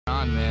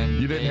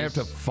You didn't have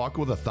to fuck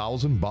with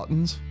 1,000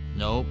 buttons?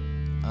 Nope.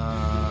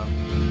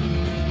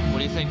 What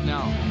do you think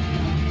now?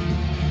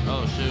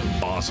 Oh,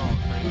 shoot. Awesome.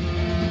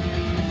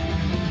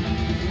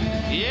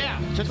 Yeah,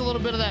 took a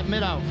little bit of that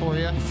mid out for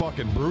you.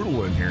 Fucking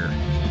brutal in here.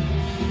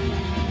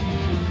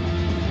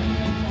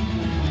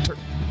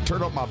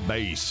 Turn up my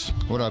bass.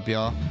 What up,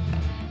 y'all?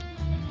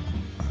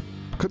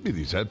 Could be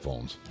these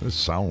headphones. This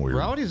sound weird.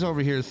 Rowdy's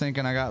over here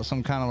thinking I got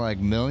some kind of like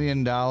 $1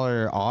 million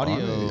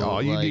audio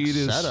all you need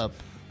is setup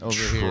over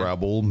here.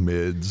 Treble,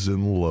 mids,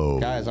 and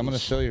lows. Guys, I'm going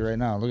to show you right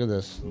now. Look at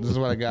this. This is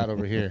what I got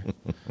over here.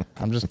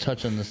 I'm just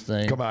touching this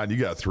thing. Come on, you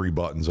got 3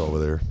 buttons over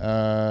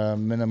there.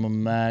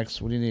 Minimum, max.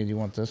 What do you need? You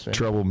want this right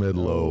Treble, mid,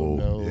 low.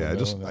 No, yeah,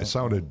 no. I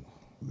sounded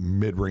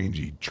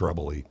mid-rangey,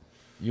 trebly.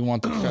 You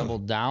want the treble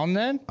down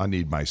then? I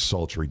need my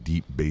sultry,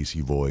 deep,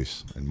 bassy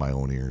voice in my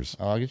own ears.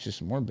 Oh, I'll get you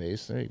some more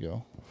bass. There you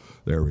go.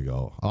 There we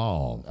go.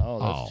 Oh,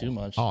 that's too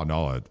much. Oh,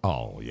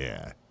 no.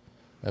 Yeah.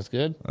 That's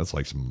good? That's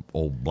like some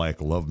old black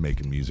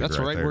love-making music. That's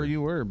right there. where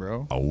you were,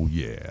 bro. Oh,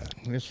 yeah.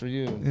 It's for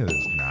you. It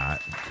is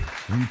not.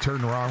 You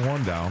turned the wrong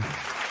one down.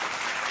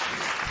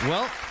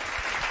 Well,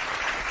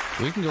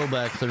 we can go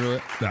back through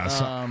it. Nah,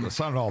 it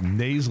sounded all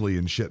nasally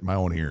and shit in my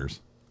own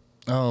ears.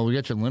 Oh, we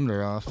got your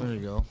limiter off. There you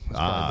go. That's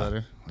probably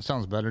better. That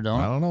sounds better, don't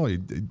it? I don't know.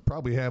 You'd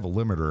probably have a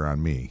limiter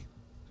on me.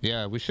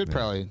 Yeah, we should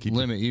probably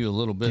limit you a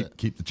little bit.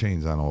 Keep the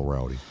chains on old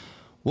Rowdy.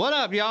 What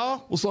up,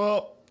 y'all? What's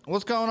up?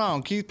 What's going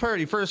on? Keith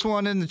Purdy, first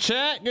one in the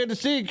chat. Good to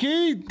see you,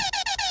 Keith.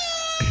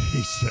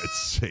 He said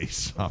say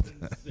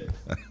something.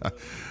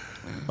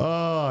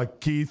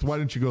 Keith, why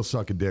don't you go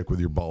suck a dick with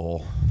your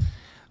butthole?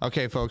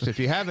 Okay, folks, if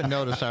you haven't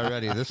noticed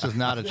already, this is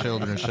not a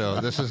children's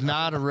show. This is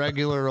not a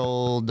regular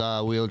old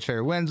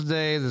Wheelchair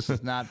Wednesday. This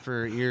is not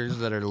for ears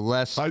that are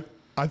less...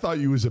 I thought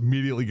you was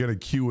immediately going to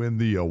cue in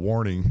the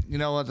warning. You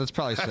know what? That's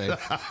probably safe.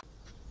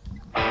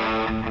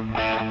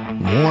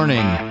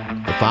 Warning.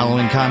 The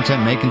following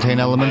content may contain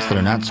elements that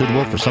are not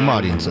suitable for some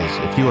audiences.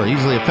 If you are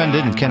easily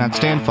offended and cannot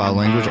stand foul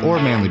language or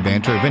manly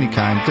banter of any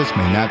kind, this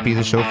may not be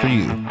the show for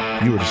you.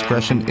 Your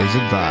discretion is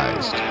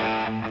advised.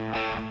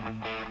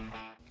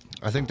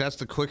 I think that's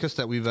the quickest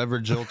that we've ever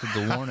jolted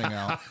the warning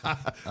out.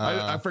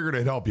 I figured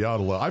it'd help you out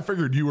a little. I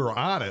figured you were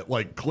on it.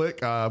 Like, click.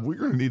 We're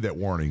going to need that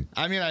warning.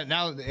 I mean,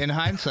 now in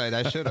hindsight,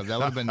 I should have. That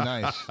would have been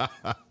nice.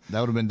 That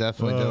would have been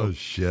definitely dope. Oh,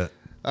 shit.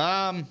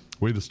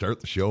 Way to start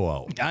the show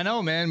out. I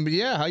know, man. But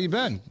yeah, how you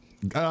been?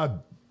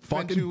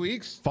 Fucking 2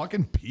 weeks?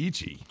 Fucking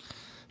peachy.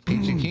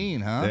 Peachy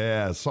keen, huh?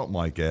 Yeah, something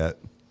like that.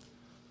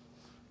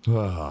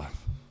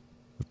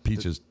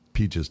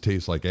 Peaches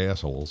taste like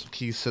assholes.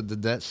 Keith said,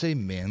 did that say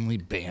manly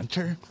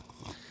banter?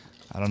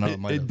 I don't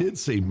know. It did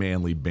say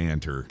manly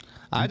banter.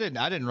 I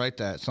didn't write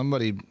that.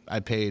 Somebody I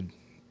paid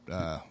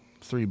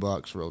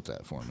 $3 wrote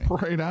that for me.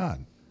 Right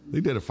on.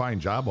 They did a fine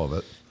job of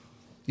it.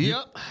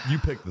 Yep. You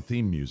picked the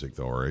theme music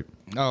though, right?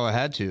 Oh, I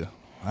had to.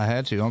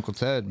 Uncle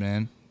Ted,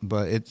 man.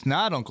 But it's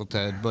not Uncle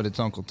Ted, but it's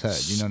Uncle Ted.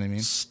 You know what I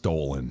mean?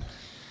 Stolen.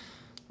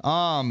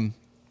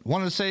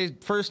 Wanted to say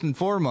first and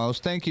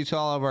foremost, thank you to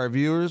all of our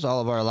viewers,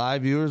 all of our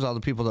live viewers, all the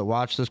people that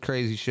watch this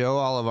crazy show,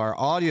 all of our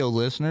audio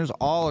listeners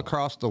all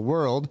across the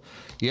world.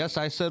 Yes,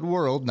 I said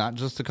world, not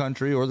just the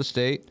country or the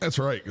state. That's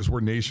right, because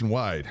we're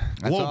nationwide.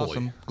 That's globally.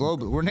 awesome.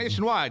 Globally. We're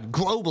nationwide.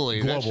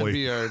 Globally.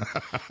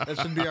 That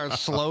should be our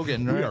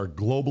slogan, right? We are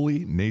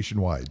globally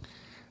nationwide.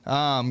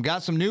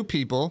 Got some new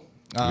people.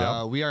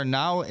 Yep. We are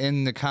now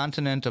in the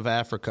continent of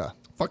Africa.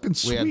 Fucking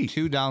sweet. We have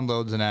 2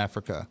 downloads in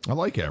Africa. I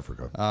like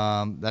Africa.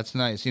 That's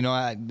nice. You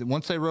know,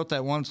 once they wrote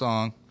that one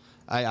song,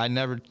 I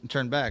never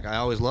turned back. I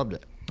always loved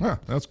it. Yeah,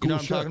 that's cool. You know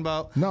what shit. I'm talking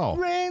about? No.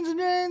 Rains and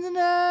rains in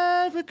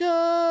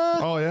Africa.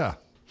 Oh, yeah.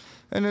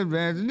 And it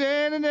rains.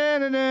 I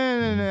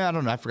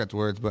don't know. I forgot the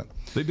words, but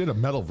They did a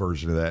metal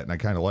version of that, and I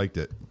kind of liked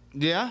it.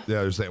 yeah.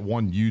 Yeah, there's that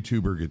one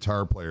YouTuber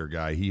guitar player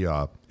guy. He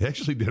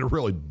actually did a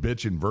really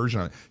bitchin'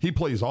 version of it. He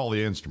plays all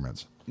the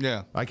instruments.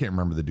 Yeah. I can't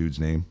remember the dude's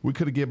name. We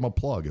could have given him a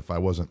plug if I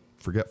wasn't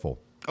forgetful.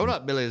 What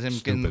up, Billy Zimkin?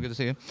 Stupid. Good to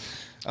see you.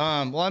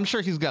 Well, I'm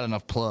sure he's got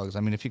enough plugs. I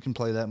mean, if you can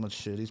play that much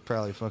shit, he's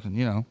probably fucking,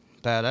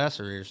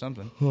 badassery or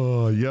something.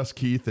 Oh, yes,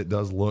 Keith, it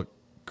does look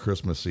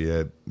Christmassy.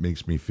 It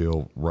makes me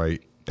feel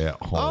right at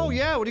home. Oh,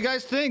 yeah. What do you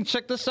guys think?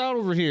 Check this out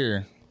over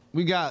here.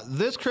 We got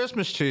this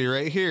Christmas tree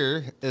right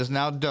here is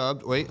now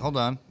dubbed. Wait, hold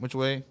on. Which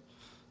way?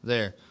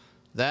 There.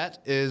 That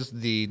is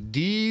the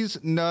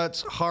D's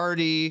Nuts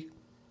Hardy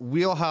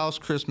Wheelhouse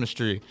Christmas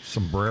tree.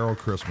 Sombrero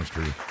Christmas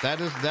tree.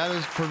 That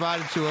is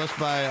provided to us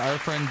by our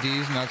friend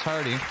D's Nuts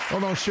Hardy. Oh,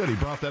 no shit. He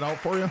brought that out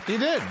for you? He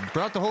did.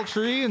 Brought the whole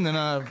tree, and then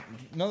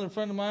another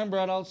friend of mine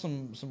brought out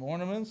some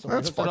ornaments. And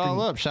That's we hooked it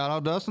all up. Shout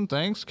out Dustin.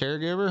 Thanks.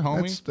 Caregiver,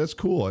 homie. That's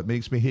cool. It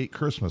makes me hate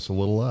Christmas a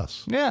little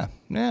less. Yeah.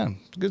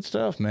 Good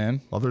stuff, man.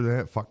 Other than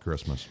that, fuck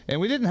Christmas.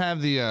 And we didn't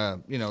have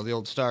the the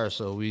old star,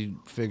 so we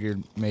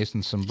figured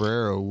Mason's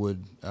sombrero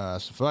would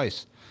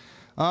suffice.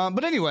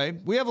 But anyway,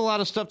 we have a lot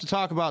of stuff to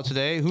talk about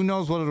today. Who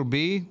knows what it'll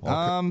be?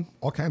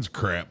 All kinds of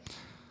crap.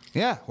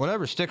 Yeah,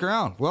 whatever. Stick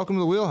around. Welcome to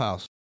the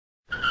Wheelhouse.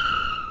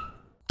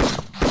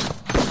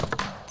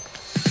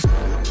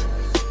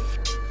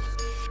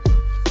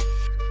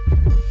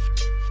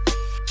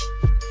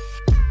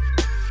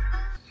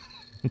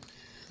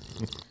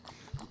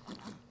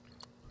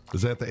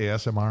 Is that the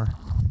ASMR?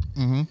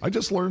 Mm-hmm. I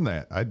just learned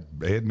that. I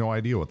had no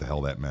idea what the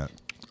hell that meant.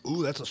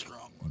 Ooh, that's a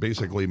strong one.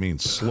 Basically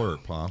means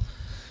slurp, huh?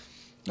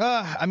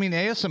 I mean,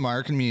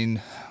 ASMR can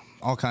mean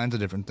all kinds of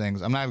different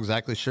things. I'm not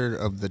exactly sure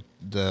of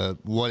the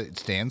what it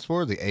stands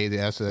for, the A, the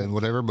S, and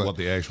whatever. But what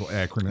the actual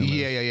acronym is.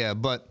 Yeah.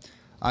 But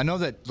I know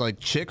that like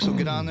chicks will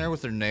get on there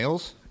with their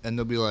nails and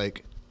they'll be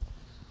like,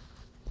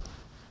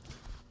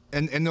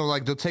 and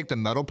they'll take the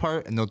metal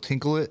part and they'll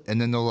tinkle it and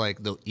then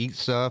they'll eat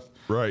stuff.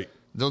 Right.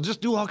 They'll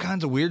just do all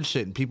kinds of weird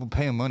shit and people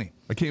pay them money.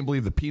 I can't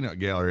believe the Peanut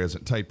Gallery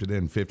hasn't typed it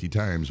in 50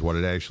 times what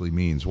it actually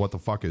means. What the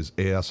fuck is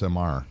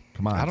ASMR?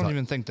 Come on. I don't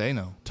even think they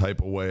know.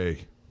 Type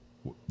away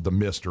the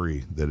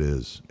mystery that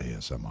is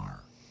ASMR.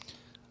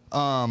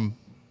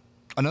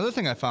 Another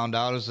thing I found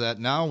out is that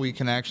now we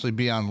can actually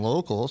be on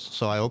locals.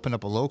 So I opened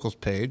up a locals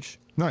page.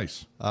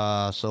 Nice.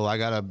 So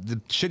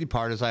the shitty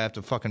part is I have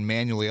to fucking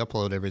manually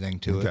upload everything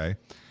to it.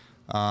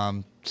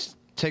 Okay.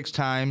 Takes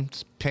time.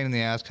 It's a pain in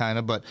the ass, kind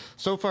of. But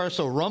so far,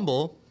 so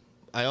Rumble,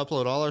 I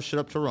upload all our shit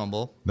up to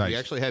Rumble. Nice. We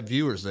actually have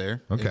viewers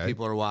there. Okay. And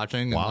people are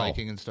watching and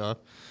liking and stuff.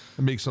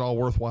 It makes it all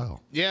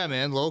worthwhile. Yeah,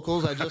 man.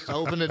 Locals, I just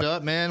opened it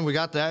up, man. We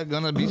got that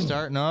going to be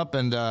starting up.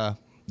 And,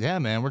 yeah,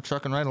 man, we're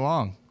trucking right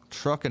along.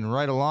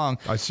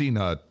 I seen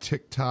a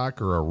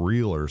TikTok or a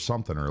reel or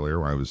something earlier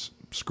when I was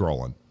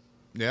scrolling.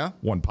 Yeah?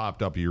 One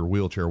popped up at your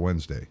Wheelchair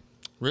Wednesday.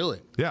 Really?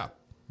 Yeah.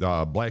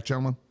 Black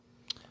gentleman?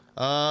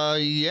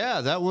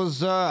 Yeah, that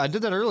was, I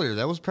did that earlier.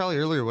 That was probably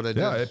earlier what I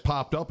did. Yeah, it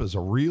popped up as a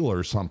reel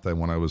or something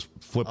when I was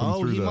flipping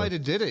through he might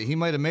have did it. He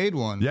might have made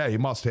one. Yeah, he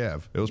must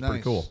have. It was pretty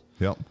Nice. cool.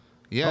 Yep.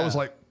 Yeah. I was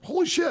like,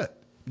 holy shit.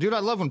 Dude, I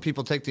love when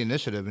people take the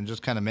initiative and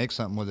just kind of make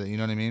something with it. You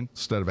know what I mean?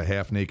 Instead of a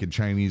half-naked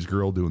Chinese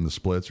girl doing the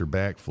splits or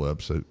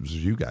backflips, it was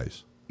you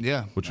guys.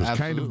 Yeah. Which was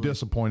kind of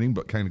disappointing,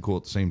 but kind of cool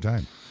at the same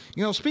time.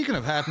 You know, speaking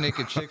of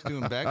half-naked chicks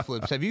doing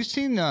backflips, have you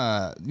seen,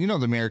 you know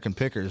the American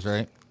Pickers,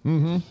 right?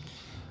 Mm-hmm.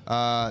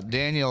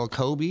 Danielle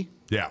Kobe.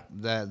 Yeah.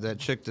 That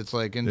chick that's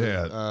like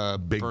into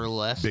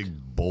burlesque. Big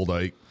bull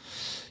dyke.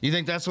 You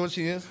think that's what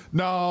she is?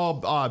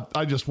 No,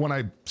 I just, when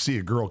I see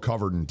a girl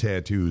covered in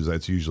tattoos,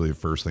 that's usually the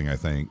first thing I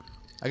think.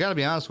 I got to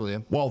be honest with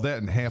you. Well, that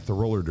and half the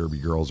roller derby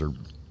girls are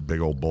big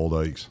old bull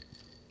dykes.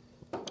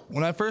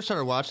 When I first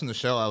started watching the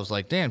show, I was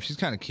like, "Damn, she's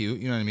kind of cute."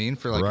 You know what I mean?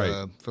 For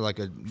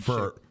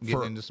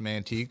getting into some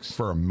antiques.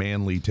 For a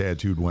manly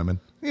tattooed women.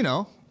 You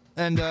know,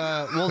 and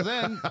well,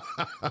 then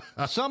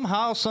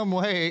somehow, some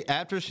way,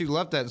 after she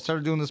left that and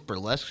started doing this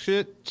burlesque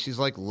shit, she's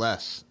like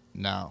less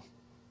now.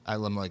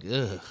 I'm like,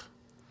 ugh.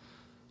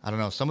 I don't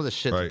know. Some of the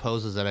shit, the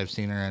poses that I've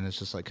seen her in, it's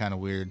just like kind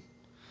of weird.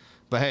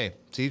 But hey,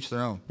 to each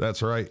their own.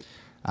 That's right.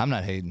 I'm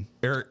not hating.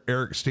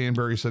 Eric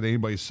Stanberry said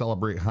anybody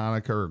celebrate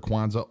Hanukkah or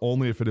Kwanzaa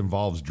only if it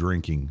involves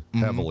drinking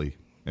heavily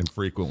and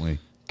frequently.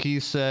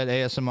 Keith said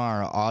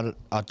ASMR,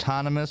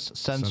 autonomous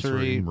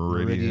sensory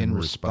meridian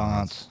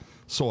response.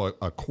 So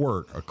a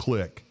quirk, a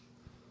click.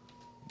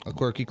 A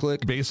quirky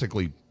click?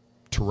 Basically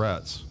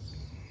Tourette's.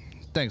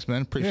 Thanks,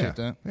 man. Appreciate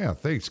that. Yeah,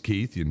 thanks,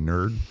 Keith, you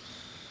nerd.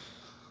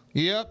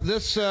 Yep,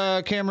 this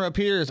camera up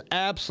here is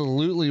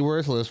absolutely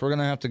worthless. We're going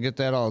to have to get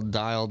that all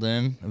dialed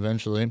in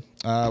eventually.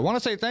 I want to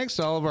say thanks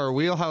to all of our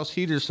Wheelhouse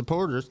Heater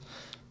supporters.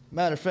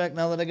 Matter of fact,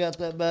 now that I got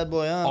that bad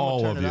boy on, I'll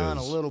turn it on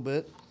a little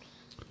bit.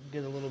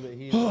 Get a little bit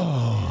heated.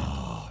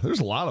 There's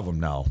a lot of them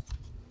now.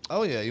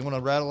 Oh, yeah. You want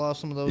to rattle off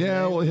some of those?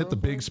 Yeah, we'll hit the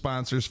big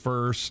sponsors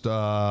first.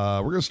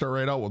 We're going to start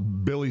right out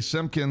with Billy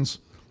Simpkins.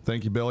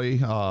 Thank you, Billy.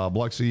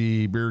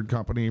 Biloxi Beard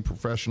Company,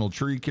 Professional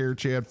Tree Care,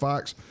 Chad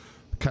Fox.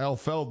 Kyle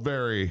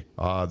Feldberry,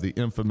 the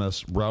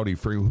infamous Rowdy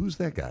Free. Who's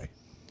that guy?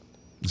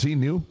 Is he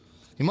new?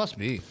 He must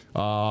be.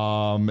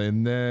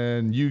 And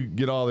then you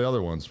get all the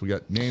other ones. We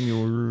got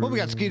Daniel. Well, we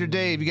got Skeeter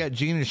Dave. You got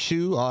Gina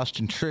Shu,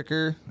 Austin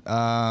Tricker,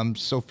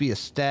 Sophia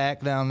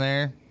Stack down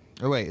there.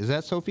 Or wait, is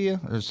that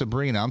Sophia or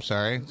Sabrina? I'm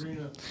sorry.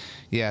 Sabrina.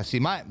 Yeah. See,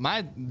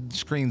 my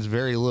screen's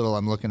very little.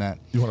 I'm looking at.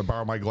 You want to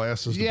borrow my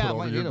glasses to put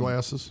over your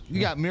glasses?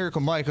 You got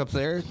Miracle Mike up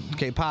there.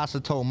 Que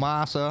Pasa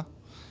Tomasa.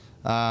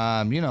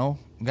 You know.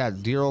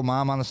 Got dear old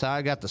mom on the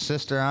side. Got the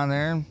sister on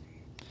there.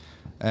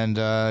 And,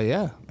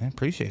 yeah, man,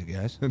 appreciate it,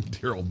 guys.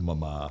 Dear old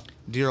mama.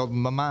 Dear old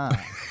mama.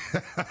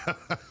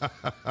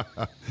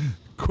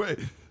 Quit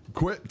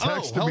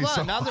texting me. Hold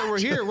on. Now that we're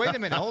here, wait a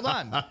minute. Hold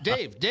on.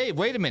 Dave,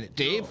 wait a minute.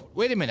 Dave,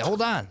 wait a minute.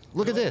 Hold on.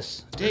 Look at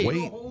this. Dave.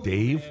 Wait,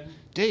 Dave.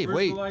 Dave,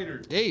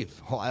 wait.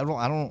 Dave. I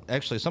don't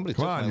actually, somebody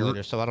took my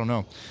lighter, so I don't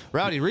know.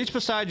 Rowdy, reach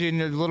beside you in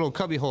your little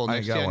cubby hole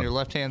next to you on your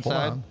left-hand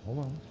side. Hold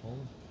on.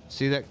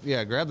 See that?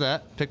 Yeah, grab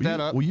that. Pick that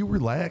up. Will you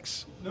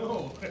relax?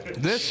 No.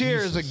 This here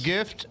is a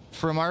gift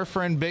from our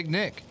friend Big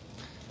Nick.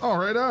 Oh,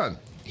 right on.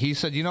 He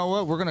said, you know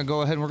what? We're going to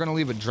go ahead and we're going to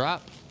leave a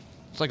drop.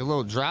 It's like a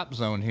little drop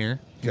zone here.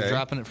 He's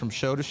dropping it from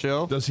show to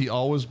show. Does he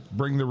always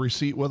bring the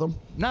receipt with him?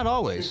 Not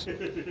always.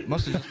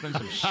 Must have just been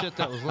some shit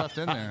that was left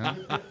in there,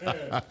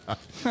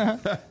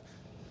 huh?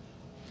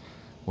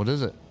 What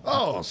is it?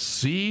 Oh,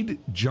 Seed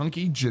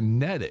Junkie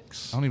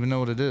Genetics. I don't even know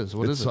what it is.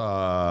 What is it? It's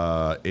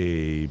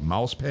a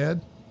mouse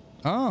pad.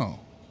 Oh.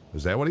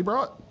 Is that what he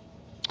brought?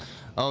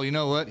 Oh, you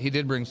know what? He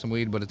did bring some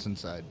weed, but it's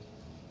inside.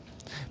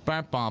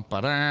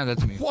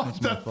 That's me. What That's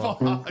the my fault.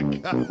 fuck?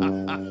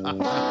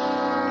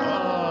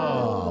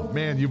 Oh,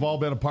 man, you've all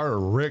been a part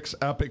of Rick's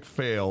epic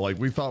fail. Like,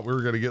 we thought we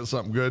were going to get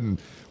something good, and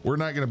we're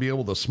not going to be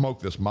able to smoke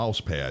this mouse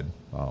pad.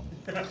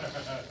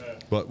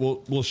 But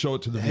we'll show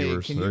it to the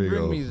viewers. Can there you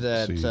bring go. me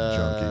that See,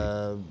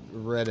 junkie.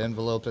 red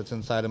envelope that's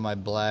inside of my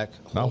black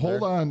holder? Now,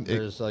 hold on.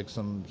 There's like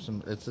some.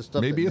 It's the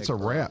stuff. Maybe that it's a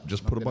Nick wrap. brought.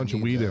 Just I'm put a gonna bunch of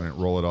need weed that. in it.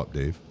 Roll it up,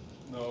 Dave.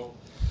 No. All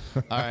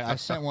right, I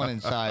sent one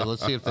inside.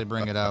 Let's see if they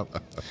bring it out.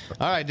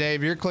 All right,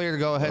 Dave, you're clear to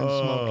go ahead and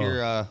smoke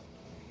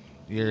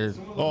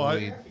your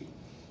weed.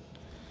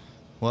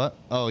 What?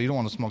 Oh, you don't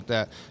want to smoke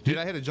that. Dude,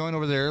 I had a joint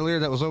over there earlier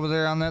that was over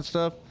there on that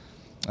stuff,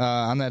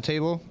 on that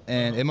table,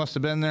 and it must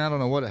have been there. I don't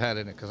know what it had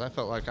in it because I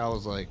felt like I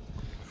was like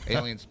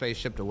alien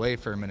spaceship away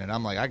for a minute.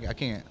 I'm like, I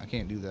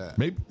can't do that.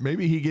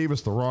 Maybe he gave us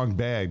the wrong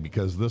bag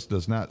because this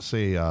does not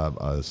say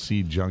a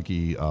seed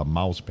junkie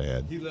mouse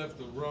pad. He left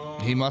the wrong.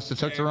 He must have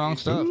took the wrong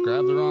stuff,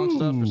 grabbed the wrong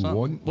stuff or something.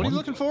 What are you one-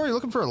 looking for? Are you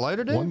looking for a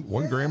lighter, Dave?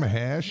 1 gram of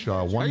hash,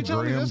 1 Are you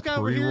telling me gram this guy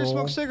over here pre-roll.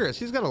 smokes cigarettes?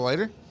 He's got a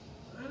lighter.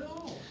 I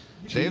know.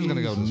 Dave's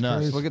gonna go Jesus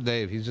nuts. Christ. Look at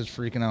Dave. He's just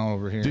freaking out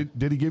over here.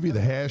 Did he give you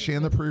the hash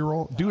and the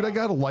pre-roll? Dude, I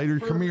got a lighter.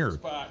 Come here.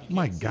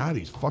 My God,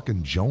 he's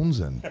fucking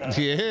jonesing.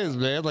 He is,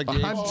 man. Like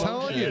I'm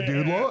telling you,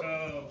 dude. Look.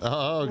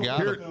 Oh,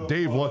 got Here, him.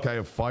 Dave, look, I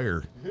have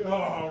fire.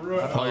 Oh,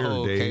 right. Fire,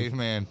 Oh, Dave.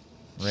 caveman.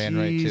 Ran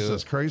right to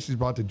Jesus it. Christ, he's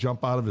about to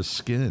jump out of his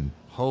skin.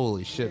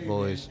 Holy shit,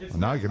 boys.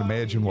 Now I can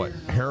imagine what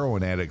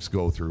heroin addicts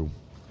go through.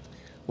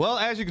 Well,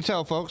 as you can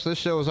tell, folks, this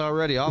show is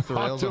already off the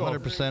rails,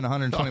 100%,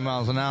 120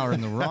 miles an hour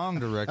in the wrong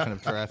direction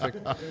of traffic.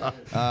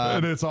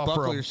 And it's off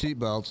Buckle for your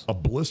seatbelts. a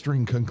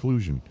blistering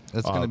conclusion.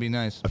 That's going to be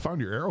nice. I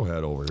found your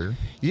arrowhead over here.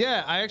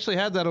 Yeah, I actually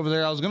had that over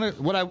there. I was gonna.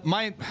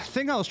 My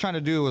thing I was trying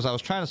to do was I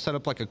was trying to set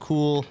up like a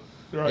cool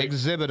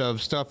exhibit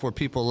of stuff where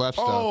people left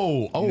stuff.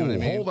 Oh, You know what I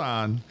mean? hold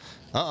on.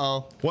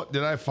 Uh-oh. What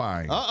did I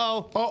find?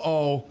 Uh-oh.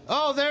 Uh-oh.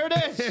 Oh, there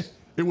it is.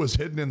 It was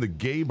hidden in the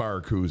gay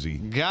bar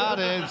koozie. Got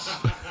it.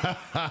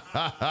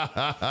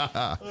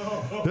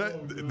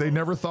 They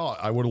never thought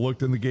I would have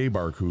looked in the gay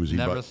bar koozie.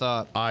 Never but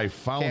thought. I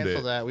found Cancel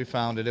it. that. We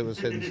found it. It was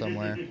hidden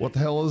somewhere. What the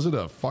hell is it?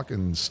 A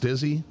fucking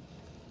stizzy?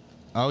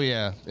 Oh,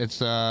 yeah. It's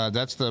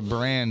that's the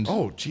brand.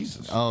 Oh,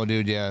 Jesus. Oh,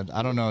 dude, yeah.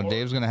 I don't know.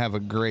 Dave's going to have a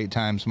great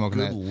time smoking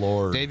Good that.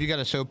 Lord. Dave, you got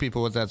to show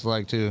people what that's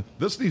like, too.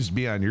 This needs to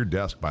be on your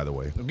desk, by the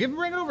way.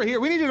 Bring it over here.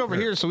 We need it over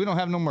here so we don't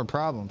have no more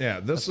problems. Yeah,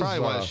 this that's is probably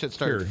why this shit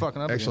started here,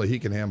 fucking up Actually, again. he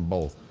can have them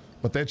both.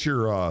 But that's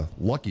your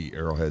lucky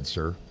arrowhead,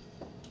 sir.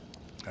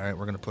 All right,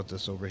 we're going to put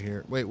this over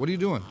here. Wait, what are you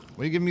doing?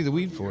 What are you giving me the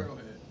weed for?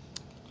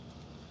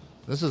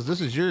 This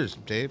is yours,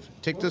 Dave.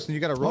 Take this and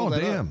you got to roll Oh, that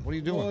damn. up. What are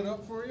you Pull doing? it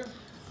up for you.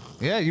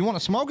 Yeah, you want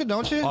to smoke it,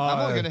 don't you? I'm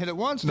only going to hit it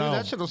once, dude. no.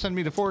 That shit will send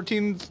me to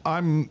 14.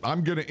 I'm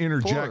going to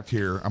interject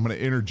here. I'm going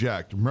to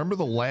interject. Remember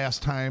the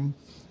last time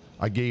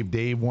I gave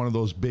Dave one of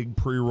those big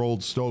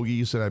pre-rolled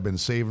stogies that I've been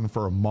saving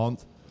for a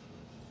month?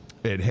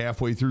 And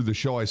halfway through the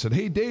show, I said,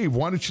 "Hey, Dave,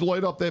 why don't you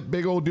light up that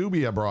big old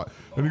doobie I brought?"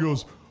 And he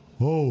goes,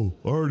 "Oh,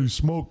 I already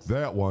smoked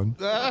that one."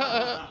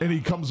 And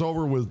he comes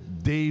over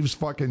with Dave's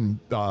fucking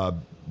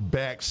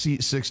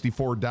backseat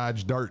 64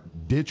 Dodge Dart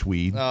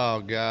ditchweed. Oh,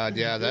 God,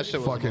 yeah. That shit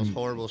was the Fucking- most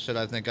horrible shit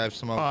I think I've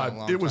smoked in a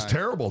long time. It was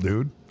terrible,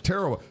 dude.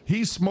 Terrible.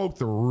 He smoked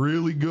the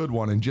really good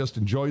one and just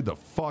enjoyed the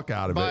fuck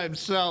out of By it.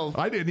 himself.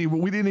 We didn't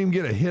even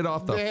get a hit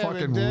off the Damn it,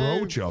 fucking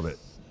Dave. roach of it.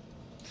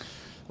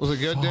 Was it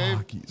good, Dave?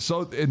 Fuck.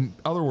 So, in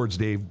other words,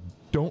 Dave,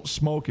 don't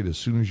smoke it as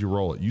soon as you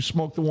roll it. You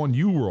smoke the one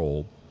you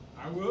roll,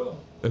 I will.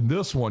 and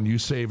this one you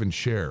save and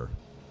share.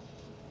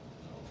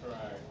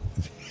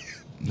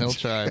 I'll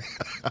try. He'll try.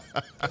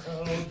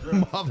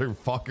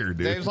 Motherfucker, dude.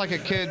 Dave's like a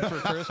kid for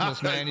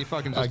Christmas, man. He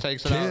fucking just A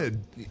takes kid.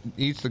 it out,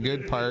 eats the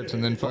good parts,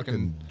 and then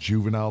fucking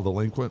juvenile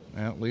delinquent.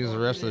 yeah, leaves the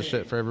rest of the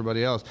shit for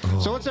everybody else. Oh.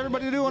 So what's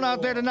everybody doing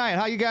out there tonight?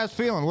 How you guys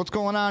feeling? What's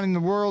going on in the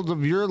world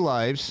of your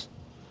lives?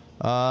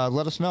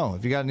 Let us know.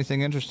 If you got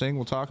anything interesting,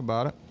 we'll talk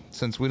about it.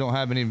 Since we don't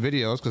have any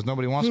videos, because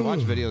nobody wants to watch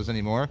videos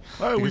anymore.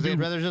 Oh, we Because they'd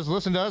do. rather just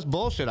listen to us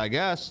bullshit, I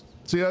guess.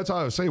 See, that's how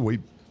I was saying. We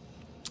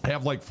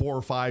have like 4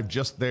 or 5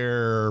 just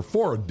there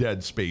for a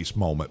dead space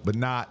moment, but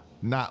not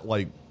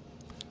like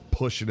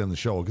push it in the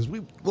show because we.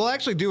 We'll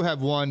actually do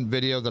have one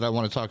video that I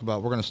want to talk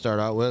about. We're going to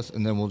start out with,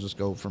 and then we'll just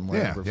go from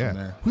wherever from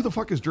there. Who the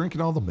fuck is drinking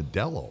all the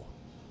Modelo?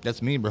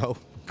 That's me, bro.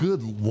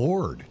 Good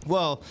Lord.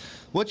 Well,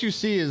 what you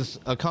see is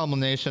a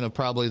culmination of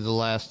probably the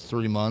last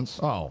 3 months.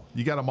 Oh,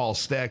 you got them all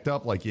stacked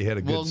up like you had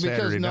a good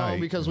Saturday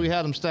night. because we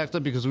had them stacked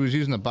up because we was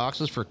using the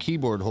boxes for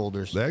keyboard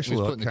holders. They actually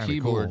we was look putting the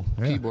kinda cool.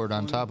 Yeah. keyboard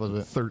on top of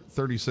it.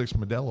 36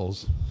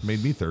 Modelos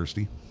made me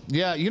thirsty.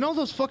 Yeah, you know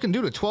those fucking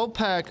dude, a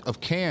 12-pack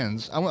of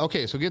cans.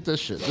 Okay, so get this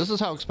shit. This is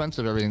how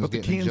expensive everything's But the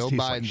getting in cans Joe taste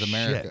like Biden's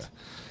America. shit.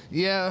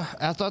 Yeah,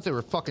 I thought they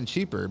were fucking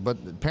cheaper, but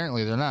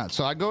apparently they're not.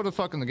 So I go to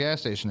fucking the gas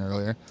station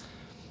earlier.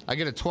 I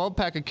get a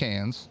 12-pack of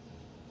cans,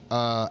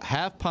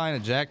 half pint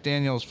of Jack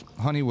Daniel's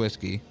honey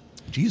whiskey,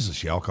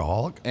 Jesus, you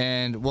alcoholic?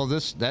 and well,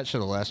 that should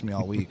have lasted me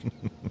all week.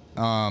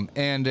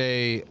 And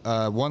a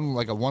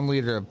 1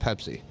 liter of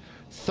Pepsi,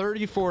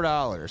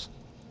 $34.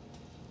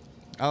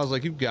 I was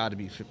like, you've got to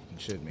be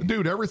shitting me.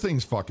 Dude,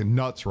 everything's fucking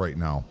nuts right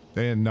now.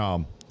 And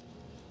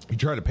you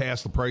try to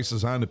pass the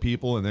prices on to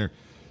people, and they're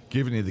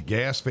giving you the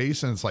gas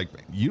face, and it's like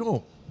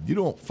you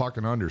don't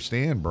fucking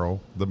understand, bro.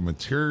 The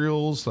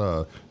materials,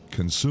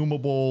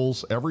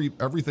 consumables,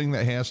 everything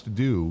that has to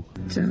do.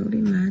 Jody,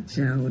 my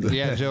Jody.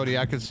 Yeah, Jody,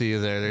 I could see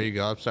you there. There you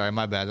go. I'm sorry,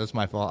 my bad. That's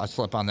my fault. I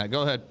slept on that.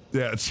 Go ahead.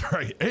 Yeah, that's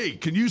right. Hey,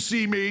 can you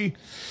see me?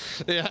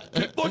 Yeah.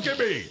 Look at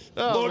me.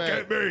 Oh, Look man.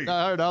 at me.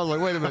 I heard. I was like,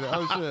 wait a minute.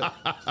 Oh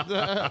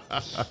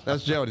shit.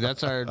 That's Jody.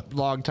 That's our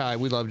long tie.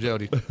 We love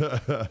Jody.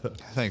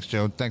 Thanks,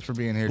 Joe. Thanks for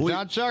being here.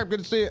 John Sharp, good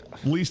to see you.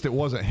 At least it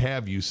wasn't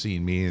have you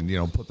seen me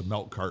and put the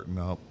milk carton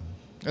up.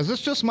 Is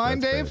this just mine,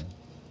 That's Dave? bad.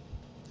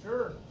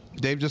 Sure.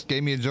 Dave just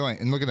gave me a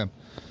joint, and look at him.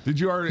 Did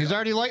you already? He's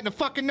already lighting a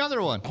fucking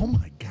another one. Oh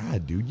my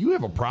god, dude, you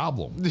have a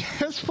problem.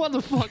 This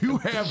motherfucker. You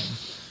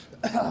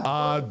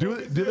have. Do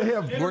they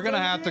have We're gonna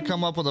have to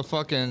come up with a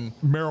fucking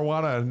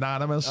Marijuana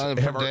Anonymous? For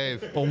Have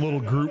Dave. a little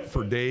group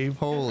for Dave.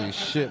 holy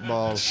shit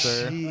balls,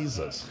 sir.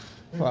 Jesus.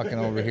 Fucking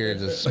over here,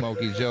 just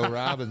Smokey Joe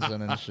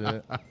Robinson and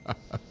shit.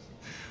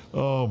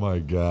 Oh my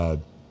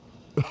god.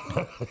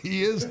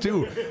 He is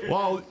too.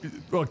 Well,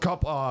 a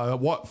couple,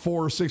 4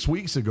 or 6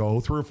 weeks ago,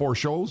 3 or 4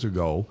 shows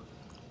ago,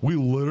 we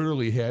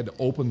literally had to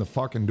open the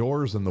fucking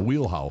doors in the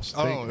wheelhouse.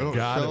 Oh, it was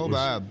so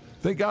bad.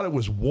 Thank God it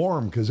was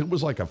warm because it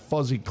was like a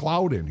fuzzy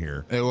cloud in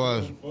here. It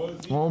was.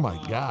 Oh my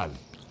god.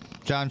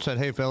 John said,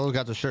 "Hey, fellas,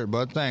 got the shirt,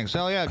 bud. Thanks."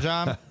 Hell yeah,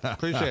 John.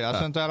 Appreciate it. I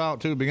sent that out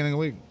too, beginning of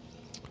the week.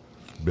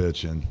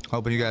 Bitchin'.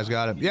 Hoping you guys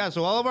got it. Yeah,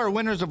 so all of our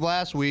winners of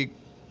last week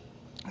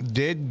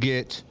did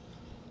get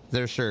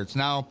their shirts.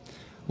 Now,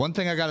 one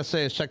thing I got to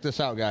say is check this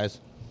out, guys.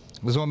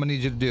 This is what I'm going to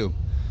need you to do.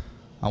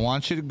 I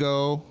want you to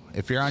go,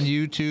 if you're on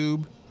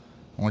YouTube,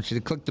 I want you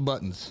to click the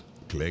buttons.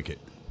 Click it.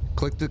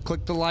 Click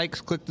the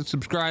likes, click the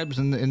subscribes,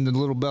 and the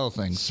little bell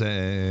thing.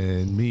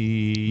 Send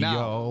me Now,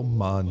 your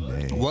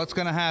money. What's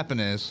going to happen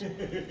is,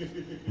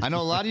 I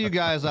know a lot of you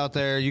guys out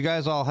there, you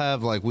guys all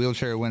have like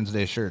Wheelchair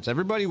Wednesday shirts.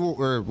 Everybody,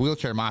 or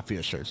Wheelchair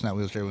Mafia shirts, not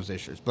Wheelchair Wednesday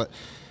shirts. But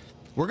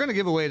we're going to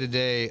give away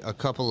today a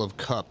couple of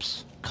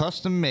cups.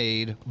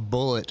 Custom-made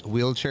Bullet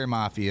Wheelchair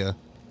Mafia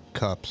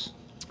cups.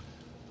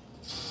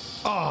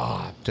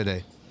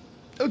 Today.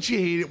 Don't you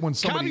hate it when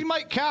somebody... Cobby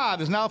Mike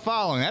Cobb is now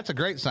following. That's a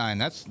great sign.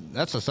 That's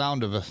the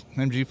sound of a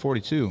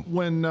MG42.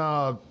 When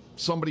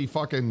somebody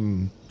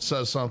fucking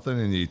says something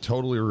and you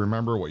totally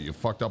remember what you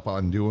fucked up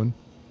on doing.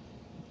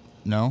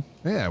 No?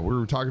 Yeah, we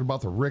were talking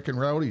about the Rick and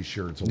Rowdy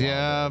shirts a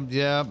while ago.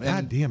 Yeah.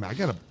 God damn it, I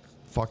gotta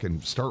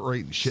fucking start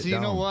writing shit See,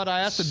 down. you know what?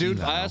 I asked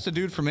a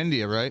dude from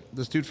India, right?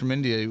 This dude from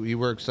India, he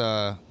works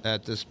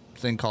at this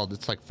thing called,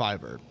 it's like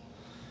Fiverr.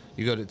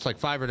 You go to, it's like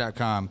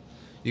Fiverr.com.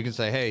 You can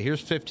say, hey,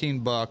 here's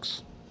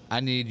 $15. I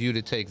need you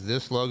to take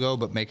this logo,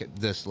 but make it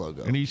this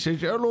logo. And he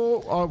says,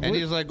 hello. And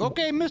he's like,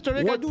 okay, mister,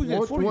 I gotta do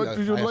that for you. What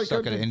did you I like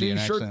stuck at an the Indian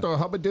t-shirt? accent.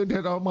 How about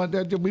that on my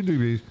dad?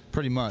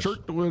 Pretty much.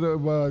 Shirt with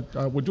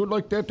would you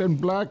like that in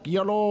black,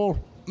 yellow?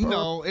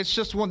 No, it's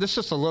just one. This is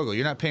just a logo.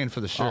 You're not paying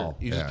for the shirt. Oh,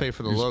 you just yeah. pay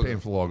for the You're just logo. paying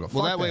for the logo.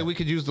 Well, Fuck that way that. we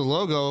could use the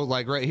logo.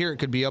 Like right here, it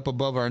could be up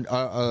above our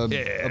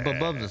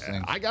above this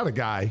thing. I got a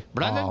guy.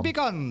 Brandon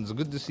Beacons,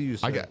 good to see you,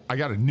 sir. I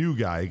got a new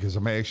guy because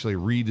I'm actually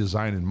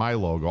redesigning my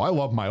logo. I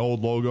love my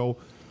old logo,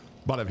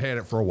 but I've had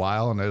it for a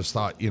while, and I just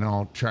thought,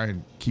 try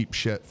and keep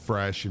shit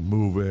fresh and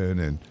moving.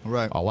 And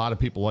Right. a lot of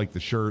people like the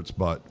shirts,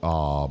 but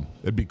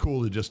it'd be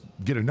cool to just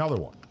get another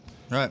one.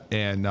 Right.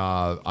 And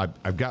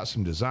I've got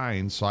some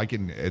designs, so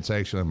it's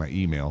actually in my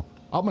email.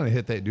 I'm going to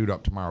hit that dude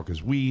up tomorrow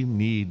because we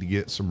need to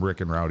get some Rick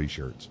and Rowdy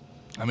shirts.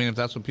 I mean, if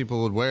that's what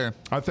people would wear,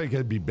 I think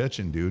it'd be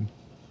bitching, dude.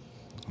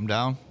 I'm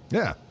down.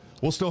 Yeah.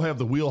 We'll still have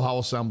the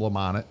wheelhouse emblem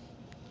on it.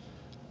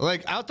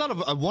 Like I thought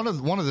of one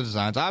of the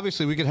designs.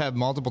 Obviously, we could have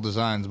multiple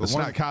designs, but It's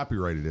one not of,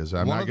 copyrighted, is it?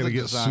 I'm one not of going to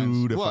the get designs-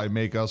 sued if What? I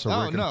make us a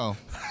Oh Rick and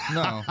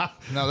no.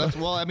 That's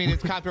well. I mean,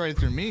 it's copyrighted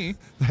through me.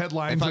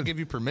 headlines. If I in- give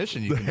you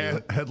permission, you can do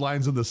it.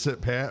 headlines in the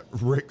Sit Pat: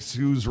 Rick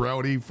sues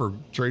Rowdy for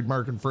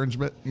trademark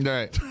infringement.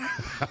 Right.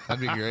 That'd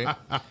be great.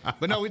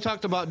 But no, we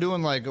talked about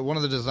doing like one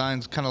of the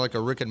designs, kind of like a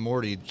Rick and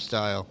Morty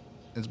style,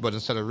 but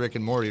instead of Rick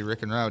and Morty,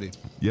 Rick and Rowdy.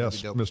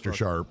 Yes, That'd be dope as Mr. fuck.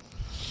 Sharp.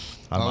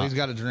 He's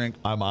got a drink.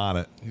 I'm on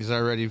it. He's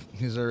already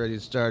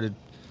started.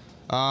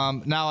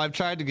 Now I've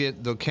tried to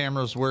get the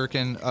cameras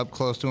working up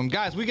close to him.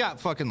 Guys, we got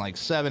fucking like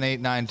 7, 8,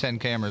 9, 10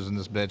 cameras in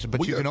this bitch,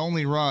 but you can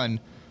only run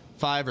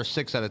 5 or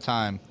 6 at a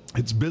time.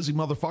 It's busy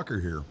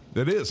motherfucker here.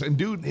 It is. And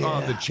dude,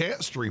 the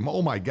chat stream,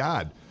 oh my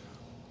God.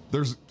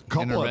 There's a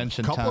couple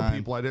Intervention of time.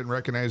 people I didn't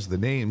recognize the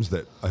names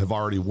that have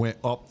already went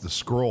up the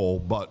scroll,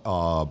 but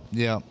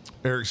Yeah.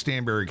 Eric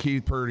Stanberry,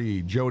 Keith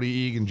Purdy, Jody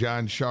Egan,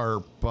 John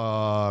Sharp,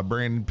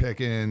 Brandon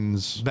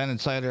Pickens, Ben and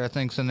Cider, I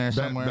think's in there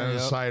somewhere. Ben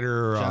Yep.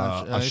 Cider,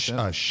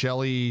 John-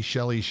 Shelly.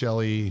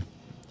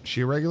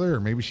 She a regular or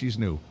maybe she's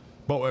new?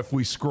 But if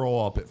we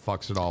scroll up, it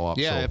fucks it all up.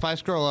 Yeah, so. if I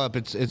scroll up,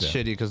 it's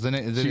shitty because then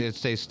it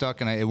stays stuck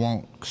and it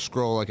won't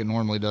scroll like it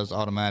normally does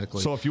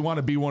automatically. So if you want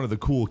to be one of the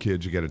cool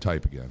kids, you got to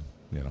type again.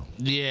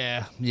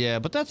 Yeah,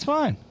 but that's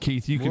fine.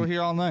 Keith, We're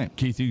here all night.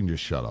 Keith, you can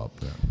just shut up.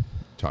 Yeah.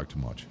 Talk too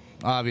much.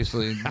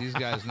 Obviously, these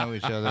guys know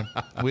each other.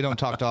 We don't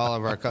talk to all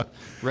of our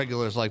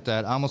regulars like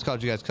that. I almost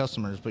called you guys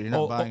customers, but you're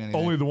not buying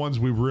anything. Only the ones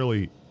we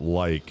really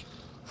like.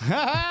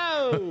 Oh,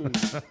 Whoa!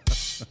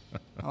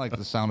 I like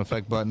the sound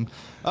effect button.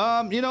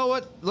 You know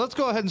what? Let's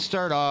go ahead and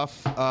start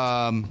off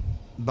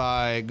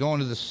by going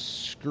to the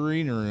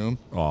screen room.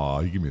 Oh,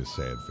 you give me a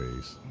sad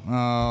face.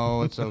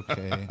 Oh, it's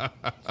okay.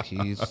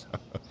 Keys.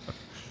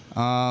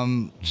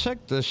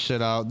 Check this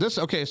shit out.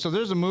 Okay, so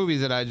there's a movie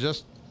that I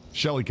just...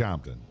 Shelley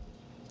Compton.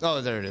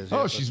 Oh, there it is.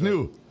 Oh, Yes, she's that's right.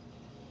 new.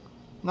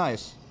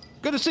 Nice.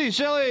 Good to see you,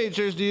 Shelly.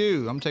 Cheers to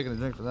you. I'm taking a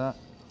drink for that.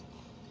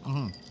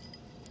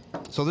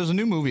 So there's a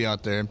new movie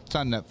out there. It's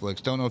on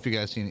Netflix. Don't know if you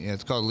guys seen it yet.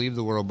 It's called Leave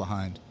the World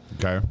Behind.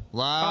 Okay. A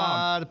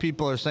lot of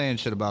people are saying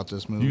shit about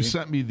this movie. You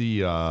sent me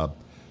the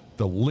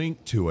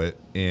link to it,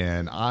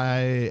 and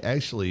I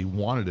actually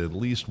wanted to at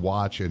least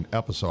watch an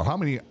episode. How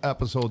many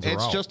episodes are out?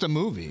 It's just a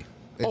movie.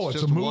 It's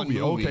just a one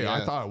movie. Okay, yeah.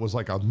 I thought it was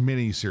like a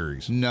mini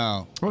series.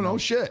 No. Oh no,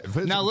 shit. If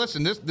it's- Now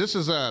listen, this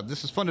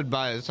is funded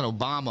by it's an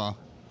Obama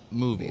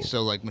movie.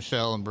 So like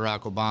Michelle and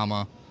Barack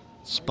Obama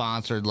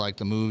sponsored like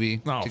the movie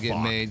to get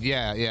made.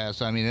 Yeah.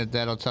 So I mean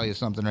that'll tell you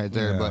something right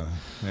there. But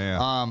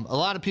a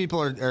lot of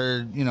people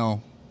are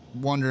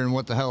wondering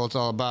what the hell it's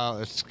all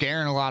about. It's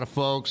scaring a lot of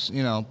folks,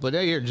 But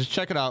hey, here, just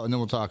check it out and then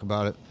we'll talk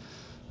about it.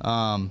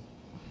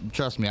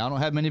 Trust me, I don't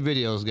have many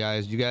videos,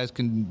 guys. You guys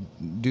can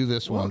do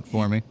this one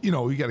for me.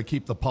 We got to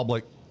keep the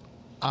public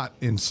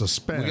in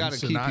suspense. We got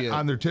to keep you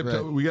on their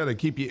tiptoe. right. We got to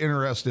keep you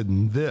interested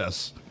in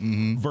this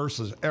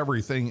versus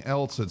everything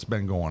else that's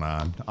been going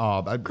on.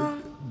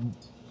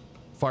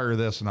 Fire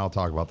this, and I'll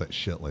talk about that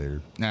shit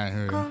later. All right,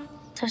 here we go.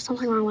 There's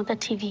something wrong with the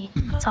TV.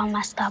 It's all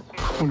messed up.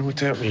 I wonder what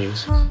that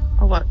means.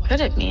 Or what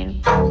could it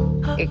mean?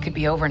 It could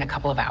be over in a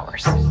couple of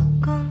hours.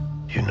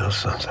 You know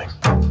something.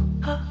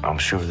 I'm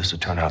sure this will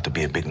turn out to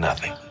be a big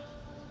nothing.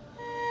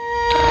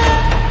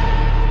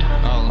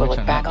 We'll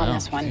look back on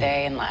this one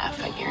day and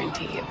laugh, I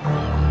guarantee you.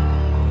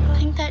 I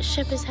think that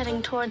ship is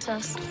heading towards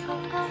us.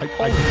 I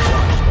watched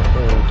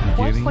the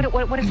whole beginning.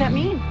 What does that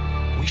mean?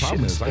 We Problem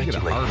shouldn't is, I get a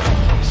speculate. hard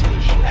on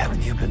this shit.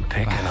 Haven't you been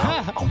picking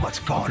up on what's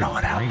going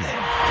on out there?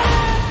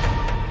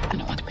 I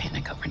don't want to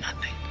panic over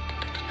nothing.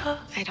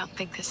 I don't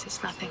think this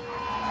is nothing.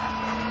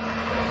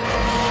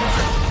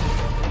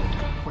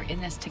 We're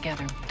in this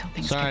together. Don't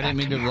think. Sorry, I didn't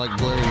mean to like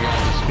blur you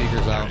guys'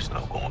 speakers out. There's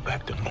no going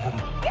back to normal.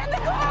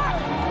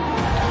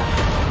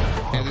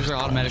 Yeah, these are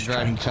automatic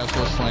driving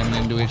Teslas slamming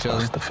into each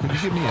other. Can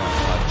you give me a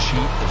cheat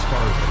as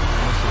far as the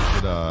premise?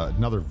 Is it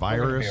another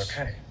virus?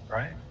 Okay,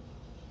 right?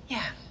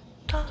 Yeah.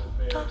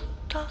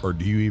 Or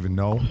do you even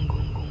know?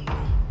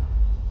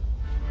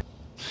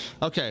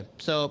 Okay,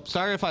 so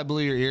sorry if I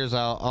blew your ears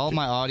out. All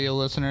my audio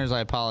listeners,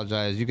 I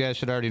apologize. You guys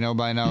should already know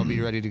by now.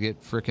 Be ready to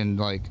get freaking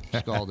like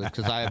scalded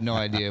because I have no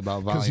idea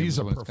about volume. Because he's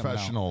a when it's coming out.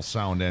 professional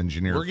sound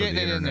engineer. We're for getting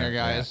the it in there,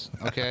 internet. guys.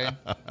 Okay,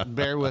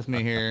 bear with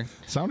me here.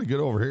 Sounded good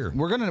over here.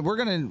 We're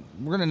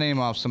gonna name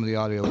off some of the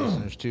audio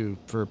listeners too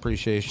for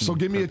appreciation. So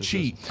give me a purposes.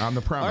 cheat on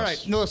the premise. All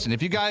right, no, listen.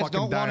 If you guys Fucking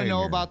don't want to dying know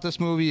here. about this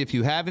movie, if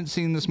you haven't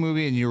seen this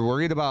movie and you're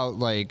worried about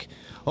like,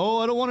 oh,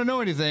 I don't want to know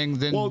anything,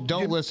 then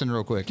don't listen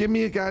real quick. Give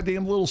me a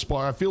goddamn little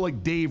spot. I feel like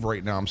Dave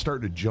right now. I'm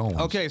starting to Jones.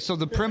 Okay, so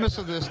the premise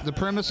of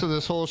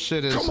this whole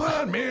shit is Come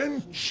on,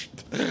 man.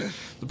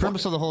 the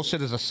premise of the whole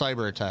shit is a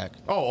cyber attack.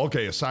 Oh,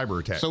 okay, a cyber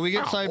attack. So we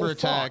get cyber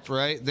attacked, fuck.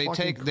 right? They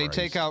Fucking take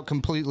Christ. out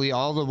completely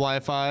all the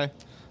Wi-Fi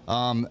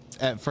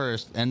at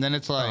first, and then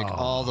it's like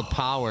all the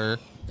power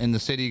in the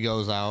city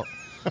goes out.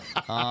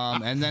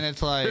 And then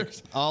it's like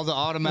all the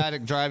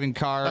automatic driving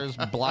cars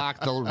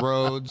block the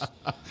roads,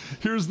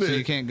 Here's the so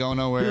you can't go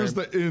nowhere. Here's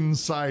the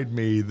inside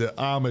me, the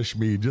Amish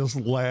me, just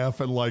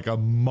laughing like a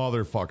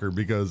motherfucker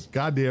because,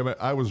 goddamn it,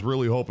 I was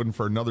really hoping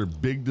for another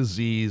big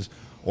disease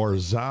or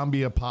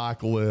zombie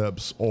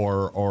apocalypse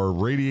or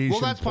radiation.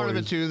 Well, that's part of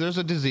it too. There's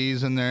a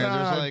disease in there.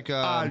 There's like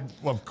of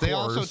they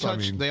also course, I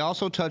touch mean- they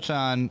also touch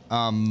on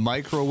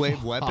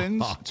microwave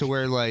weapons to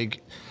where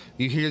like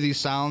you hear these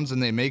sounds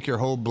and they make your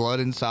whole blood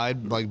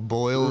inside like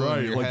boil in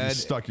Right, your like you head.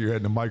 stuck your head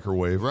in a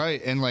microwave.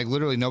 Right, and like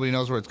literally nobody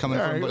knows where it's coming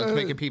Yeah, from, but it's uh,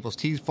 making people's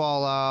teeth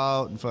fall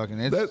out and fucking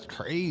it's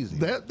crazy.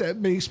 That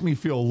makes me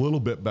feel a little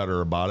bit better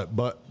about it,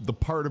 but the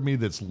part of me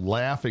that's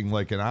laughing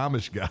like an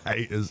Amish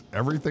guy is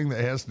everything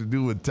that has to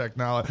do with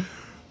technology.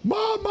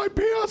 Mom, my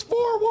PS4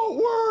 won't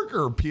work,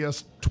 or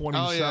PS27,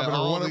 Oh, yeah,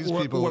 all or these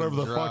people whatever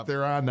the drop fuck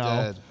they're on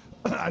now. dead.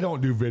 I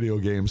don't do video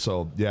games,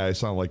 so yeah, I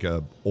sound like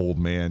a old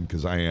man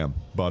because I am.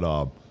 But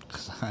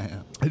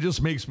it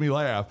just makes me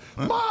laugh.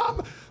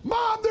 Mom,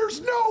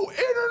 there's no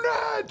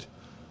internet.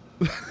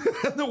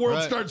 And the world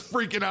Right. starts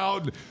freaking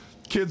out. And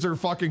kids are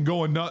fucking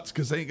going nuts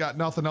because they ain't got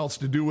nothing else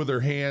to do with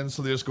their hands,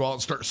 so they just go out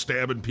and start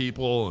stabbing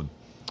people. And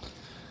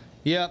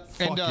Yeah,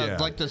 and yeah.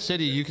 like the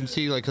city, you can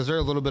see like because they're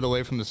a little bit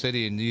away from the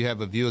city, and you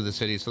have a view of the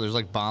city. So there's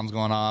like bombs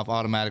going off,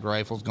 automatic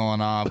rifles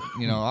going off,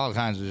 all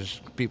kinds of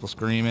just people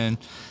screaming.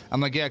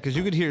 I'm like, yeah, because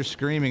you could hear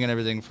screaming and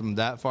everything from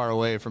that far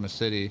away from a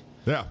city.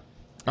 yeah,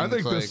 I And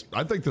think it's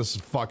this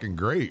is fucking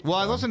great. Well,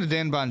 I listened to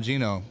Dan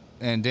Bongino,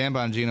 and Dan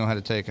Bongino had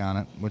a take on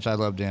it, which I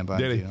love. Dan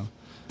Bongino.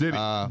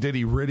 Did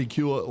he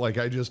ridicule it like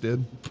I just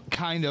did?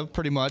 Kind of,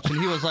 pretty much. And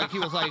he was like,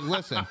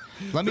 listen,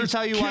 let me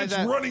tell you why Kids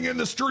that. running in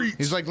the streets.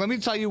 He's like, let me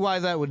tell you why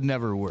that would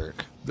never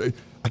work.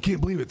 I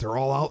can't believe it. They're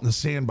all out in the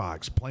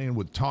sandbox playing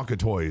with Tonka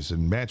toys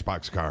and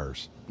Matchbox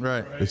cars.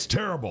 Right. It's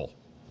terrible.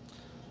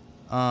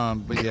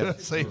 But yeah,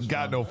 They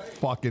got no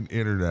fucking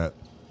internet.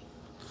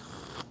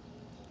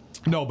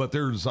 No, but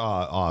there's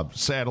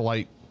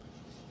satellite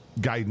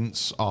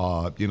guidance,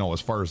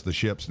 as far as the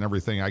ships and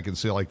everything I can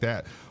see like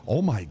that.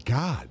 Oh my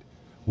God.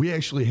 We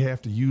actually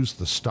have to use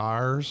the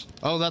stars.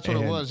 Oh, that's what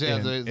it was. Yeah,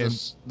 the we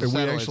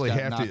satellites actually got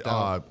have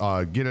knocked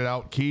to get it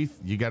out. Keith,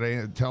 you got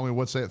to tell me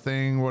what's that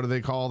thing? What do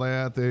they call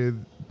that? They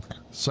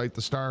sight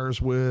the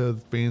stars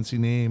with fancy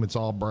name. It's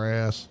all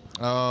brass.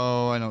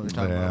 Oh, I know what you're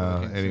talking about. I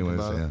can't think Anyways,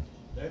 about it. yeah.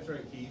 That's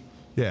right, Keith.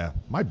 Yeah,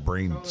 my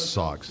brain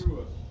sucks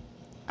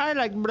I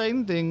like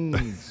brain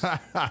things.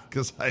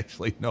 because I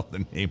actually know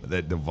the name of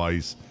that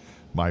device.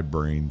 My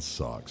brain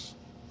sucks.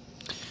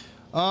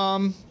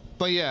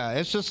 But yeah,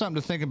 it's just something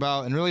to think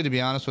about. And really, to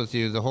be honest with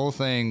you, the whole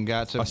thing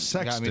got me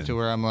sextant. to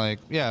where I'm like,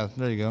 yeah,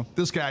 there you go.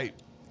 This guy,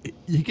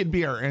 he could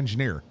be our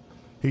engineer.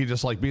 He could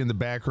just like be in the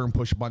back room,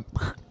 push a button.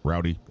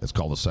 Rowdy, it's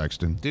called a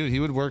sextant. Dude, he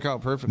would work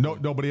out perfectly. No,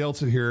 nobody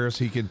else would hear us.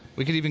 We could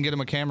even get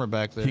him a camera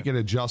back there. He could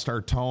adjust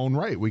our tone.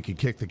 Right, we could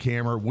kick the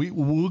camera.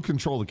 We'll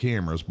control the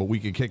cameras, but we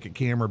could kick a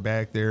camera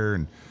back there,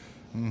 and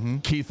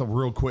Keith will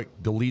real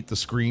quick delete the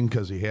screen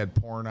because he had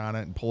porn on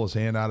it and pull his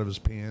hand out of his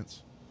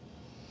pants.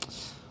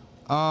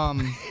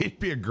 He'd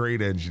be a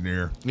great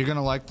engineer. You're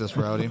gonna like this,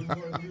 Rowdy. Use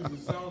the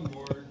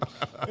soundboard.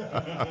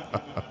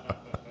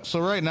 So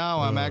right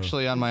now, I'm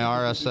actually on my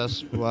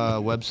RSS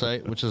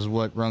website, which is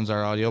what runs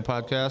our audio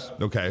podcast.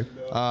 Okay.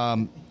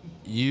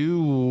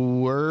 You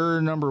were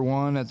number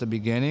one at the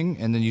beginning,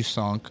 and then you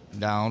sunk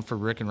down for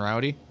Rick and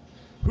Rowdy.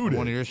 Who did?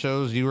 One of your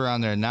shows, you were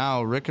on there.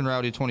 Now, Rick and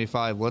Rowdy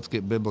 25, Let's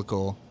Get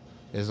Biblical,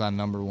 is on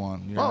number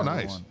one. You're Oh,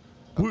 number nice.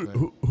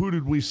 one. Who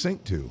did we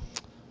sync to?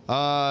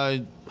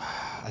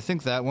 I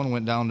think that one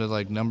went down to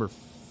like number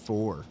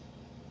 4. And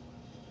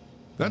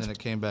That's then it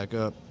came back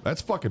up.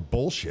 that's fucking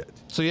bullshit.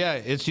 So yeah,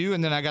 it's you,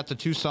 and then I got the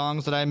 2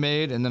 songs that I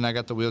made, and then I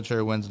got the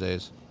Wheelchair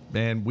Wednesdays.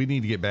 Man, we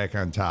need to get back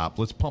on top.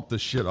 Let's pump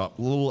this shit up.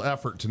 A little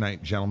effort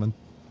tonight, gentlemen.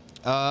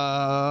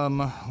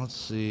 Let's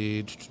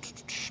see.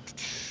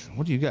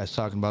 What are you guys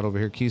talking about over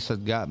here? Keith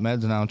said got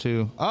meds now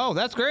too. Oh,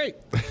 that's great.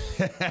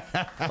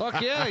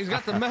 Fuck yeah, he's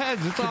got the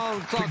meds. It's all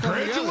coming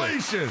together.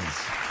 Congratulations.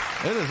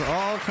 It is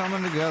all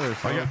coming together,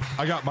 folks.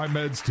 I got my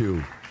meds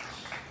too.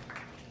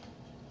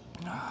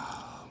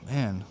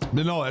 Man.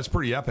 But no, that's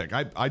pretty epic.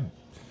 I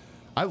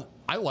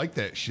like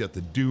that shit,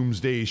 the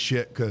doomsday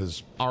shit,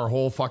 because our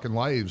whole fucking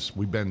lives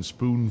we've been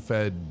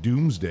spoon-fed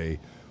doomsday,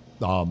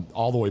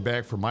 all the way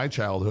back from my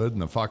childhood in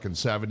the fucking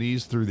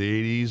 70s through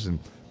the 80s, and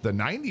the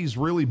 90s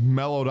really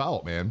mellowed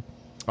out, man.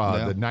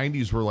 The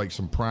 90s were like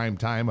some prime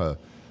time of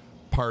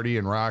party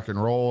and rock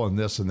and roll and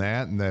this and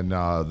that, and then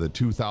the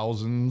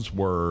 2000s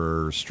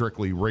were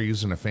strictly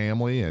raising a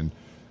family,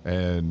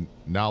 and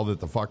now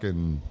that the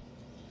fucking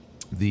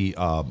the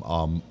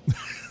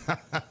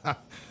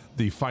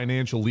the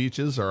financial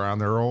leeches are on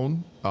their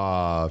own,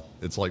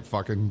 it's like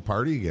fucking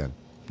party again.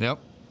 Yep.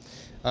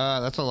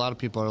 That's what a lot of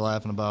people are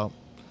laughing about.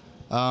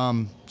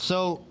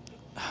 So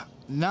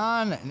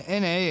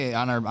non-NA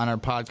on our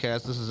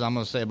podcast, I'm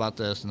going to say about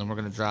this, and then we're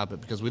going to drop it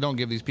because we don't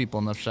give these people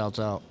enough shouts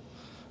out.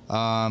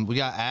 We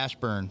got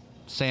Ashburn,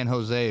 San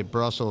Jose,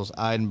 Brussels,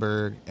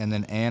 Edinburgh, and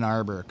then Ann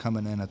Arbor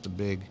coming in at the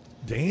big.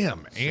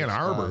 Damn, Ann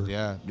Arbor.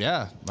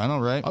 Yeah, I know,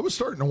 right? I was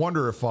starting to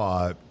wonder if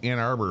Ann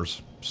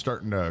Arbor's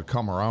starting to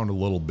come around a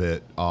little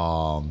bit.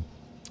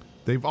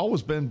 They've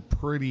always been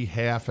pretty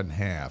half and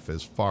half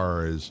as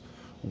far as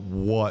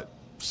what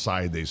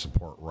side they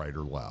support, right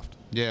or left.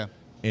 Yeah.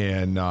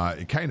 And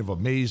it kind of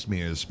amazed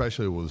me,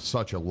 especially with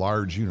such a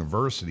large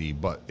university,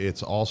 but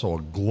it's also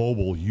a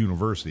global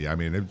university. I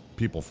mean,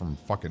 people from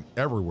fucking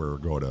everywhere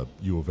go to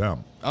U of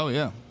M. Oh,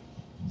 yeah.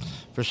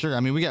 For sure. I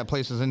mean, we got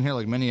places in here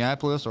like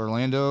Minneapolis,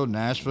 Orlando,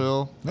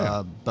 Nashville,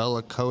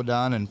 Bella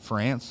Codon in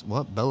France.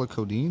 What? Bella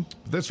Codine?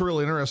 That's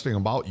really interesting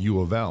about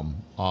U of M.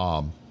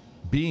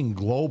 Being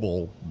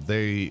global,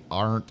 they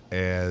aren't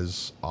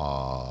as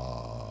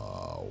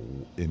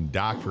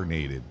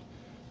indoctrinated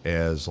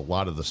as a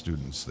lot of the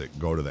students that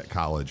go to that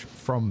college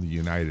from the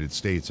United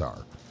States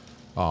are.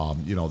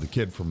 The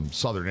kid from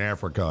Southern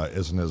Africa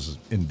isn't as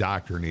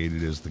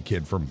indoctrinated as the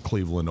kid from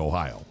Cleveland,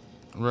 Ohio.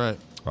 Right.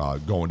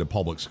 Going to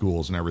public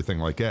schools and everything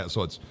like that.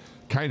 So it's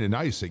kind of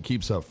nice. It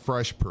keeps a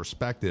fresh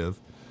perspective.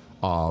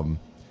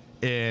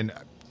 And,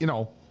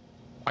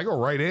 I go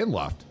right and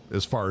left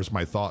as far as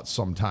my thoughts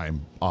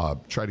sometime.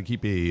 Try to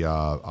keep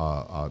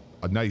a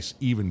nice,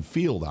 even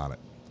field on it.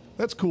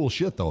 That's cool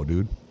shit, though,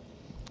 dude.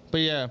 But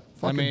yeah,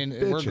 Fucking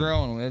we're bitchin'.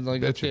 growing. It's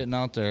Bitchin'. getting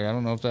out there. I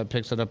don't know if that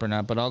picks it up or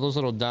not, but all those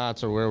little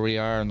dots are where we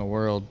are in the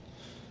world.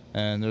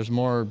 And there's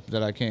more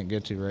that I can't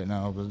get to right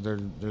now, but they're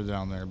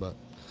down there. But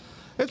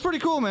it's pretty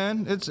cool,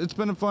 man. It's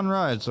been a fun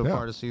ride so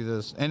far to see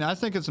this. And I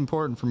think it's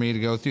important for me to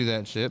go through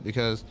that shit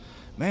because,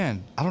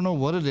 man, I don't know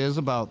what it is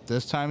about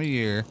this time of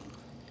year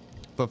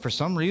But for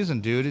some reason,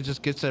 dude, it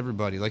just gets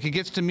everybody. Like, it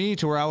gets to me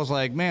to where I was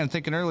like, man,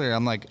 thinking earlier,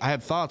 I'm like, I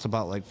had thoughts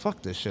about, like,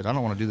 fuck this shit. I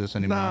don't want to do this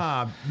anymore.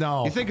 Nah,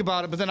 no. You think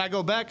about it, but then I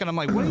go back and I'm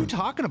like, what are you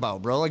talking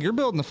about, bro? Like, you're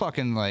building the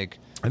fucking, like,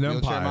 An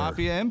wheelchair empire.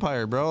 mafia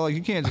empire, bro. Like,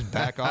 you can't just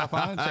back off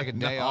on it, take a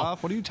day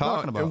off. What are you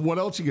talking about? And what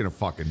else you gonna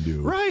fucking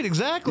do? Right,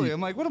 exactly.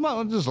 I'm like, what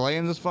about just lay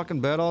in this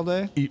fucking bed all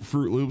day? Eat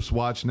Fruit Loops,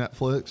 watch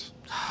Netflix,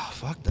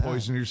 Fuck that.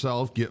 poison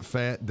yourself, get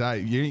fat, die.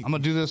 I'm gonna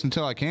do this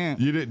until I can't.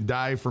 You didn't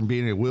die from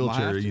being in a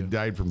wheelchair. have You to.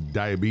 died from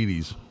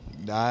diabetes.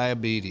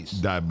 Diabetes.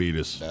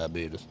 Diabetes.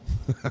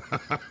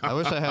 I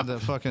wish I had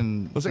that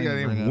fucking. What's that guy thing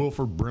to bring named up.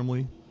 Wilford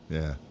Brimley?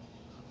 Yeah.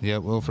 Yeah,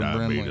 Wilford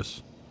Brimley.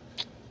 Diabetes.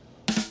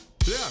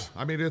 Yeah,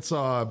 I mean it's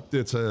a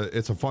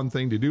fun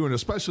thing to do, and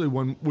especially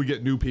when we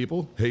get new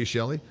people. Hey,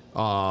 Shelly,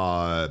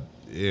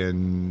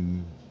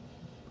 in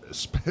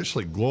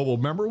especially global.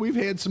 Remember, we've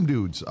had some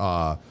dudes.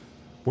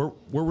 Where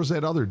was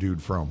that other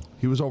dude from?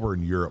 He was over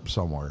in Europe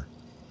somewhere,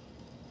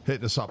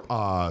 hitting us up.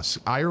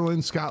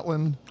 Ireland,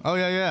 Scotland. Oh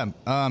yeah.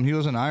 He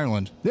was in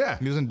Ireland. Yeah.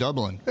 He was in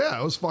Dublin. Yeah,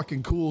 it was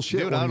fucking cool shit.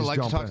 Dude, when I he would was like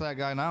to talk jumping. to that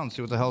guy now and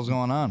see what the hell's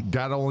going on.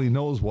 God only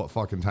knows what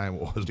fucking time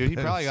it was. Dude, he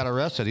Ben probably got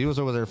arrested. He was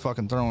over there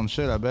fucking throwing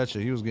shit. I bet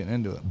you he was getting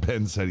into it.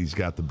 Ben said he's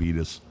got the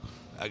beatus.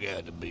 I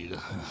got to beat it.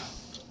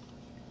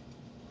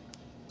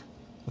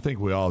 I think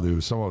we all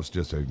do. Some of us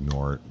just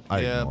ignore it. I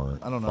ignore it.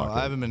 I don't know. Fuck it.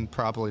 I haven't been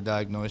properly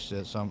diagnosed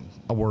yet, so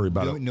I'll worry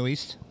about it.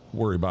 Noist.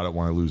 Worry about it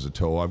when I lose a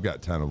toe. I've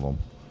got 10 of them.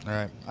 All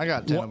right, I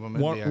got 10 of them.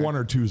 One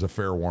or two is a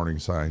fair warning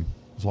sign.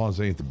 As long as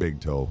it ain't the big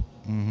toe,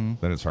 then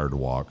it's hard to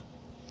walk.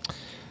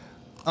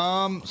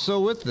 So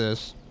with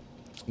this,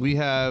 we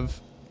have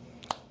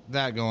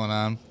that going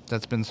on.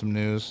 That's been some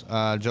news.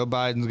 Joe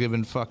Biden's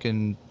giving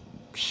fucking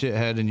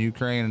shithead in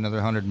Ukraine another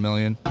 $100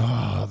 million.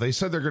 They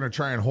said they're going to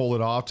try and hold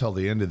it off till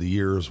the end of the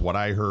year is what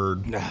I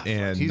heard.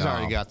 And He's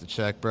already got the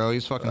check, bro.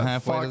 He's fucking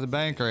halfway fuck, to the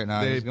bank right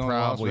now. They He's going to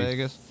Las probably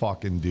Vegas.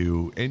 fucking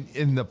do.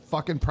 And the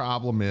fucking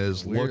problem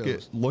is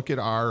Weirdos. look at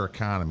our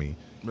economy.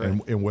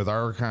 Right. And with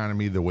our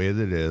economy the way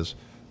that it is,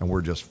 and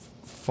we're just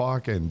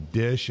fucking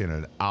dishing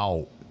it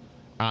out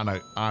on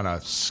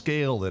a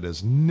scale that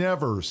has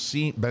never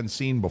been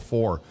seen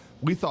before.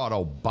 We thought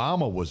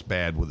Obama was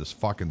bad with his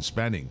fucking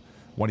spending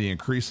when he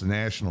increased the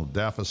national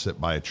deficit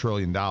by $1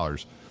 trillion.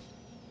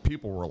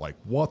 People were like,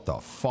 what the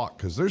fuck?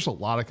 Because there's a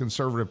lot of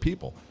conservative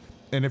people.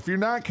 And if you're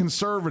not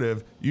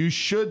conservative, you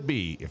should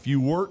be. If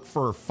you work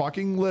for a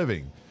fucking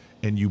living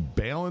and you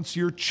balance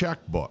your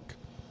checkbook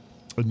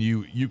and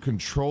you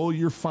control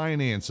your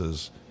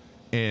finances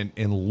and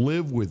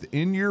live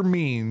within your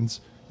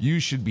means, you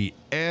should be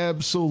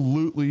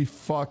absolutely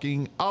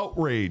fucking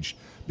outraged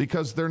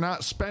because they're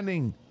not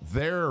spending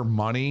their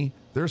money.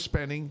 They're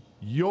spending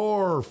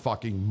your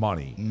fucking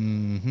money.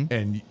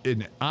 Mm-hmm.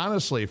 And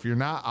honestly, if you're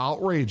not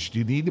outraged,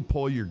 you need to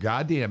pull your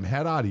goddamn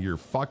head out of your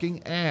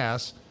fucking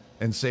ass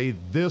and say,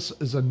 this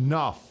is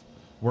enough.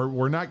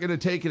 We're not going to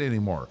take it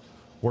anymore.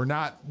 We're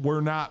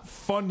not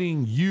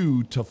funding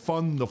you to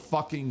fund the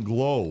fucking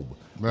globe.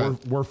 Right.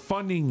 We're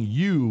funding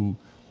you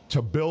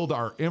to build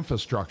our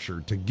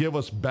infrastructure, to give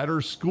us better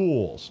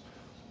schools,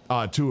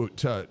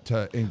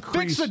 to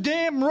increase Fix the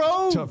damn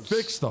roads. to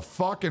fix the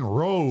fucking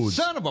roads.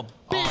 Son of a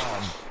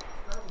bitch.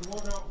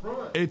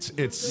 It's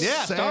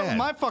Yeah, sad. start with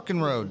my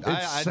fucking road.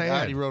 I sad.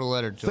 already wrote a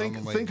letter to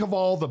him. Think of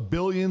all the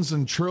billions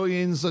and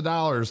trillions of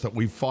dollars that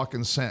we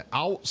fucking sent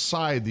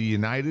outside the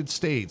United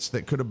States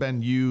that could have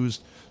been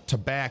used to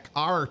back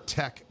our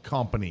tech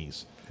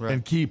companies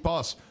and keep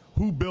us.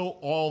 Who built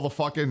all the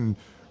fucking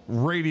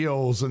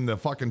radios in the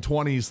fucking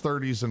 20s,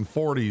 30s, and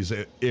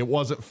 40s? It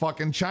wasn't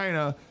fucking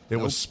China. It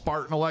was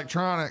Spartan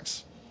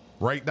Electronics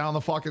right down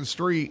the fucking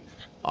street.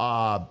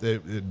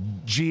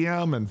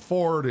 GM and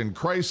Ford and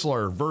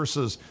Chrysler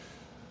versus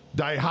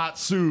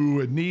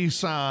Daihatsu and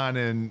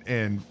Nissan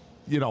and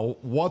you know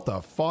what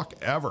the fuck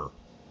ever.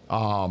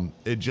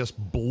 It just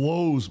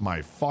blows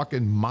my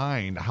fucking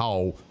mind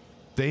how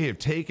they have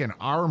taken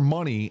our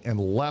money and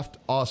left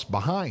us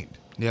behind.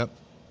 Yep.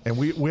 And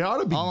we ought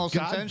to be Almost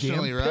goddamn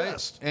intentionally, right?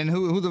 pissed. And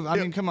I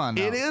mean, come on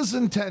now. It is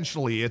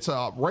intentionally. It's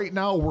right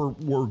now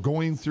we're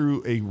going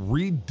through a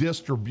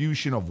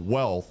redistribution of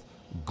wealth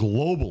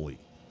globally.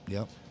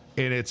 Yep.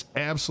 And it's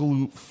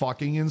absolute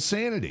fucking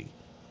insanity.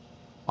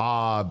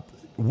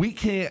 We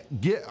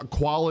can't get a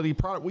quality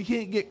product. We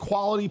can't get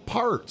quality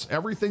parts.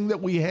 Everything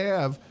that we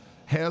have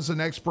has an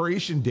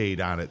expiration date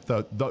on it.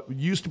 You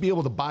used to be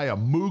able to buy a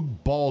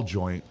Moog ball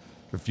joint.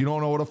 If you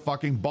don't know what a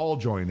fucking ball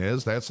joint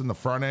is, that's in the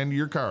front end of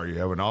your car. You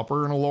have an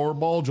upper and a lower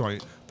ball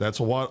joint. That's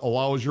what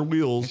allows your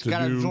wheels It's to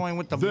got do a joint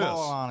with the this.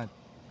 ball on it.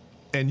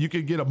 And you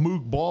could get a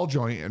Moog ball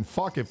joint, and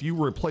fuck, if you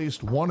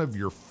replaced one of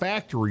your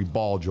factory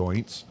ball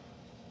joints,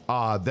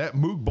 that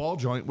Moog ball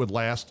joint would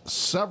last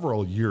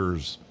several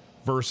years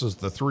versus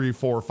the 3,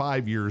 4,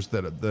 5 years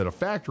that a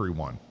factory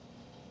one.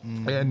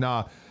 And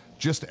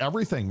just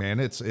everything, man.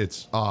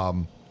 It's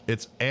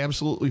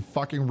absolutely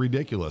fucking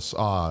ridiculous.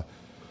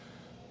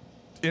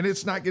 And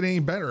it's not getting any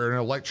better. And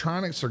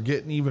electronics are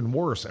getting even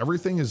worse.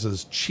 Everything is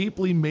as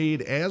cheaply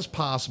made as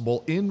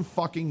possible in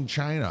fucking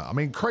China. I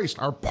mean, Christ,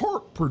 our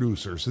pork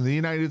producers in the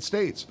United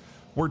States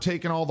we're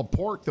taking all the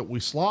pork that we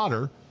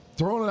slaughter,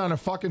 throwing it on a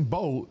fucking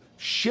boat,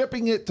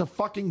 shipping it to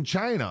fucking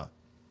China.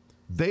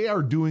 They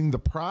are doing the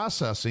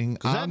processing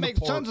on That the makes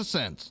pork. tons of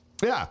sense.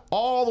 Yeah,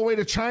 all the way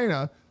to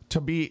China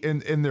to be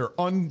in their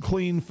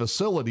unclean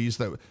facilities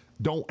that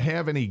don't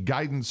have any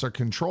guidance or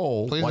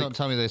control. Please don't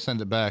tell me they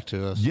send it back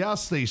to us.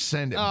 Yes, they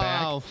send it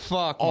back. Oh,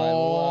 fuck my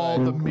all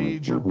life. the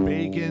major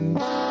bacon,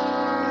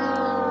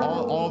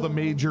 all the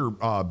major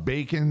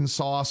bacon,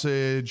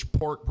 sausage,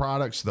 pork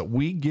products that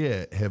we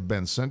get have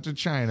been sent to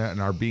China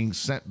and are being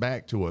sent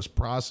back to us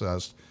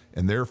processed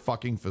in their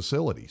fucking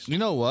facilities. You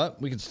know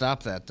what? We can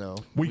stop that, though.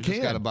 We just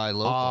can. got to buy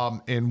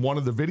local. And one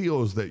of the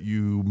videos that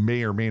you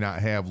may or may not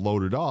have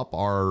loaded up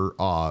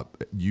are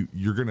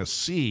you're going to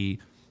see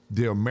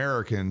the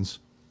Americans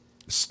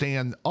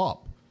stand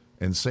up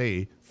and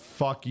say,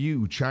 fuck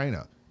you,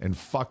 China, and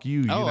fuck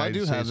you, United I do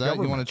States have that.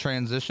 government. You want to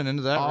transition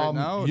into that right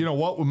now? You know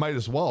what? We might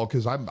as well,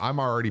 because I'm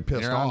already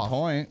pissed You're off. on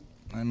point.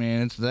 I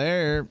mean, it's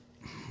there.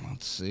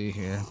 Let's see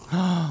here.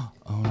 Oh,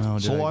 no.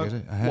 Did I get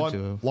it? I had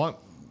to.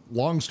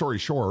 Long story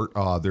short,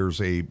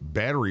 there's a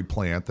battery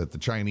plant that the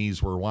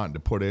Chinese were wanting to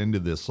put into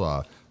this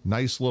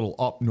nice little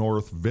up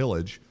north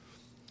village,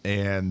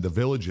 and the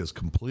village is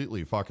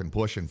completely fucking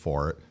pushing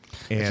for it.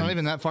 And It's not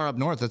even that far up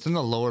north. It's in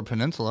the lower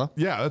peninsula.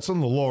 yeah, it's in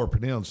the lower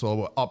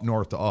peninsula, up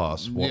north to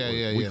us, what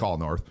we call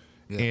north.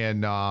 Yeah.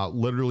 And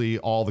literally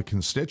all the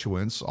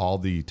constituents, all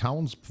the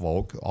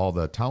townsfolk, all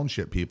the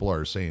township people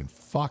are saying,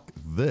 fuck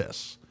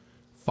this.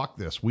 Fuck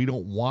this. We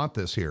don't want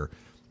this here.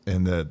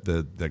 And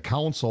the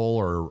council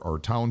or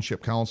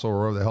township council or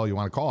whatever the hell you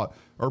want to call it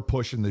are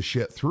pushing this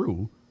shit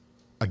through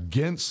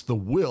against the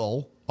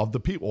will of the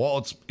people. Well,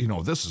 it's,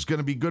 this is going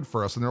to be good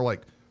for us. And they're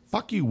like,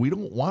 fuck you. We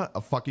don't want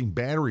a fucking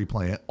battery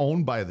plant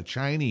owned by the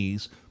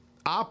Chinese,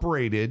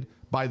 operated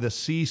by the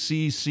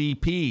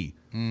CCCP,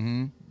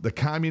 the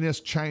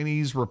Communist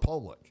Chinese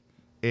Republic,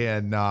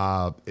 and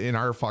in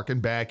our fucking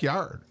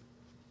backyard.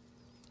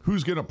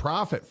 Who's going to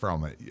profit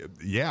from it?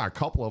 Yeah, a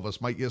couple of us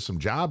might get some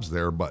jobs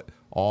there, but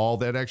all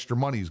that extra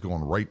money is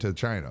going right to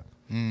China.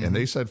 And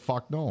they said,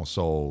 fuck no.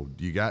 So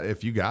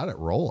if you got it,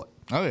 roll it.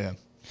 Oh, yeah.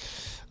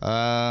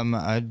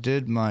 I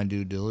did my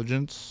due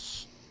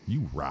diligence.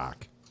 You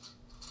rock.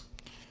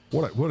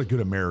 What a good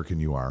American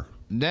you are.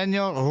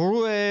 Daniel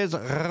Ruiz.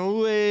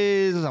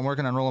 I'm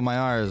working on rolling my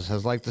R's.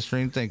 Has liked the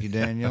stream. Thank you,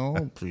 Daniel.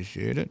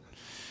 Appreciate it.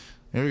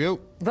 Here we go.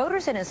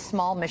 Voters in a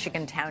small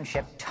Michigan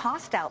township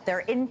tossed out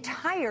their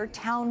entire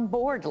town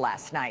board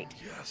last night.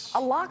 Yes.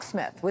 A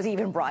locksmith was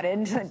even brought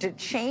in to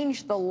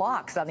change the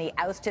locks on the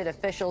ousted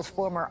officials'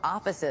 former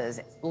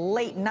offices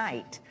late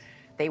night.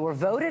 They were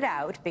voted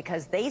out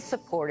because they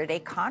supported a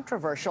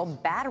controversial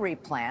battery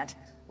plant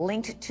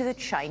linked to the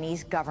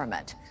Chinese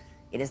government.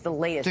 It is the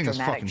latest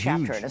dramatic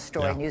chapter in a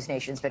story News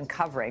Nation's been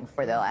covering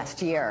for the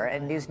last year.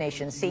 And News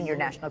Nation's senior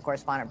national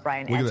correspondent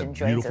Brian Edgen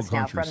joins us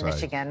now from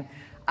Michigan.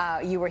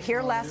 You were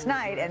here last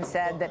night and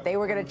said that they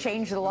were going to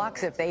change the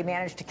locks if they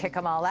managed to kick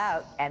them all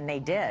out, and they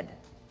did.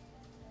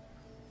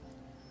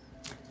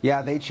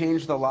 Yeah, they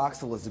changed the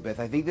locks, Elizabeth.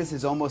 I think this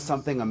is almost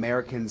something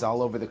Americans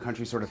all over the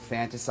country sort of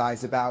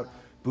fantasize about,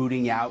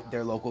 booting out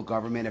their local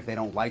government if they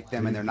don't like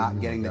them and they're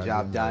not getting the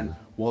job done.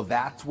 Well,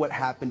 that's what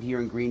happened here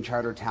in Green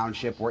Charter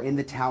Township. We're in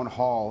the town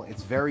hall.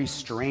 It's very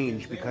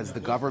strange because the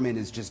government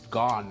is just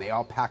gone. They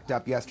all packed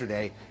up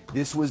yesterday.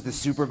 This was the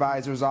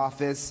supervisor's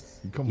office.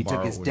 He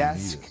took his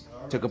desk,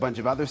 took a bunch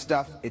of other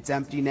stuff. It's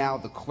empty now.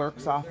 The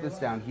clerk's office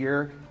down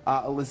here,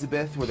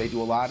 Elizabeth, where they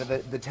do a lot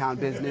of the town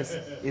business,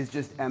 is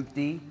just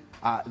empty.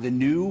 The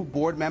new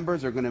board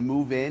members are going to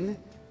move in,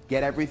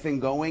 get everything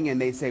going, and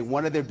they say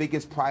one of their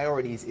biggest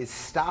priorities is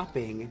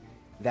stopping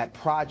that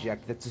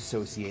project that's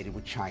associated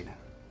with China.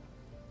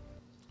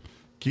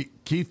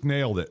 Keith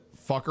nailed it.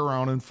 Fuck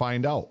around and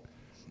find out.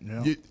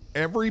 Yeah.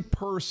 Every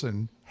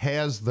person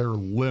has their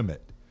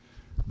limit.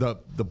 The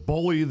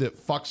bully that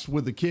fucks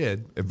with the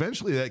kid,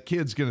 eventually that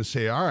kid's going to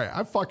say, all right,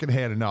 I fucking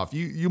had enough.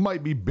 You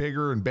might be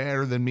bigger and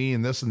badder than me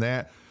and this and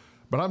that,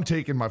 but I'm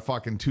taking my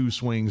fucking 2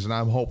 swings and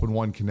I'm hoping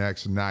one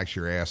connects and knocks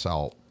your ass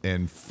out.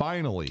 And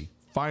finally,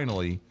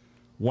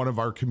 one of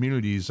our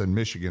communities in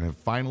Michigan have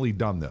finally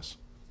done this.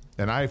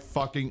 And I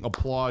fucking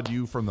applaud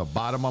you from the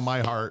bottom of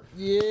my heart.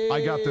 Yeah.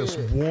 I got this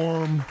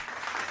warm...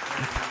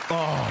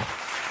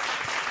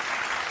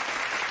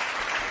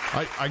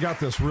 I got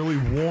this really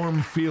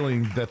warm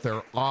feeling that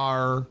there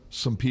are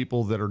some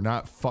people that are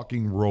not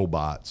fucking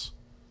robots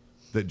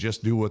that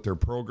just do what they're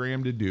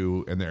programmed to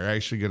do, and they're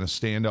actually going to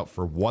stand up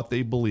for what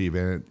they believe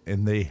in,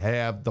 and they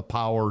have the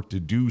power to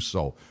do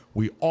so.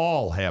 We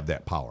all have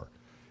that power.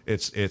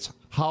 It's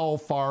how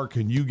far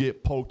can you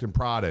get poked and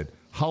prodded?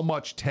 How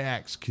much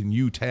tax can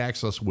you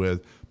tax us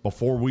with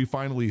before we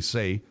finally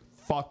say,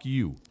 fuck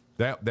you?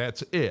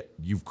 That's it.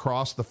 You've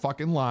crossed the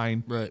fucking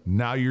line. Right.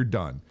 Now you're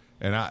done.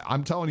 And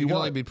I'm telling you can what,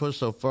 only be pushed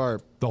so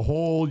far. The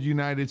whole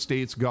United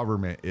States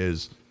government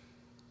is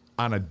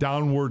on a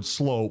downward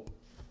slope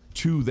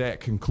to that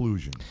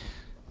conclusion.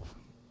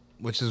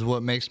 Which is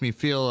what makes me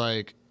feel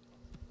like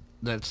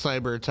that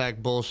cyber attack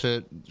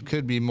bullshit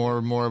could be more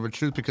and more of a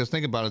truth, because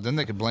think about it, then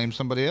they could blame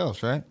somebody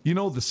else, right? You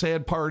know, the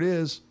sad part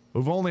is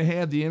We've only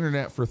had the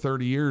internet for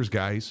 30 years,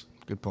 guys.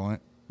 Good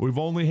point. We've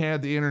only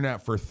had the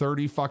internet for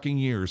 30 fucking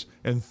years.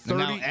 And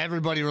now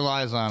everybody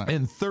relies on it.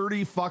 In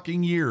 30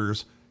 fucking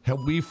years, have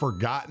we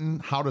forgotten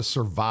how to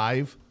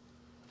survive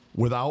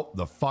without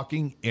the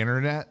fucking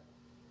internet?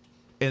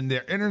 And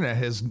the internet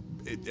has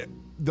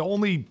the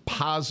only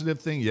positive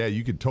thing. Yeah,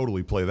 you could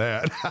totally play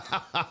that.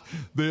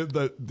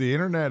 The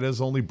internet has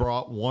only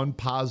brought one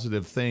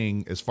positive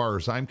thing as far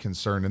as I'm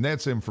concerned, and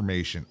that's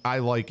information. I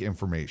like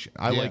information.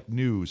 I like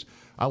news.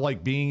 I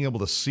like being able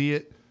to see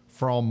it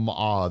from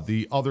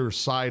the other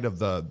side of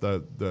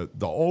the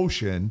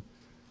ocean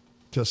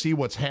to see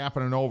what's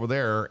happening over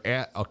there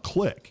at a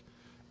click.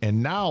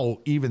 And now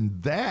even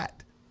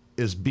that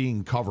is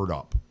being covered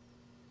up.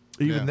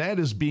 Even that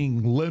is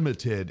being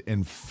limited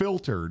and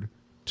filtered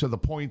to the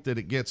point that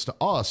it gets to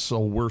us. So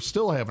we're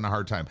still having a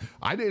hard time.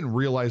 I didn't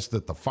realize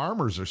that the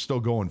farmers are still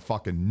going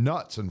fucking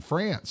nuts in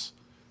France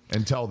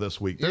until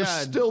this week. They're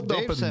still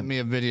dumping. Dave sent me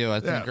a video,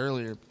 I think,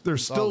 earlier. They're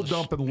still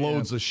dumping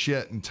loads of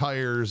shit and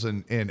tires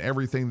and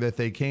everything that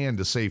they can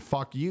to say,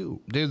 fuck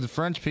you. Dude, the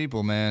French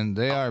people, man,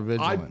 they are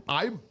vigilant.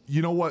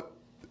 You know what?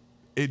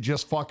 It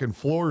just fucking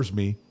floors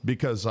me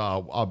because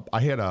I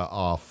had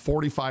a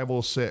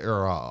 4506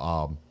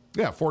 or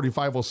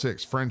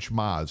 4506 French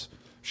Maz.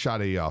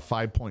 Shot a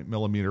 5.0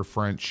 millimeter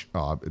French,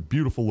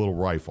 beautiful little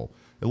rifle.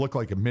 It looked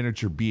like a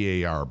miniature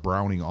BAR,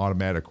 Browning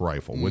automatic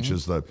rifle, which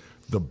is the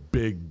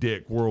big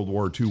dick World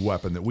War II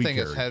weapon that we carry.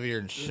 It's heavier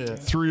than shit.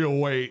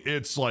 308,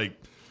 it's like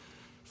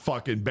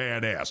fucking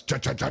badass.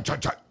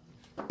 Cha-cha-cha-cha-cha.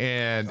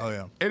 And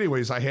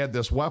anyways, I had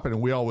this weapon,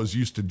 and we always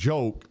used to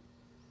joke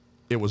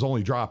it was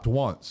only dropped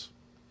once.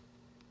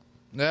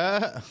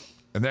 And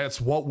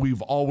that's what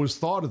we've always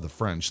thought of the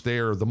French. They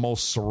are the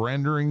most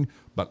surrendering,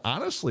 but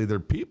honestly, their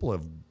people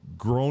have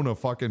grown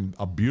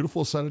a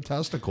beautiful set of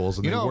testicles,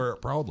 and they wear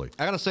it proudly.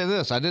 I gotta say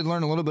this: I did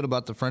learn a little bit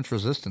about the French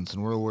Resistance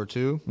in World War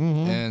II,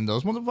 and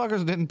those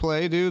motherfuckers didn't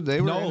play, dude. They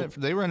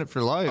were in it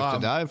for life, to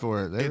die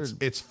for it.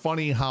 It's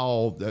funny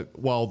how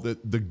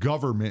the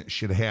government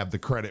should have the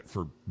credit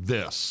for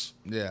this.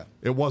 Yeah,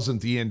 it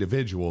wasn't the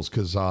individuals,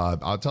 because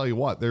I'll tell you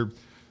what,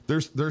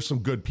 there's some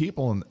good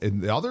people,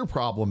 and the other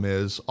problem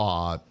is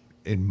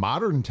in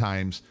modern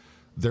times,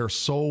 they're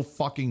so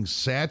fucking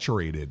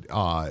saturated.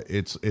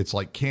 It's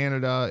like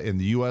Canada and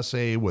the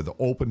U.S.A. with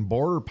open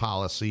border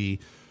policy,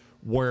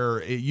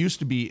 where it used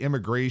to be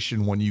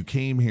immigration. When you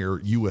came here,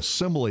 you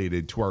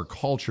assimilated to our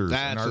cultures.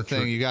 That's the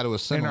thing. You got to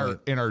assimilate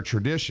in our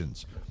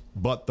traditions.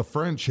 But the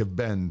French have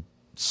been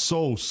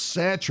so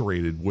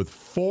saturated with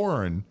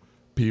foreign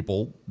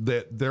people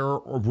that their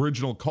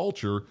original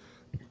culture,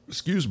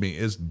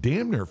 is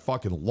damn near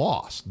fucking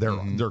lost.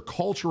 Their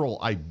cultural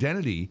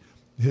identity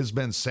has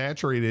been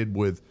saturated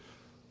with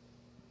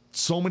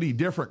so many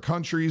different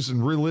countries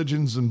and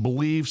religions and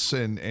beliefs,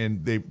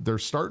 and they're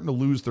starting to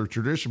lose their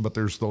tradition. But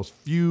there's those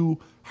few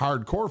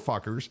hardcore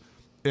fuckers,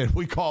 and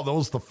we call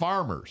those the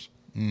farmers.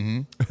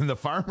 And the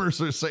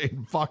farmers are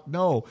saying, fuck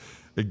no.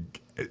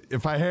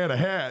 If I had a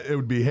hat, it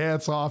would be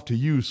hats off to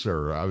you,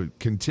 sir. I would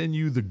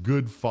continue the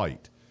good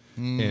fight.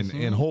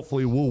 And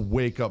hopefully we'll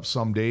wake up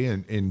someday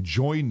and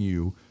join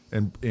you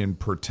in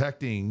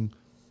protecting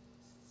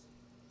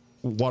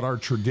what our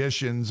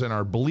traditions and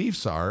our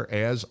beliefs are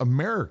as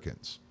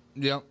Americans.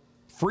 Yep.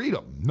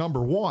 Freedom,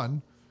 number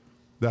one.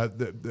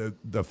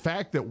 The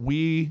fact that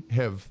we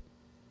have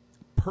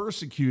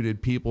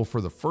persecuted people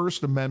for the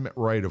First Amendment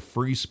right of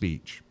free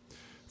speech.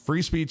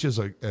 Free speech is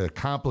a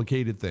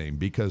complicated thing,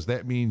 because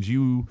that means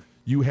you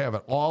have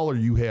it all or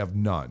you have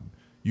none.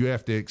 You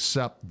have to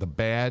accept the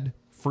bad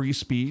free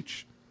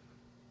speech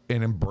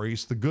and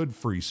embrace the good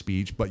free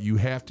speech, but you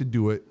have to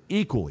do it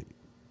equally.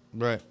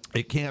 Right.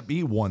 It can't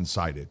be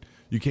one-sided.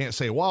 You can't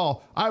say,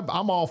 well,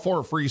 I'm all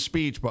for free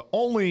speech, but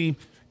only,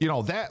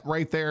 that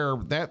right there,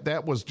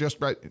 that was just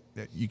right.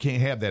 You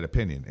can't have that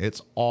opinion.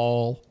 It's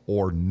all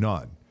or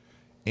none.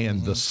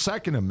 And the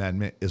Second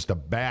Amendment is to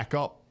back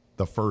up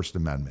the First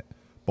Amendment.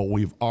 But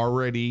we've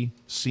already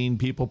seen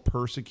people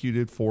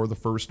persecuted for the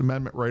First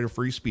Amendment right of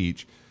free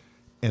speech.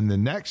 And the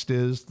next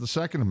is the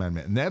Second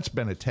Amendment. And that's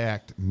been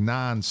attacked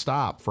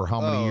nonstop for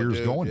how many years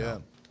going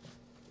now?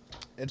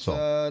 It's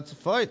a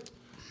fight.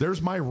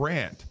 There's my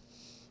rant.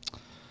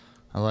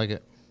 I like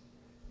it.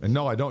 And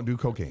no, I don't do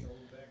cocaine.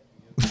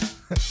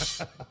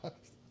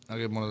 I'll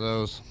get one of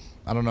those.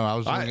 I don't know. I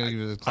was going to give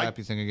you the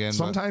clappy thing again.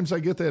 Sometimes I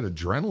get that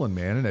adrenaline,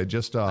 man, and I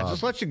just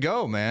let you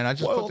go, man. I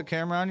just put the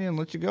camera on you and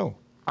let you go.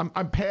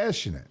 I'm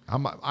passionate.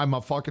 I'm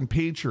a fucking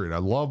patriot. I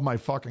love my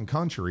fucking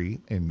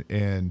country,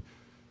 and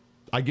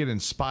I get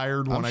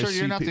inspired when I see. I'm sure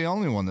you're not the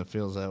only one that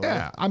feels that way.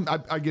 Yeah,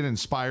 I get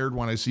inspired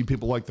when I see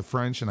people like the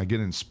French, and I get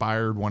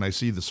inspired when I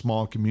see the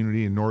small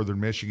community in northern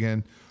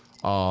Michigan.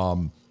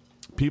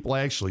 People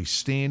actually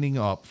standing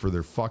up for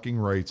their fucking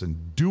rights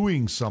and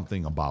doing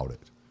something about it.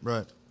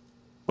 Right.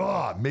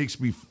 It makes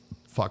me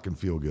fucking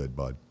feel good,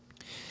 bud.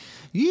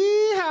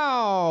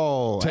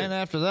 Yeehaw! And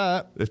after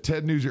that, if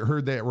Ted Nugent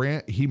heard that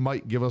rant, he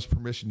might give us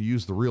permission to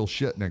use the real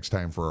shit next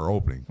time for our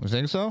opening. You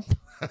think so?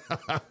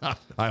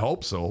 I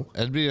hope so.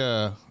 It'd be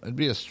a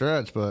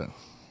stretch, but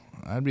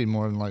I'd be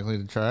more than likely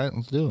to try it.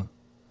 Let's do it.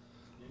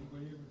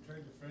 Anybody ever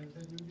tried the French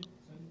head duty?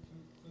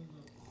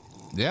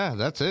 Yeah,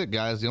 that's it,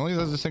 guys. The only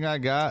other thing I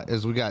got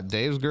is we got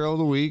Dave's Girl of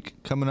the Week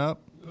coming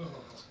up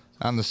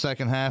on the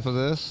second half of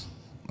this.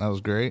 That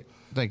was great.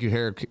 Thank you,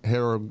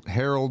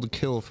 Harold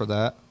Kill, for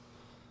that.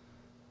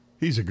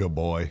 He's a good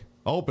boy.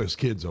 I hope his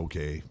kid's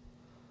okay.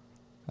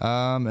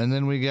 And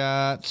then we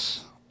got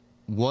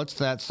What's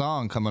That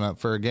Song coming up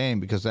for a game,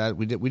 because that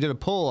we did a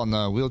poll on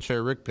the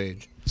Wheelchair Rick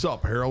page. What's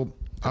up, Harold?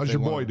 How's your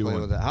boy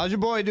doing? How's your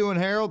boy doing,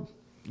 Harold?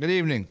 Good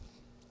evening.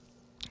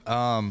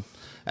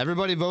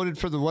 Everybody voted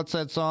for the What's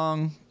That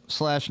Song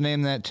 /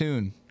 Name That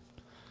Tune.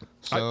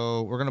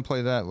 So we're going to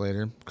play that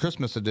later.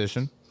 Christmas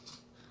edition.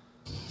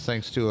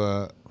 Thanks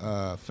to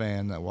a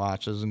fan that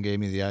watches and gave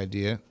me the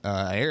idea.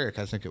 Eric,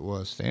 I think it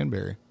was,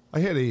 Stanberry. I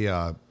had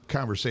a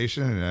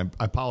conversation, and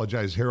I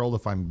apologize, Harold,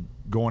 if I'm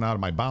going out of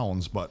my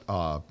bounds, but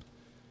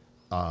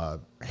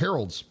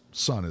Harold's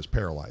son is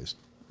paralyzed,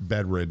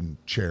 bedridden,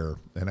 chair,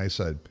 and I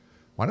said,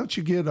 why don't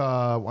you get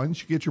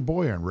your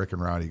boy on Rick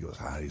and Rowdy? He goes,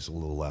 he's a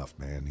little left,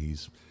 man.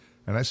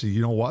 And I said,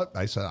 you know what?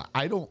 I said,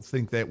 I don't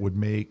think that would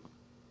make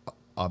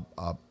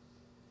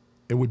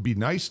it would be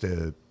nice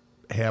to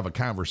have a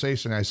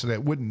conversation. I said,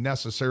 it wouldn't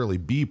necessarily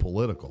be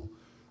political.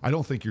 I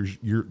don't think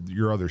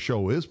your other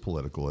show is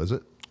political, is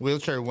it?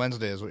 Wheelchair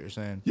Wednesday is what you're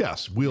saying.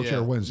 Yes,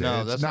 Wheelchair Wednesday.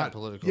 No, it's that's not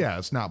political. Yeah,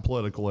 it's not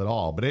political at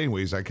all. But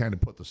anyways, I kind of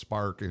put the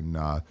spark in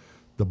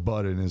the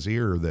bud in his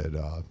ear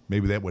that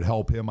maybe that would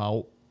help him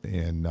out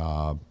and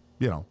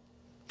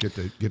get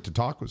to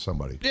talk with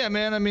somebody. Yeah,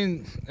 man. I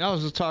mean, I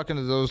was just talking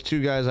to those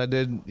two guys I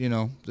did,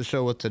 the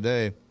show with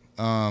today.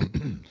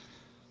 And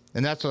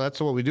that's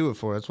what we do it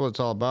for. That's what it's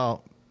all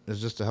about,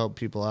 is just to help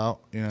people out.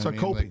 It's a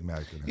coping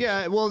mechanism.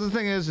 Yeah, well, the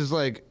thing is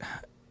like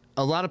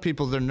a lot of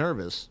people, they're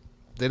nervous.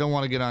 They don't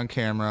want to get on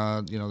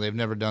camera. They've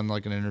never done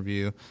like an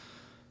interview.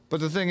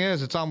 But the thing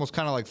is, it's almost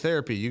kind of like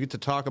therapy. You get to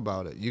talk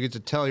about it. You get to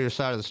tell your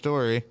side of the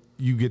story.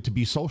 You get to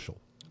be social.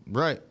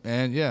 Right.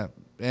 And yeah.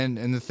 And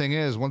the thing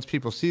is, once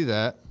people see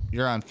that,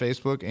 you're on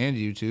Facebook and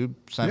YouTube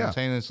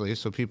simultaneously,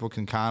 so people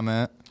can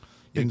comment.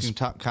 You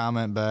can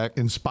comment back.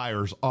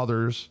 Inspires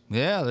others.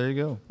 Yeah, there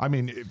you go. I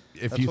mean,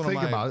 if you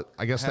think about it,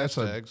 I guess that's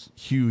a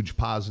huge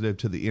positive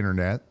to the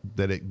internet,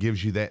 that it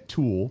gives you that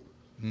tool.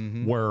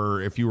 Mm-hmm.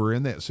 Where if you were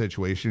in that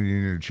situation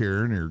in your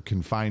chair and you're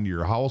confined to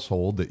your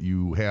household, that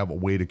you have a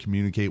way to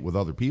communicate with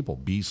other people.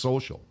 Be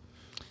social.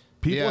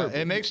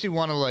 It makes you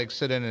want to like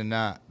sit in and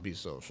not be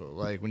social.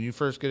 Like when you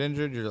first get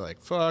injured, you're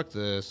like, fuck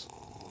this.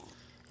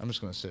 I'm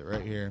just going to sit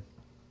right here.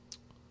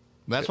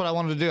 That's what I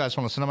wanted to do. I just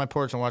want to sit on my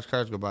porch and watch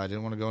cars go by. I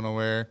didn't want to go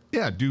nowhere.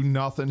 Yeah, do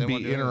nothing,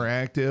 be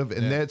interactive.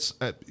 And that's,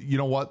 you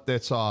know what?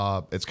 That's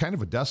it's kind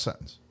of a death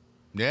sentence.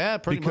 Yeah,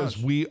 pretty much.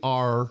 Because we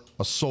are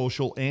a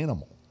social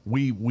animal.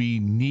 We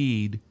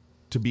need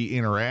to be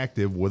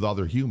interactive with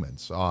other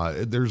humans.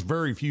 There's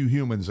very few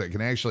humans that can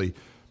actually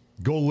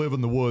go live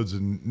in the woods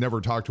and never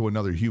talk to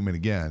another human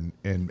again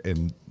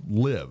and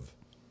live.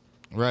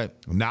 Right.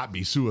 Not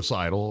be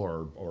suicidal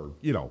or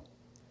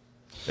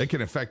it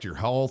can affect your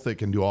health. It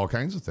can do all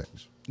kinds of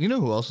things. You know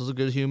who else is a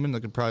good human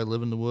that could probably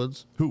live in the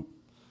woods? Who?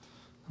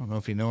 I don't know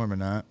if you know him or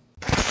not.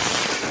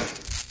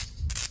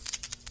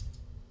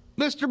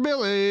 Mr.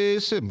 Billy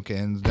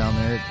Simpkins down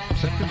there at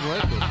Simpkins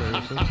Electrical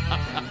Services.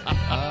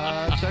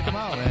 Check him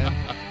out, man.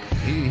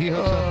 He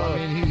hooks up. I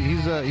mean,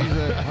 he's a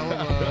hell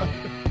of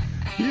a.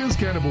 He is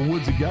kind of a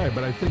woodsy guy,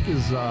 but I think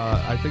his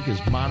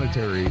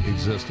monetary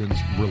existence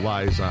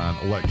relies on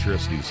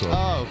electricity. So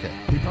okay.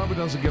 He probably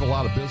doesn't get a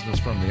lot of business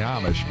from the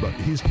Amish, but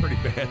he's pretty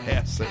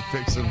badass at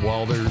fixing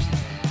welders,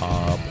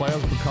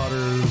 plasma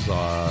cutters,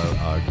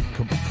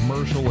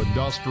 commercial,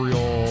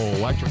 industrial,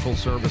 electrical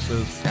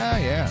services.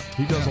 Yeah.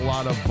 He does a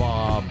lot of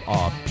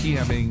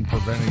PMing,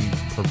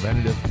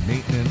 preventative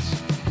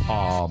maintenance,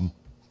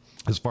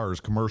 as far as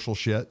commercial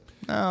shit.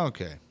 Oh,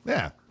 okay.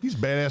 Yeah, he's a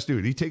badass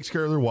dude. He takes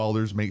care of their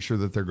welders, makes sure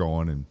that they're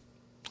going, and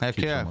heck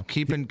yeah,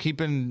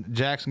 keeping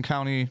Jackson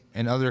County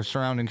and other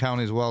surrounding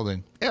counties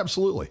welding.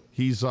 Absolutely.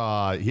 He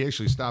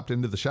actually stopped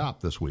into the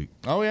shop this week.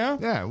 Oh yeah,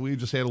 yeah. We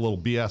just had a little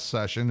BS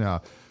session. I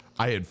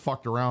had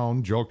joked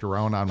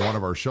around on one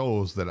of our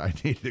shows that I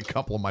needed a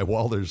couple of my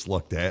welders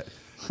looked at.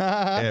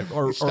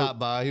 Or stopped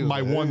by.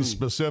 My one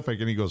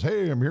specific, and he goes,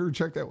 "Hey, I'm here to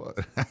check that one."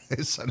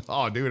 I said,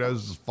 "Oh, dude, I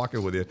was just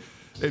fucking with you.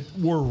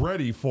 We're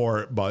ready for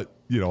it, but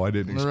I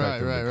didn't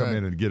expect him to come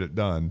in and get it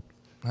done."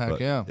 Heck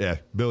yeah. Yeah,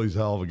 Billy's a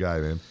hell of a guy,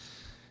 man.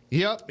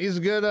 Yep, he's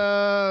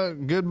a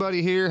good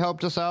buddy here.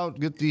 Helped us out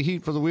get the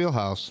heat for the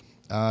wheelhouse.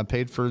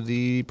 Paid for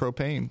the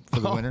propane for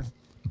the winter.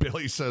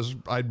 Billy says,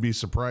 "I'd be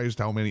surprised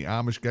how many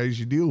Amish guys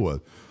you deal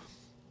with."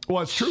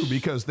 Well, it's true,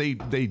 because they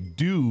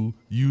do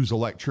use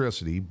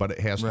electricity, but it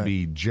has to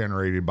be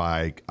generated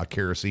by a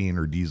kerosene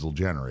or diesel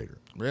generator.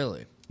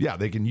 Really? Yeah,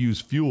 they can use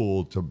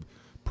fuel to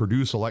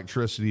produce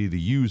electricity to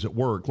use at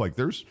work. Like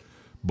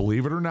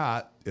believe it or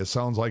not, it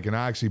sounds like an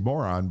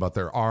oxymoron, but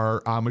there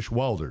are Amish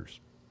welders.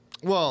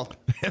 Well,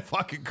 it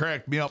fucking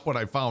cracked me up when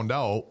I found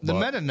out. The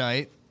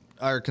Mennonite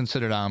are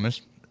considered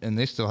Amish, and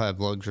they still have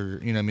luxury.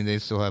 They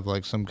still have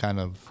like some kind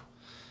of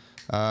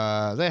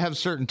They have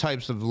certain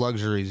types of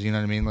luxuries, you know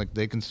what I mean? Like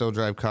they can still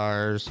drive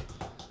cars,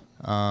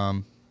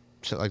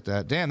 shit like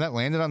that. Damn, that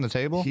landed on the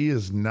table? He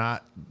is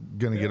not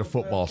going to get a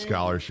football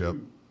scholarship.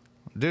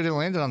 Dude, it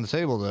landed on the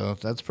table, though.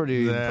 That's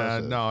pretty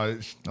impressive. No,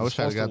 it's I wish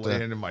I supposed got to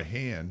land that. in my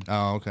hand.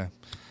 Oh, okay.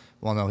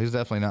 Well, no, he's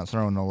definitely not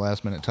throwing no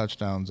last-minute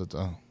touchdowns at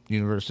the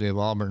University of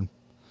Auburn.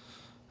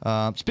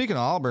 Speaking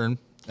of Auburn,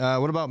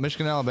 what about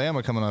Michigan,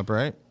 Alabama coming up,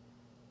 right?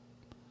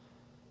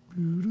 I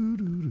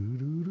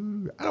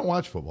don't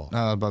watch football.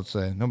 I was about to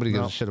say, nobody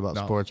gives a shit about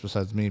sports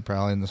besides me,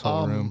 probably, in this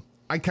whole room.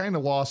 I kind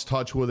of lost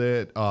touch with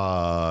it,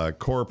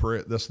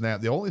 corporate, this and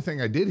that. The only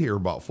thing I did hear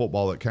about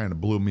football that kind of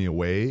blew me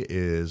away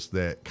is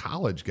that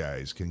college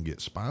guys can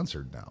get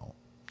sponsored now.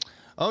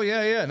 Oh,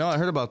 yeah. No, I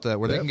heard about that,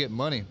 where they can get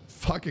money.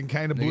 Fucking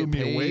kind of blew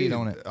me away.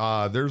 On it.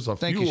 There's a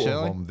few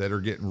of them that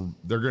are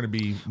they're going to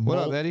be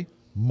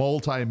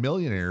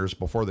multi-millionaires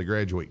before they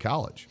graduate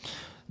college.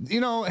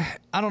 You know,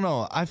 I don't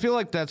know. I feel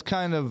like that's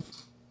kind of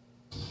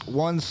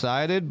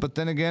one-sided, but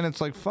then again,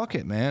 it's like, fuck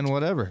it, man,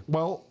 whatever.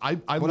 Well,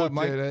 I looked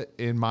at it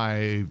in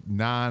my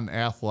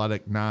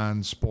non-athletic,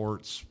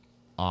 non-sports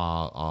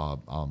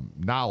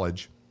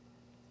knowledge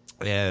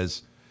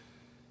as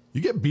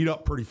you get beat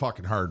up pretty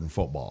fucking hard in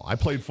football. I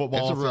played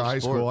football after high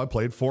school. I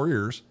played 4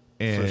 years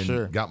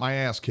and got my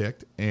ass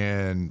kicked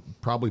and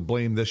probably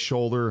blamed this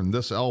shoulder and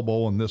this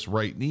elbow and this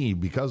right knee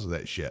because of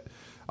that shit.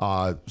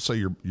 So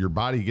your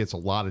body gets a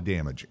lot of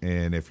damage,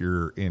 and if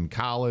you're in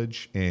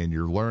college and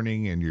you're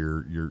learning and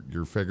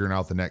you're figuring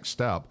out the next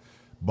step,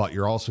 but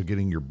you're also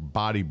getting your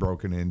body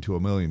broken into a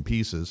million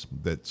pieces,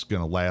 that's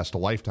going to last a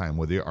lifetime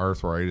with you,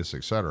 arthritis,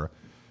 etc.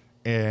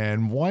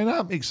 And why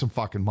not make some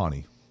fucking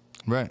money?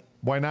 Right?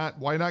 Why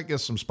not get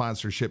some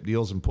sponsorship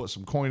deals and put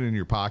some coin in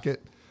your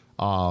pocket?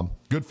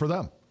 Good for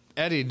them.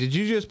 Eddie, did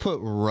you just put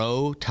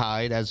Row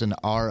Tide as an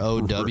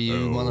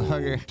R-O-W,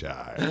 motherfucker?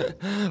 Tide.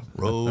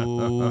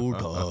 Row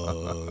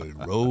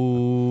Tide.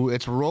 Row.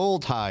 It's Roll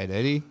Tide,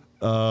 Eddie.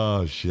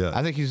 Oh, shit.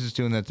 I think he's just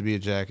doing that to be a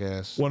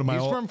jackass. He's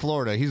from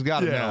Florida. He's got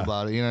to know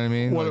about it. You know what I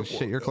mean? Like,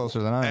 shit, you're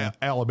closer than I am.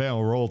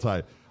 Alabama, Roll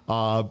Tide.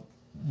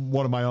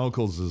 One of my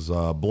uncles is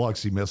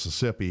Biloxi,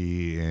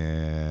 Mississippi,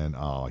 and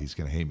he's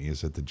going to hate me.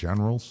 Is it the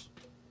Generals?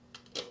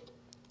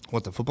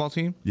 What, the football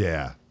team?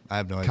 Yeah. I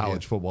have no idea.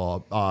 College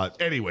football.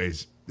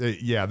 Anyways,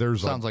 yeah,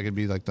 sounds like it'd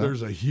be like that.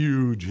 There's a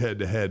huge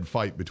head-to-head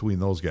fight between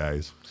those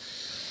guys.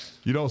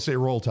 You don't say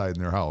Roll Tide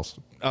in their house.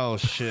 Oh,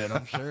 shit,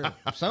 I'm sure.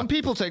 Some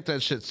people take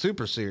that shit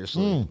super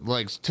seriously.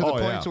 Like, to the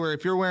point to where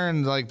if you're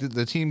wearing, like,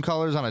 the team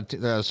colors on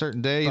a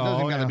certain day, it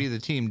doesn't got to be the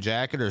team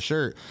jacket or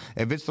shirt.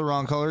 If it's the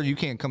wrong color, you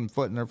can't come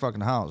foot in their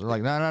fucking house. They're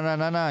like,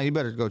 no, you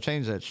better go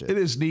change that shit. It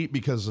is neat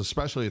because,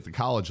 especially at the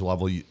college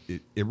level,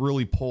 it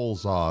really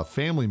pulls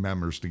family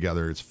members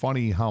together. It's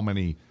funny how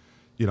many,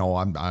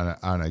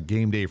 on a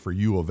game day for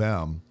U of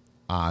M,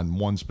 on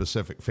one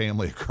specific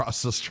family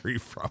across the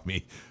street from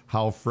me,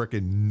 how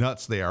freaking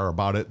nuts they are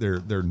about it. Their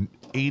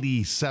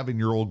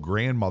 87-year-old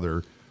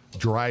grandmother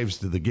drives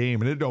to the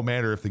game, and it don't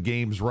matter if the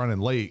game's running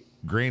late.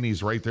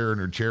 Granny's right there in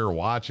her chair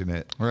watching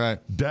it, right,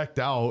 decked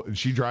out, and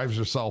she drives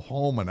herself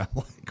home. And I'm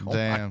like, oh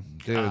damn,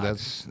 dude,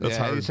 that's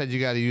hard. You said you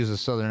got to use a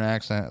southern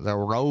accent. The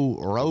roll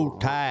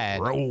tide.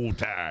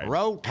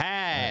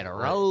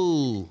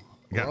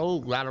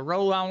 Gotta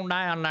roll on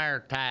down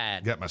there,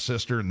 Tide. Got my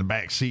sister in the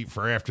back seat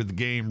for after the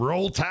game.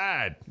 Roll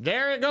Tide.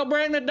 Jerry, go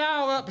bring the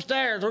dog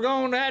upstairs. We're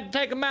going to have to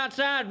take him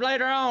outside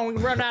later on. We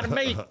can run out of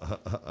meat.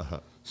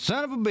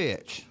 Son of a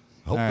bitch.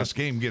 Hope this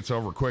game gets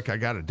over quick. I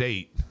got a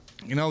date.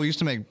 We used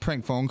to make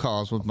prank phone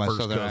calls with my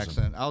southern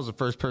accent. I was the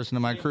first person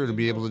in my crew to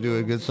be able to do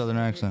a good southern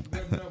accent.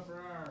 Good enough for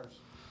ours.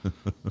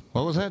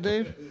 What was that,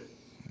 Dave?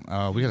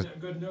 We got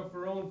good enough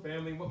for our own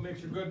family. What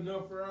makes you good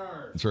enough for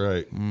ours? That's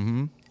right.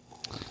 Mm-hmm.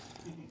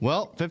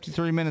 Well,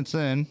 53 minutes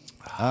in.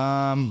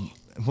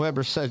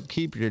 Whoever said,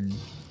 keep your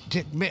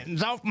dick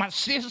mittens off my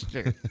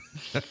sister.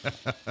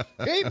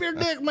 Keep your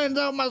dick mittens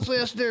off my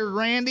sister,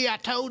 Randy. I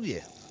told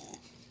you.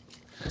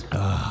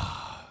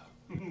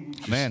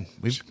 Man,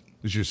 is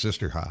your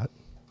sister hot?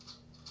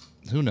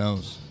 Who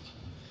knows?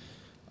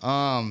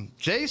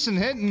 Jason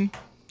Hinton.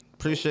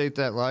 Appreciate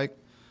that like.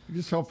 You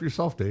just help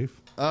yourself, Dave.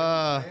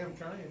 I am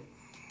trying.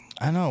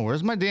 I know.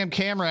 Where's my damn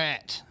camera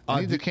at?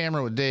 I need the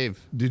camera with Dave.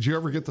 Did you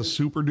ever get the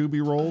Super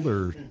Doobie rolled,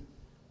 or?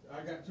 I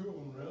got 2 of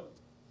them, Rip.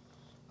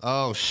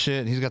 Oh,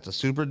 shit. He's got the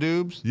super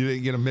dubs? You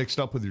didn't get them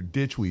mixed up with your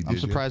ditchweed, I'm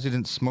surprised he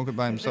didn't smoke it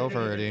by himself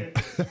already.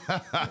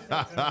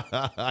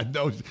 I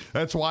know.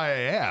 That's why I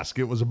asked.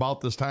 It was about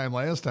this time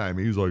last time.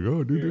 He was like,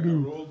 oh,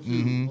 do.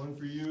 One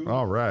for you.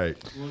 All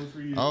right. One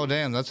for you. Oh,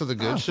 damn. That's the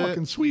good shit?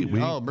 Fucking sweet.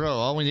 Oh, bro.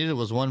 All we needed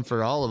was one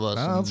for all of us.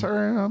 No, that's all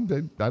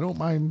right. I don't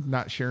mind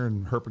not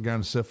sharing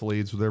herpes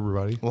syphilides with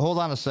everybody. Well, hold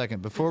on a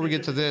second. Before we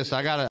get to this,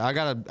 I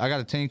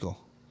gotta tinkle.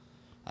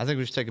 I think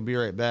we should take a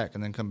beer right back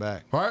and then come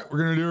back. All right, we're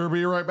going to do a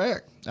beer right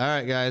back. All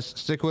right, guys,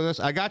 stick with us.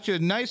 I got you a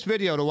nice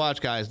video to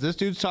watch, guys. This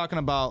dude's talking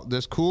about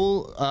this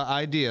cool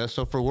idea.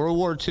 So for World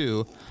War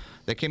II,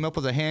 they came up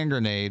with a hand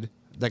grenade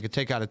that could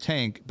take out a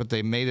tank, but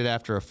they made it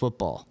after a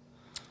football.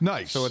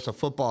 Nice. So it's a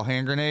football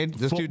hand grenade.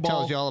 This dude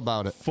tells you all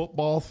about it.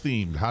 Football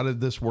themed. How did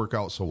this work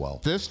out so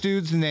well? This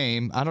dude's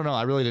name, I don't know.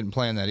 I really didn't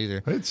plan that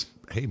either.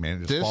 Hey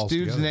man, this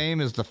dude's name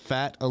is the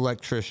Fat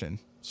Electrician.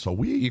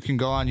 So you can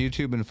go on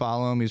YouTube and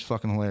follow him. He's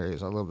fucking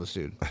hilarious. I love this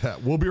dude.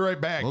 We'll be right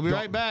back. We'll be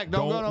right back.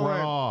 Don't go nowhere.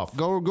 Run off.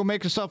 Go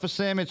make yourself a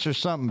sandwich or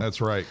something.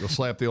 That's right. Go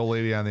slap the old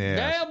lady on the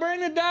ass. Dale,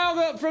 bring the dog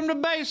up from the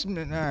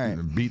basement. All right.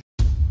 Beat.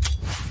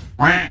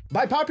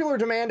 By popular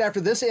demand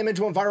after this image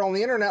went viral on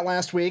the internet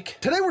last week,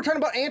 today we're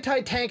talking about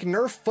anti-tank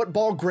Nerf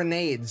football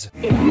grenades.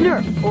 It's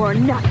Nerf or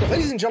nothing.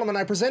 Ladies and gentlemen,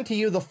 I present to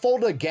you the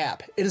Fulda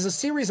Gap. It is a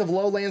series of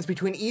lowlands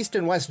between East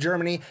and West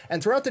Germany,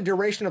 and throughout the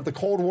duration of the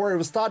Cold War, it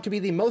was thought to be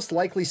the most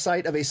likely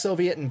site of a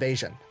Soviet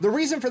invasion. The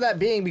reason for that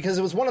being because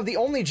it was one of the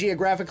only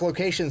geographic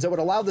locations that would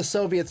allow the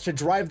Soviets to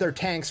drive their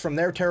tanks from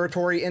their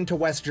territory into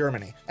West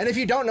Germany. And if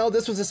you don't know,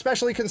 this was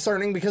especially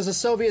concerning because the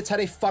Soviets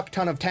had a fuck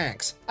ton of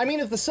tanks. I mean,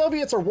 if the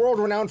Soviets are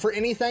world-renowned for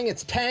anything,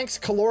 it's tanks,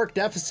 caloric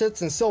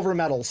deficits, and silver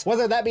medals.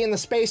 Whether that be in the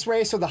space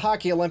race or the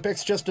hockey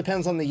Olympics just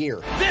depends on the year.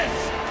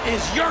 This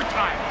is your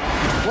time!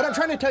 What I'm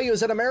trying to tell you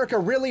is that America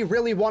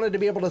really wanted to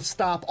be able to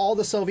stop all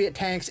the Soviet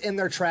tanks in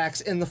their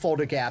tracks in the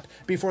Fulda Gap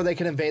before they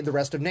could invade the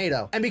rest of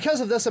NATO. And because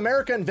of this,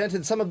 America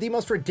invented some of the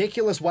most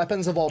ridiculous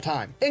weapons of all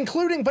time,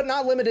 including but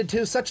not limited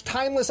to such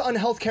timeless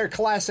unhealthcare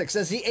classics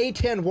as the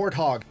A-10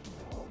 Warthog,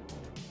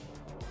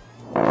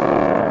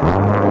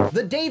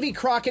 the Davy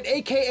Crockett,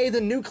 aka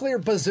the nuclear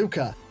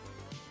bazooka,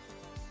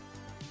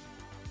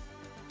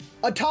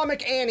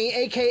 Atomic Annie,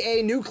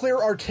 aka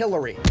nuclear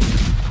artillery,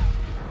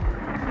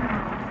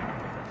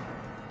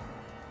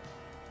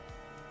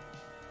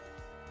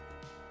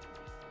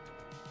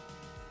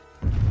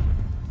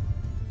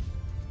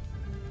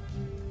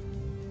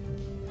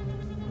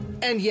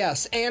 and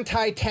yes,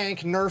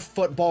 anti-tank Nerf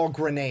football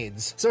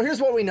grenades. So here's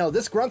what we know.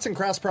 This Grunts and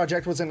Krauss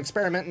project was an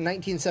experiment in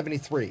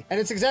 1973, and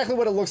it's exactly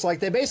what it looks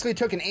like. They basically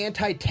took an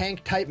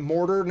anti-tank type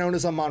mortar known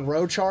as a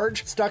Monroe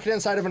charge, stuck it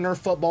inside of a Nerf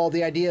football,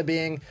 the idea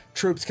being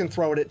troops can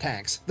throw it at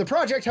tanks. The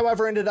project,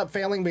 however, ended up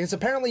failing because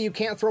apparently you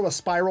can't throw a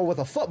spiral with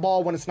a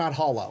football when it's not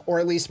hollow, or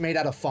at least made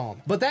out of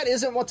foam. But that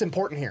isn't what's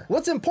important here.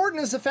 What's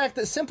important is the fact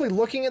that simply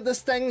looking at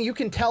this thing, you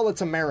can tell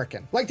it's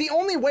American. Like, the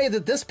only way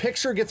that this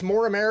picture gets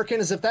more American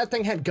is if that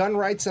thing had gun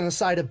rights and a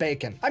side of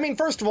bacon. I mean,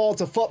 first of all,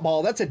 it's a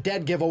football. That's a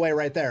dead giveaway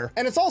right there.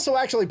 And it's also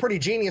actually pretty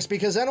genius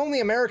because then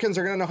only Americans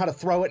are going to know how to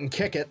throw it and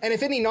kick it. And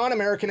if any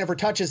non-American ever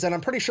touches it,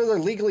 I'm pretty sure they're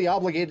legally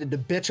obligated to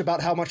bitch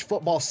about how much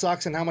football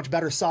sucks and how much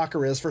better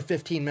soccer is for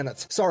 15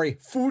 minutes. Sorry,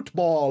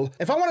 football.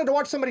 If I wanted to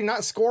watch somebody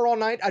not score all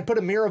night, I'd put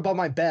a mirror above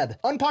my bed.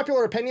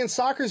 Unpopular opinion,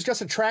 soccer's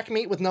just a track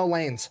meet with no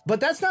lanes.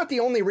 But that's not the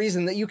only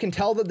reason that you can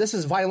tell that this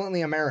is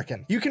violently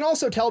American. You can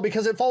also tell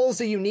because it follows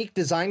the unique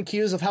design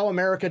cues of how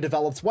America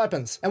develops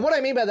weapons. And what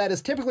I mean by that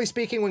is, typically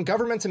speaking, when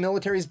governments and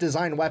militaries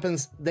design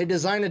weapons, they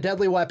design a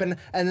deadly weapon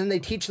and then they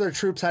teach their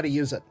troops how to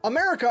use it.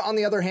 America, on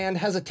the other hand,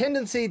 has a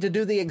tendency to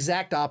do the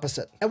exact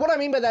opposite. And what I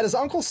mean by that is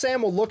Uncle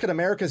Sam will look at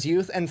America's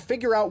youth and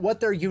figure out what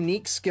their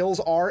unique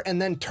skills are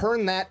and then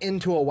turn that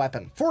into a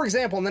weapon. For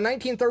example, in the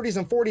 1930s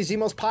and 40s, the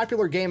most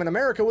popular game in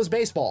America was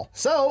baseball.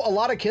 So, a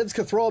lot of kids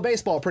could throw a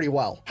baseball pretty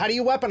well. How do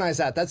you weaponize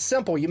that? That's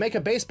simple. You make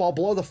a baseball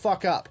blow the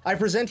fuck up. I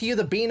present to you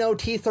the Beano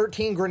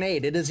T-13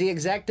 grenade. It is the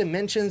exact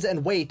dimensions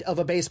and weight of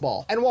a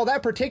baseball. And while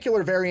that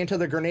particular variant of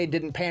the grenade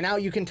didn't pan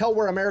out, you can tell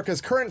where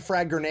America's current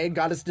frag grenade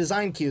got its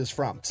design cues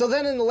from. So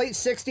then in the late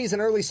 60s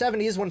and early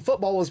 70s, when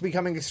football was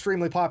becoming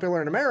extremely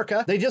popular in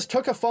America, they just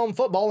took a foam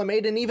football and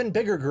made an even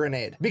bigger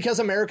grenade, because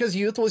America's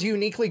youth was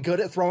uniquely good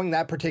at throwing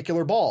that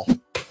particular ball.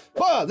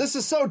 Buh, this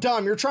is so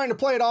dumb. You're trying to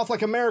play it off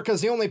like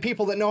America's the only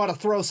people that know how to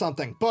throw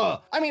something. Buh.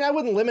 I mean, I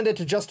wouldn't limit it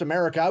to just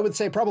America. I would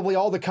say probably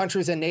all the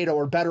countries in NATO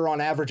are better on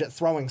average at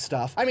throwing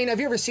stuff. I mean, have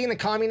you ever seen a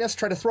communist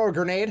try to throw a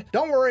grenade?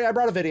 Don't worry, I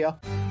brought a video.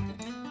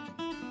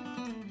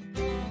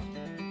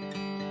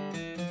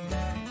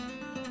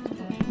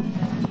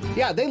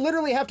 Yeah, they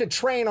literally have to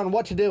train on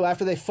what to do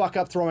after they fuck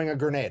up throwing a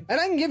grenade.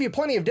 And I can give you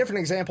plenty of different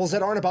examples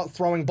that aren't about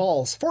throwing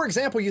balls. For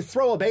example, you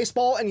throw a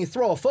baseball and you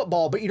throw a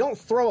football, but you don't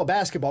throw a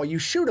basketball, you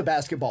shoot a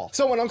basketball.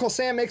 So when Uncle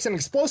Sam makes an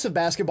explosive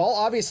basketball,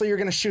 obviously you're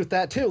gonna shoot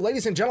that too.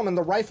 Ladies and gentlemen,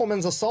 the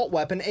rifleman's assault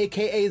weapon,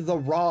 aka the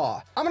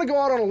RAW. I'm gonna go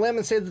out on a limb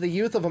and say that the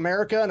youth of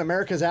America and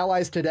America's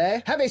allies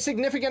today have a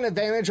significant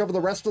advantage over the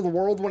rest of the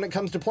world when it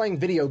comes to playing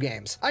video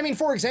games. I mean,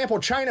 for example,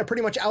 China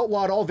pretty much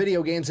outlawed all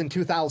video games in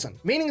 2000,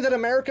 meaning that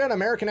America and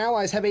American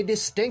allies have a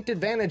distinct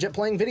advantage at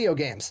playing video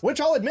games, which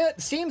I'll admit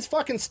seems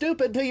fucking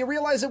stupid till you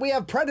realize that we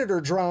have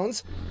Predator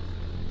drones.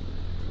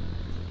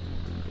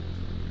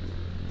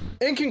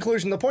 In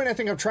conclusion, the point I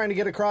think I'm trying to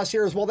get across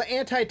here is while the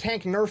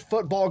anti-tank Nerf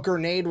football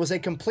grenade was a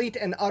complete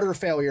and utter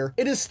failure,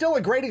 it is still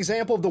a great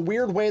example of the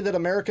weird way that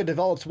America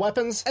develops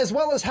weapons, as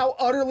well as how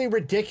utterly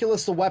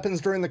ridiculous the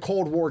weapons during the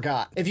Cold War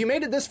got. If you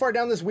made it this far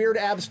down this weird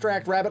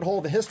abstract rabbit hole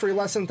of a history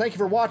lesson, thank you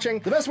for watching.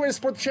 The best way to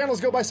support the channel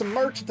is go buy some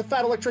merch at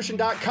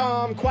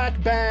thefatelectrician.com.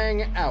 Quack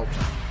bang out.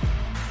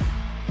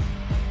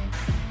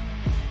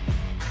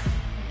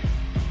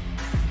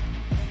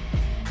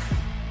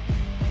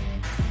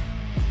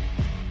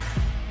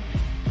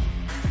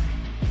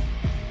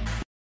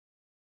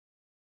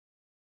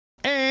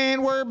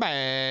 we're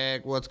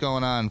back. What's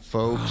going on,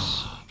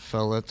 folks?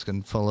 Fellets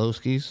and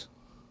Fellowskis.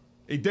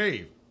 Hey,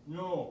 Dave.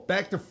 No.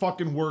 Back to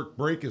fucking work.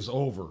 Break is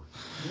over.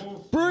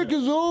 No. Break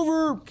is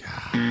over.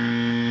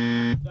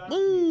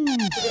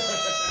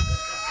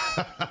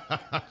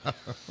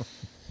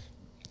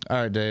 All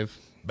right, Dave.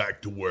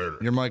 Back to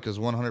work. Your mic is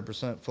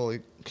 100% fully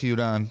queued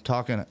on.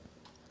 Talking it.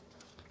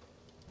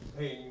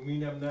 Hey, you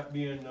mean I'm not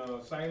being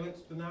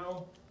silenced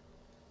now?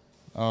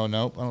 Oh,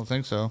 nope. I don't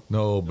think so.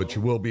 No, but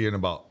you will be in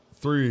about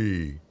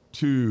 3,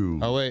 2.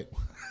 Oh, wait.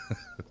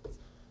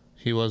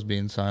 He was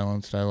being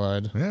silenced. I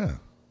lied. Yeah.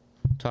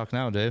 Talk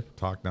now, Dave.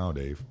 Talk now,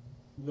 Dave.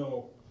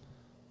 No.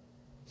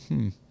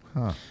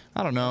 Huh.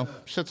 I don't know.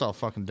 Shit's all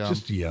fucking dumb.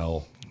 Just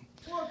yell.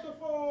 What the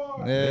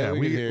fuck? Yeah,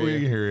 we can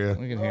hear you.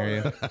 We can hear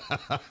you.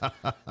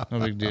 No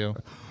big deal.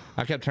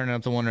 I kept turning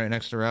up the one right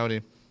next to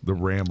Rowdy. The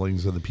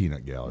ramblings of the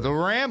peanut gallery. The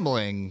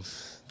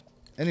ramblings.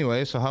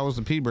 Anyway, so how was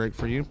the pee break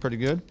for you? Pretty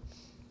good?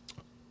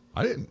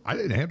 I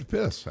didn't have to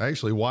piss. I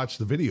actually watched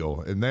the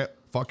video, and that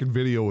fucking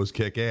video was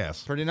kick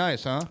ass. Pretty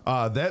nice, huh?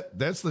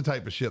 That's the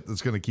type of shit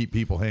that's going to keep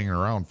people hanging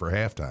around for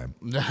halftime.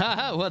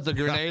 What, the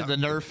grenade, the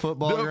Nerf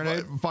football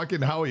grenade?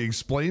 Fucking how he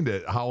explained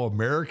it, how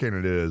American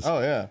it is. Oh,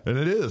 yeah. And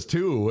it is,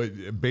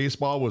 too.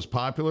 Baseball was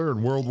popular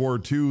in World War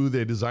II.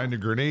 They designed a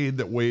grenade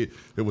that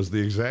it was the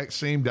exact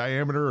same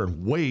diameter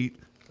and weight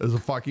as a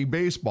fucking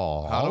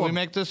baseball. How do we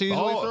make this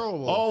easily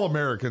throwable? All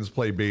Americans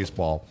play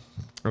baseball.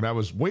 And I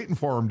was waiting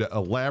for him to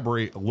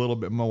elaborate a little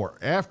bit more.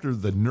 After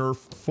the Nerf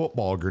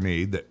football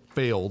grenade that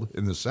failed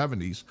in the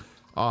 70s,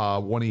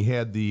 when he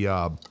had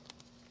the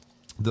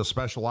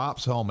special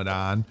ops helmet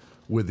on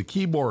with the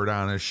keyboard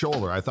on his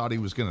shoulder, I thought he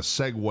was going to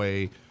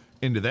segue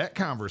into that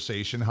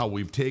conversation, how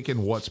we've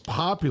taken what's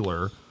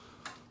popular.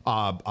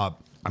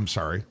 I'm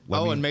sorry.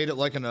 And made it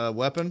like a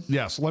weapon?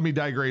 Yes, let me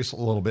digress a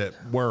little bit.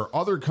 Where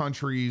other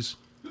countries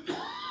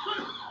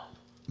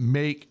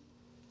make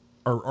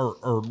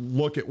or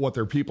look at what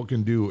their people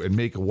can do and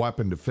make a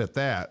weapon to fit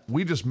that,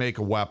 we just make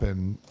a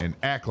weapon and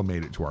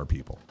acclimate it to our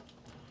people.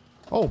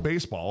 Oh,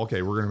 baseball,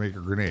 okay, we're going to make a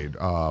grenade.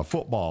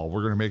 Football,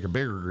 we're going to make a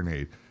bigger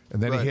grenade.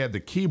 And then he had the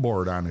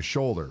keyboard on his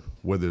shoulder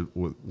with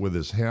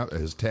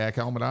his tack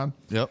helmet on.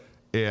 Yep.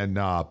 And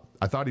I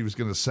thought he was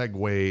going to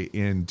segue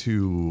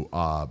into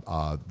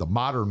the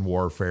modern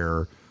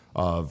warfare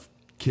of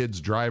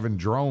kids driving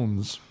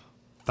drones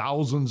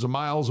thousands of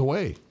miles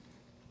away.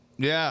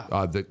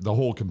 Yeah. The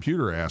whole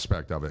computer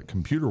aspect of it,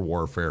 computer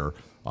warfare,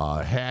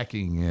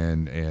 hacking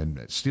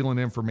and stealing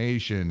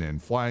information and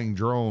flying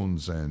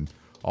drones and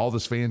all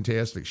this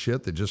fantastic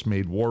shit that just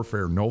made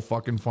warfare no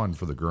fucking fun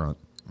for the grunt.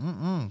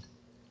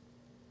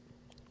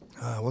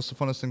 What's the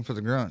funnest thing for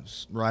the grunt?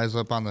 Just rise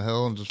up on the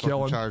hill and just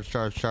fucking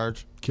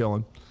charge.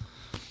 Killing.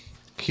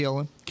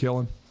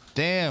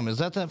 Damn, is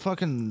that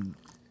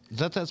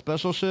that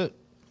special shit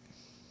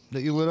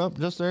that you lit up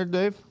just there,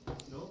 Dave?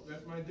 Nope,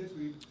 that's my this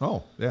week.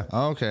 Oh, yeah.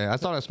 Okay, I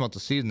thought I smelled the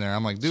seed in there.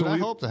 I'm like, dude, I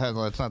hope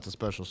that's not the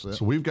special shit.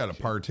 So we've got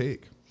to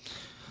partake.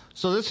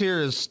 So this here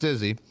is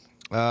Stizzy.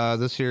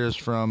 This here is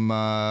from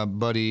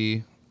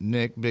buddy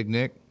Nick, Big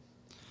Nick.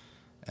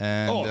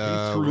 And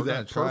he threw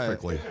that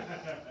perfectly.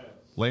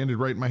 Landed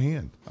right in my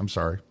hand. I'm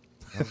sorry.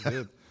 That's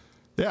good.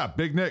 Yeah,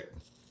 Big Nick.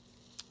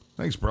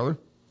 Thanks, brother.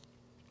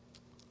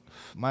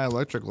 My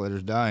electric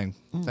lighter's dying.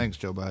 Thanks,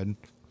 Joe Biden.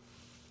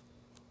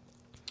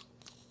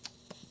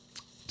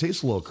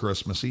 Tastes a little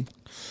Christmassy.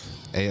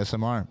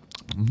 ASMR.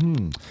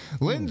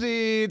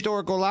 Lindsay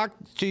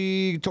Toracolachi.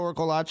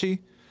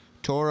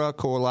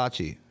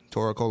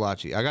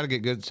 I got to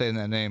get good at saying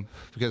that name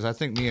because I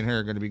think me and her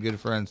are going to be good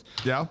friends.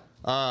 Yeah.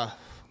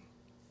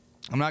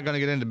 I'm not going to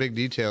get into big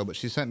detail, but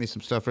she sent me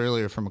some stuff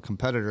earlier from a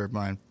competitor of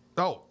mine.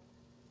 Oh.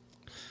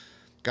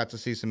 Got to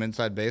see some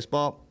inside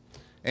baseball.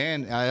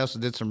 And I also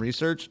did some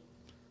research.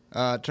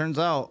 Turns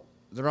out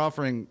they're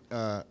offering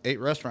 8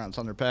 restaurants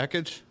on their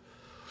package.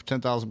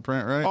 10,000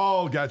 print, right?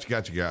 Oh, gotcha.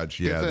 Yeah,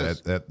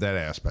 that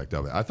aspect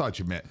of it. I thought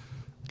you meant.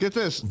 Get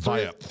this.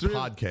 Via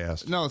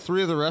podcast. No,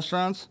 3 of the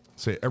restaurants.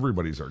 Say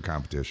everybody's our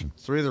competition.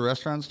 3 of the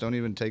restaurants don't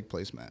even take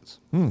placemats.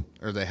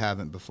 Or they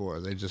haven't before.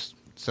 They just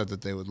said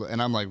that they would.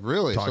 And I'm like,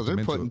 really? So they're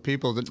putting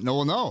people that.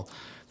 No.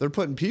 They're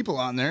putting people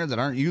on there that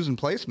aren't using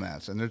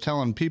placemats. And they're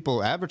telling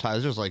people,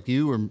 advertisers like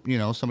you or,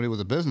 somebody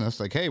with a business,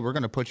 like, hey, we're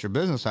going to put your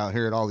business out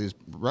here at all these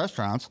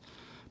restaurants.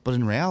 But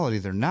in reality,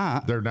 they're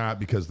not. They're not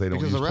because they don't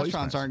use placemats. Because the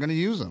restaurants aren't going to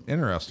use them.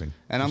 Interesting.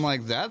 And I'm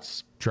like,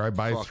 that's drive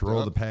by,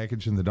 throw the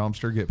package in the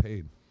dumpster, get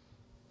paid.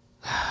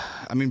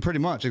 I mean, pretty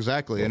much,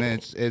 exactly. And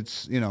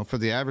it's for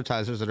the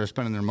advertisers that are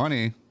spending their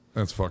money.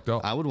 That's fucked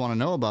up. I would want to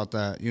know about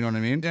that. You know what I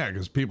mean? Yeah,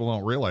 because people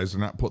don't realize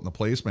they're not putting the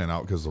placemat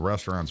out because the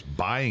restaurant's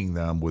buying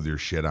them with your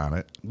shit on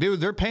it.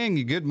 Dude, they're paying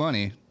you good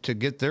money to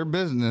get their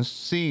business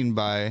seen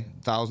by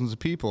thousands of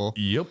people.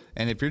 Yep.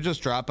 And if you're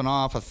just dropping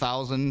off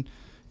 1,000,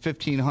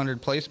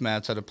 1,500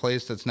 placemats at a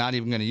place that's not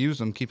even going to use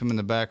them, keep them in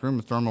the back room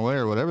and throw them away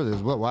or whatever it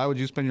is, why would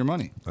you spend your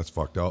money? That's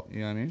fucked up. You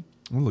know what I mean?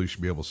 Well, you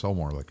should be able to sell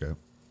more like that.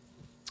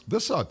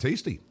 This is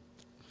tasty.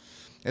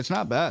 It's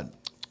not bad.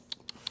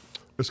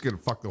 It's going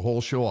to fuck the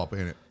whole show up,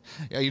 ain't it?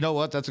 Yeah, you know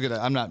what? That's a good.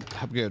 I'm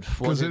good.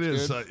 Because it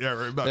is. Yeah,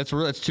 right.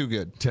 That's too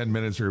good. 10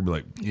 minutes, you're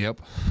going to be like,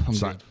 yep. I'm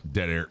good.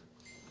 Dead air.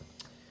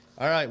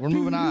 All right, we're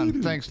moving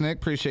on. Thanks, Nick.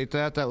 Appreciate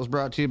that. That was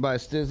brought to you by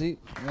Stizzy.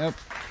 Yep.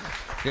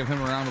 Give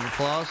him a round of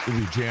applause. We'll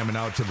be jamming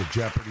out to the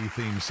Jeopardy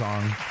theme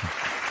song.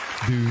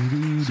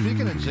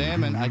 Speaking of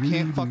jamming, I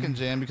can't fucking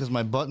jam because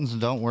my buttons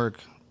don't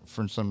work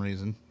for some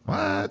reason.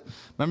 What?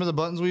 Remember the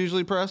buttons we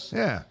usually press?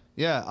 Yeah.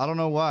 Yeah, I don't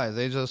know why.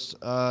 They just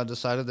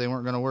decided they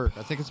weren't going to work.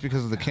 I think it's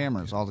because of the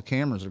cameras. All the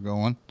cameras are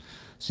going.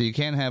 So you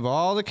can't have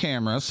all the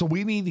cameras. So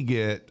we need to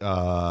get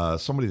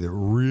somebody that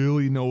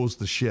really knows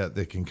the shit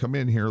that can come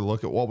in here,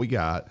 look at what we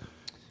got,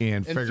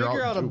 and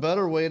figure out a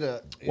better way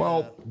to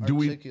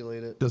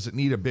articulate it. Does it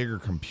need a bigger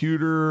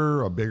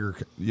computer, a bigger,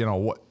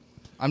 what?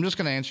 I'm just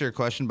going to answer your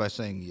question by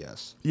saying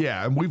yes.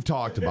 Yeah, and we've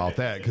talked about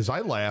that because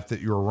I laughed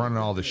that you were running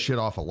all this shit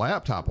off a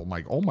laptop. I'm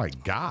like, oh my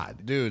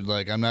God. Dude,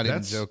 like, I'm not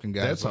even joking,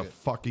 guys. That's a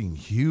fucking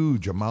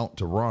huge amount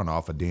to run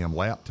off a damn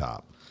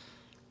laptop.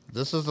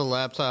 This is the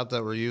laptop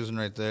that we're using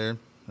right there.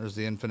 There's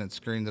the infinite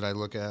screen that I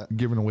look at.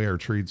 Giving away our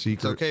trade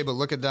secrets. It's okay, but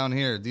look at down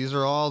here. These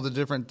are all the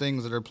different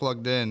things that are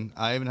plugged in.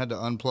 I even had to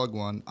unplug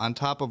one. On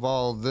top of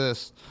all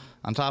this,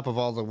 on top of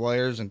all the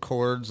wires and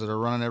cords that are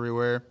running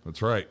everywhere.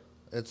 That's right.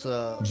 There's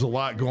a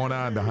lot going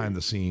on behind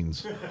the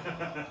scenes.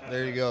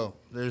 There you go.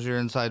 There's your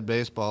inside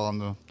baseball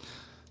on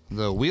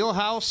the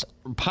Wheelhouse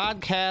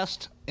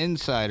Podcast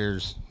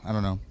Insiders. I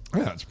don't know.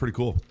 Yeah, it's pretty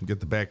cool. You get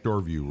the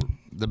backdoor view.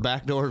 The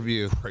backdoor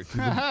view. Right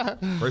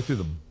through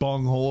the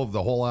bunghole of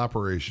the whole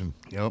operation.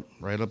 Yep,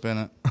 right up in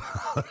it.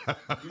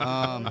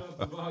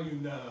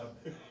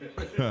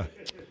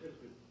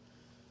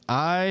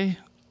 I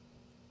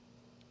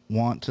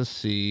want to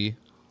see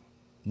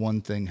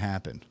one thing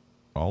happen.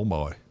 Oh,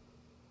 boy.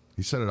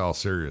 He said it all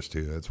serious,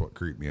 too. That's what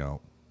creeped me out.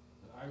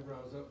 The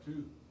eyebrows up,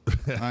 too.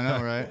 I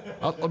know, right?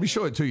 Let me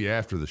show it to you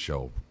after the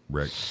show,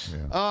 Rick.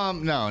 Yeah.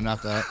 No,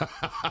 not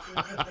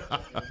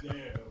that.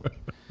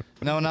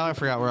 No, now I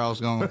forgot where I was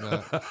going with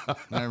that.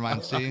 Never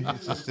mind. See,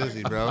 it's the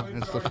Stizzy, bro.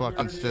 It's the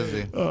fucking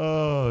Stizzy.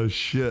 Oh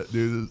shit,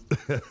 dude!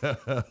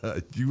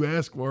 You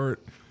asked for it.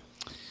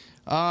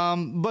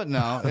 But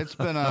no, it's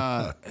been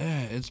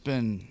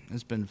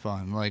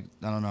fun. Like,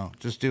 I don't know,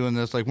 just doing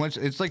this. Like, once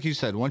it's like you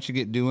said, once you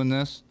get doing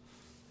this,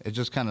 it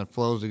just kind of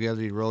flows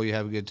together. You roll, you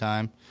have a good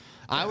time.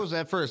 I was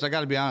at first, I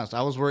got to be honest,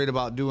 I was worried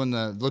about doing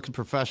the looking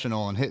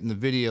professional and hitting the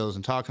videos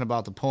and talking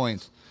about the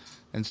points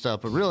and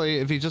stuff. But really,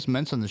 if you just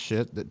mention the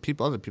shit, that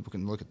other people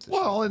can look at this.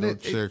 Well, and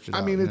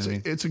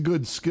it's a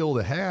good skill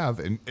to have,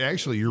 and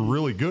actually, you're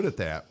really good at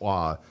that.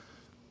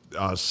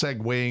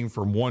 Segueing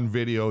from one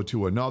video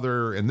to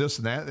another, and this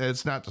and that.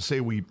 It's not to say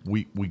we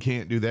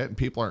can't do that, and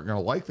people aren't going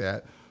to like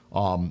that.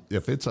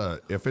 If it's a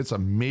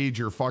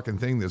major fucking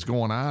thing that's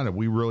going on, and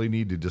we really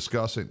need to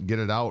discuss it and get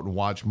it out and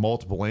watch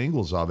multiple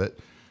angles of it.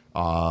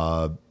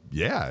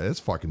 Yeah, it's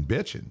fucking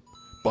bitching.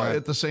 But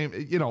at the same,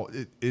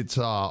 it's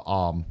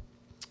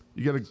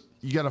you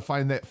gotta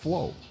find that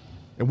flow,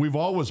 and we've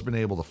always been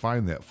able to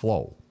find that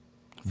flow,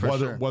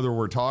 whether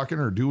we're talking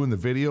or doing the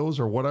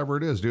videos or whatever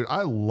it is, dude.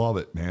 I love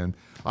it, man.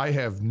 I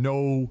have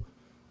no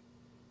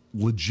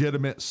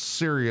legitimate,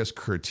 serious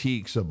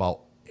critiques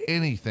about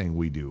anything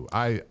we do.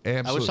 I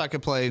wish I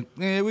could play.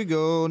 Here we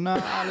go. Now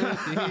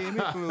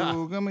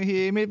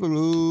hear me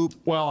blue.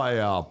 Well,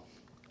 and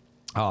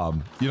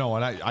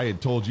I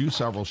had told you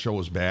several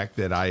shows back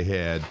that I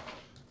had,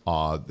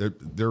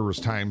 there was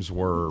times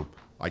where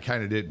I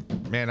kind of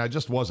did, man, I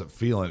just wasn't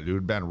feeling it, dude.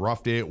 It'd been a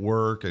rough day at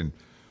work, and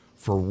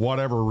for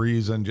whatever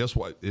reason, as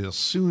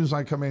soon as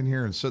I come in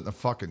here and sit in the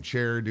fucking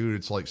chair, dude,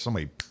 it's like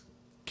somebody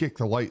kicked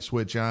the light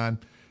switch on,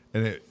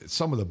 and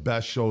some of the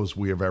best shows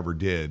we have ever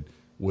did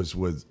was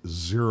with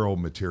zero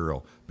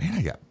material. Man,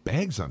 I got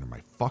bags under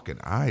my fucking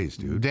eyes,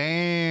 dude.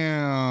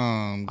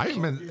 Damn.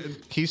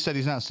 He said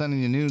he's not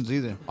sending you nudes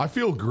either. I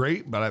feel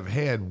great, but I've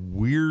had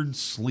weird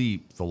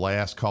sleep the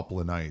last couple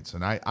of nights,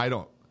 and I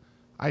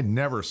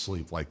never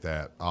sleep like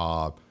that.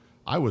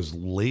 I was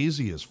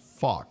lazy as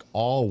fuck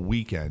all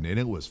weekend, and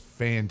it was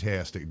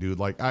fantastic, dude.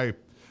 Like I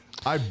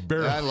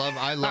barely.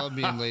 I love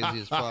being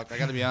lazy as fuck. I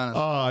got to be honest.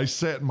 I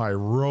sat in my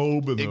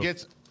robe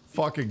and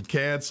fucking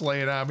cat's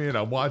laying on me, and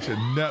I'm watching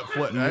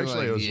Netflix.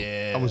 Actually,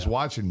 I was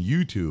watching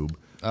YouTube.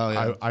 Oh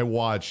yeah. I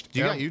watched. Do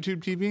you got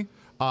YouTube TV?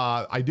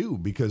 I do,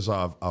 because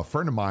a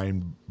friend of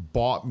mine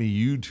bought me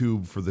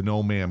YouTube for the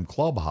No Ma'am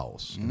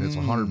Clubhouse, and it's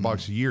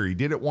 $100 a year. He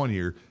did it 1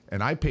 year,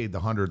 and I paid the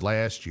 $100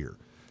 last year,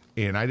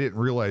 and I didn't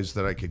realize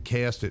that I could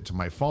cast it to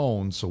my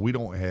phone. So we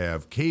don't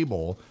have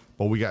cable,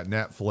 but we got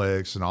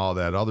Netflix and all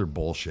that other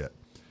bullshit,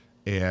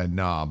 and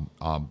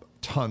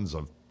tons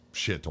of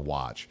shit to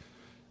watch.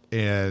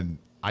 And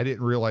I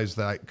didn't realize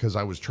that because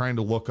I was trying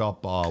to look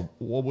up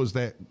what was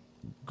that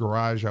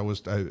garage? I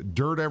was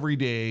Dirt Every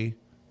Day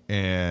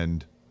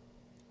and.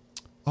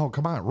 Oh,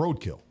 come on,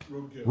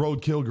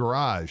 Roadkill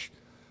Garage.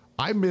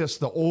 I miss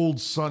the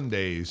old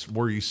Sundays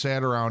where you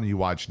sat around and you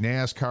watched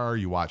NASCAR,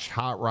 you watched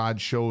hot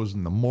rod shows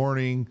in the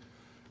morning,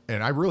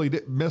 and I really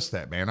didn't miss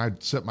that, man.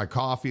 I'd sip my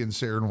coffee and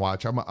sit there and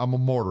watch. I'm a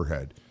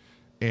motorhead,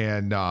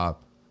 and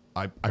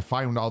I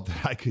found out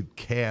that I could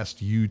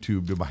cast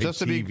YouTube to my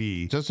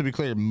TV. Just to be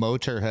clear,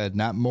 Motorhead,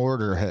 not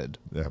Mortarhead.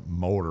 Yeah,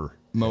 motor.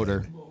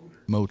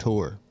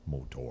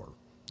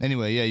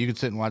 Anyway, yeah, you could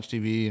sit and watch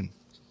TV. And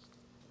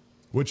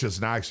which is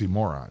an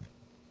oxymoron.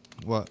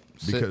 What?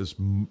 Because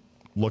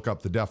look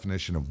up the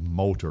definition of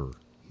motor.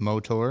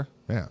 Motor?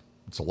 Yeah,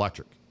 it's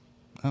electric.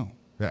 Oh.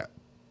 Yeah,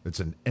 it's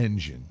an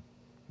engine.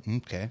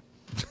 Okay.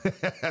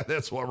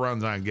 That's what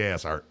runs on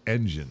gas, our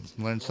engines.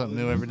 Learn something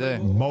new every day.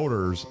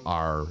 Motors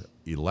are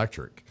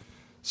electric.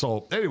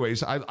 So,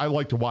 anyways, I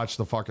like to watch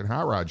the fucking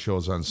hot rod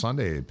shows on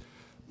Sunday.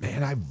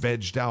 Man, I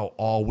vegged out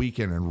all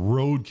weekend, and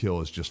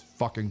Roadkill is just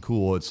fucking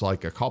cool. It's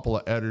like a couple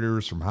of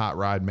editors from Hot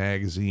Rod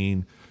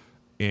Magazine,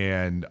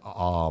 and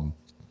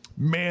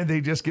man,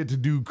 they just get to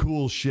do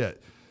cool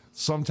shit.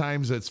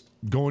 Sometimes it's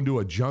going to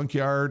a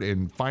junkyard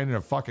and finding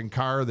a fucking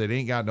car that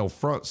ain't got no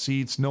front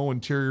seats, no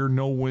interior,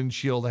 no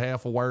windshield,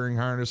 half a wiring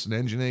harness, and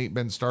engine ain't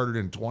been started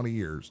in 20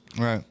 years.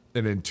 Right.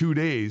 And in 2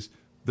 days,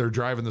 they're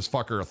driving this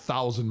fucker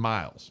 1,000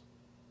 miles.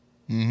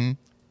 Mm-hmm.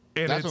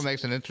 And that's what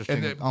makes it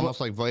interesting.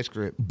 Almost like Vice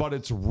Grip. But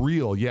it's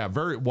real. Yeah,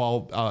 very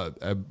well.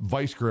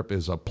 Vice Grip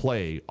is a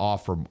play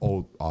off from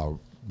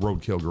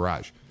Roadkill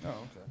Garage.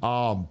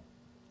 Oh, okay.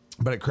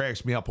 But it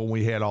cracks me up when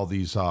we had all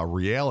these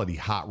reality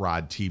hot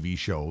rod TV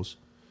shows.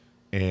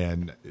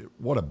 And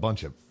what a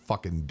bunch of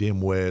fucking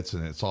dimwits,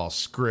 and it's all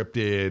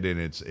scripted, and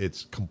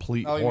it's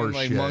complete horse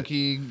shit. Like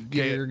Monkey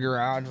Gear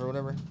Garage or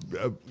whatever?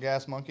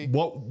 Gas Monkey?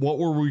 What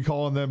were we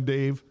calling them,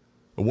 Dave?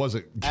 It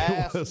wasn't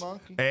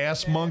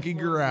Ass Monkey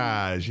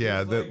Garage.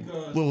 Yeah, the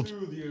little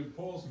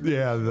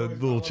the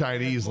little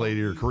Chinese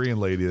lady or Korean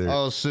lady there.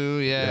 Oh, Sue,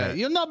 yeah.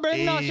 You not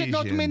bring no shit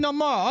to me no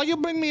more. Oh, you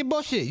bring me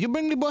bullshit. You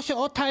bring me bullshit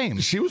all time.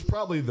 She was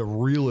probably the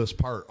realest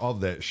part of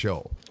that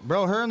show.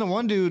 Bro, her and the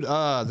one dude,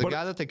 the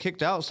guy that they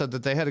kicked out, said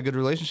that they had a good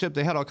relationship.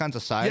 They had all kinds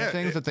of side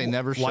things that they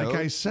never showed. Like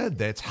I said,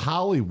 that's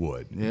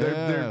Hollywood.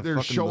 Yeah,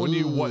 they're showing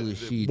you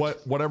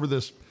whatever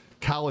this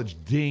college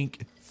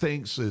dink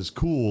thinks is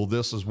cool.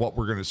 This is what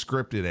we're going to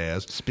script it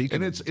as.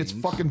 And it's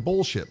fucking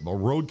bullshit. But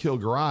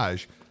Roadkill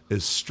Garage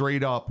is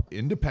straight up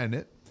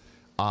independent.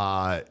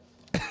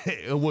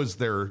 It was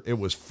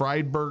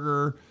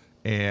Friedberger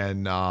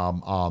and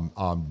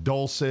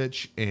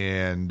Dulcich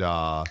and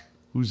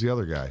who's the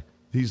other guy?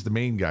 He's the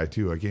main guy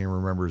too. I can't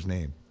remember his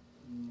name.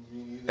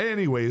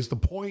 Anyways, the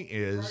point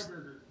is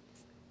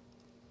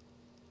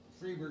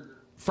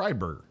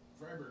Friedberger.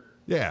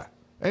 Yeah.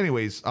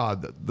 Anyways,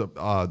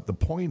 the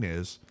point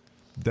is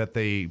that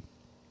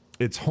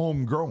it's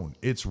homegrown.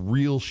 It's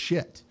real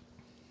shit.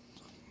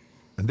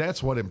 And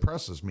that's what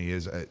impresses me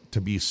is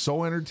to be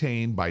so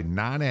entertained by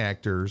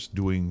non-actors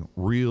doing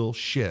real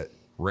shit,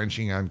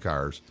 wrenching on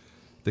cars.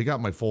 They got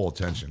my full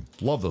attention.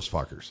 Love those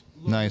fuckers.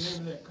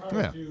 Nice.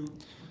 Yeah.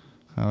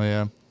 Oh,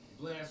 yeah.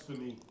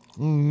 Blasphemy.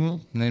 Mm-hmm.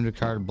 Named a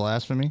car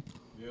Blasphemy?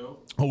 Yep.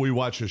 Oh, we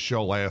watched this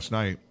show last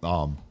night.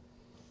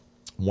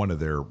 One of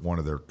their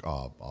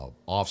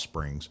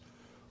offsprings.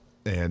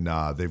 And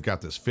they've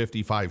got this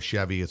 55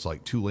 Chevy. It's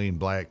like 2-lane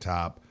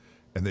blacktop.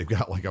 And they've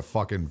got like a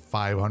fucking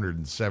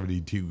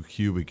 572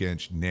 cubic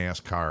inch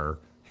NASCAR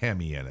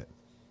Hemi in it.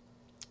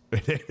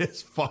 It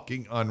is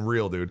fucking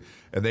unreal, dude.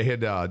 And they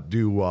had to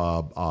do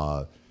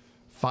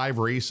 5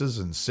 races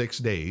in 6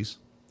 days.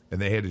 And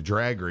they had to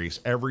drag race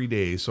every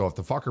day. So if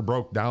the fucker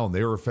broke down,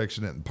 they were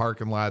fixing it in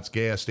parking lots,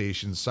 gas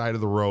stations, side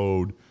of the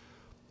road.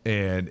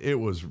 And it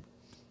was...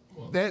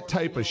 that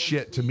type of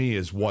shit to me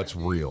is what's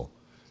real.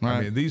 Right.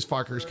 I mean, these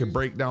fuckers can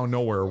break down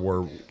nowhere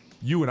where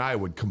you and I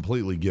would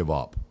completely give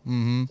up.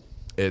 Mm-hmm.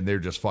 And they're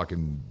just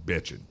fucking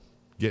bitching,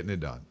 getting it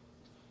done.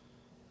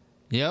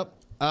 Yep.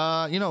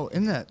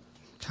 In that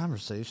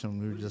conversation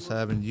we were just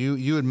having,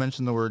 you had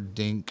mentioned the word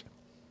dink,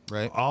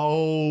 right?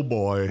 Oh,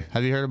 boy.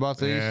 Have you heard about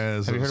these?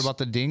 Yes, Have you heard about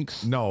the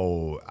dinks?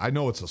 No. I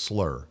know it's a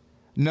slur.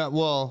 No,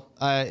 well,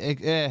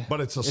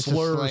 but it's a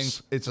slur.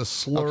 It's a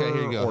slur okay,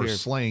 here you go, or here.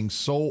 slang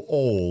so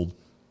old.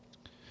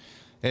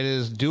 It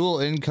is dual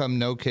income,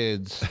 no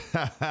kids.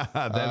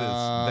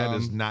 that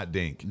is not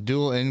dink.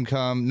 Dual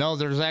income. No,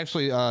 there's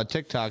actually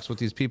TikToks with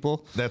these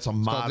people. That's a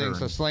modern.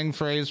 It's a slang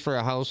phrase for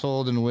a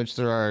household in which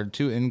there are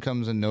 2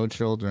 incomes and no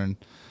children.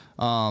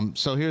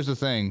 So here's the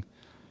thing.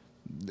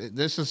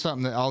 This is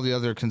something that all the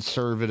other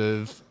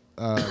conservative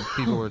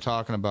people were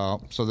talking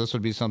about. So this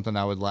would be something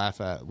I would laugh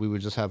at. We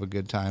would just have a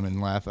good time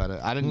and laugh at it.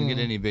 I didn't get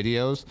any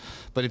videos,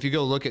 but if you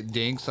go look at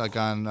dinks like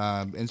on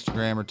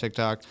Instagram or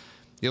TikTok,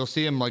 you'll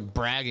see him like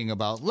bragging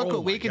about, look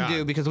what we can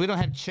do because we don't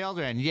have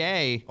children.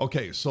 Yay.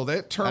 Okay, so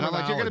that terminology. And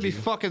I'm like, you're going to be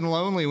fucking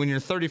lonely when you're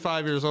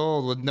 35 years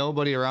old with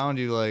nobody around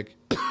you. Like,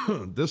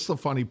 this is the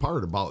funny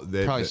part about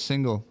that. Probably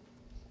single.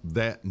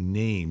 That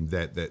name,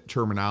 that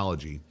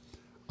terminology,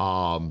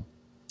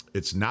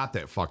 it's not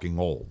that fucking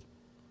old.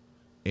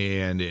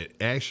 And it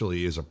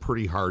actually is a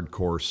pretty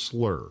hardcore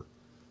slur.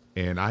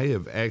 And I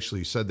have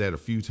actually said that a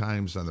few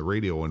times on the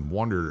radio and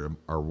wondered,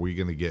 are we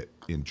going to get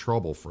in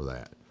trouble for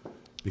that?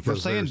 Because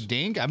for saying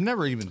dink, I've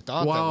never even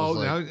thought that was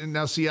like...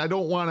 now see, I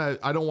don't want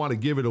to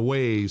give it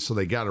away, so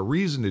they got a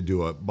reason to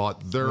do it.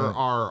 But there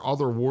are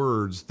other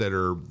words that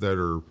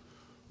are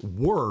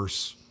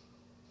worse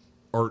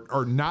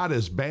are not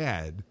as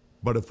bad,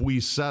 but if we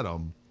set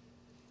them,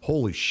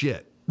 holy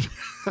shit.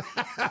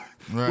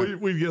 Right.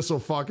 We'd get so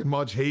fucking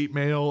much hate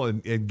mail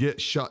and get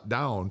shut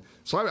down.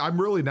 So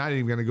I'm really not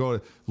even going to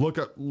go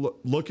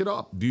look it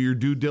up. Do your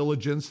due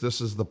diligence. This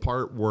is the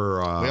part where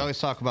we always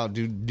talk about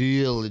due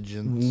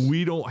diligence.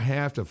 We don't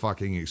have to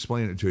fucking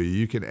explain it to you.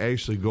 You can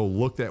actually go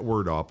look that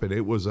word up, and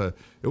it was a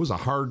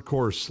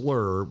hardcore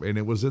slur, and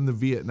it was in the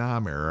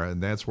Vietnam era,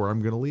 and that's where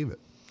I'm going to leave it.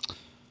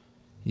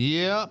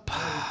 Yep.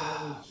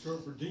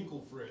 Short for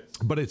Dinkle Fritz.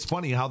 But it's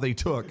funny how they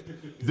took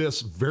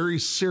this very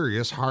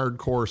serious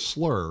hardcore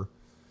slur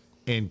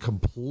and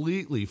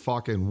completely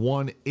fucking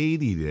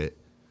 180'd it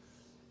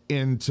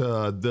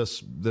into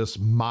this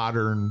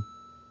modern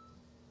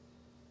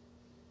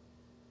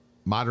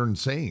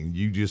saying.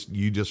 You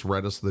just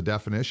read us the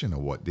definition of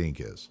what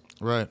dink is.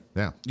 Right.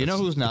 Yeah. You know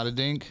who's not a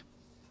dink?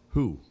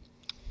 Who?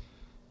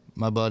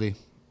 My buddy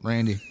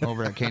Randy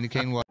over at Candy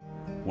Cane.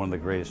 One of the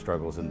greatest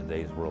struggles in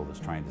today's world is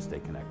trying to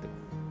stay connected.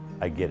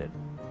 I get it.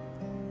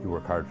 You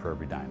work hard for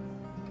every dime.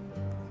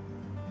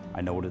 I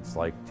know what it's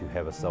like to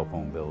have a cell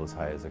phone bill as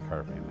high as a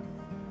car payment.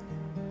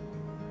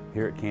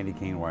 Here at Candy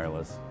Cane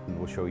Wireless, we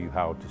will show you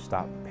how to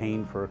stop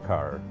paying for a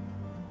car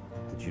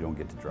that you don't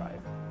get to drive.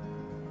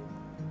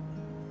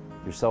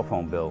 Your cell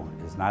phone bill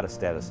is not a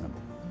status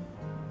symbol.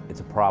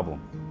 It's a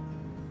problem.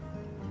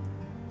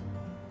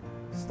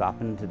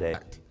 Stopping today.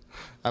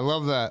 I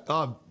love that.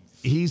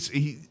 He's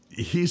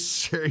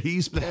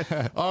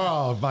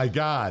oh my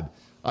God.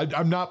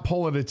 I'm not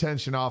pulling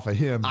attention off of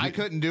him. I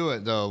couldn't do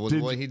it though. With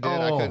what he did,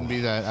 I couldn't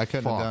be that. I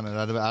couldn't have done it.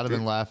 I'd have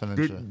been laughing and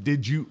shit.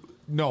 Did you?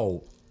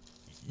 No,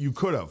 you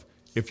could have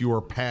if you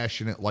were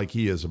passionate like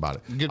he is about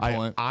it. Good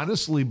point. I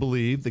honestly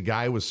believe the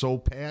guy was so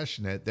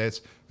passionate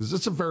because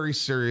it's a very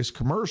serious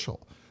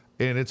commercial,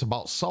 and it's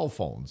about cell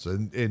phones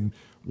and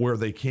where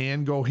they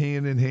can go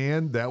hand in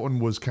hand. That one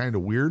was kind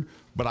of weird,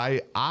 but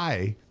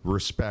I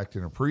respect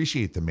and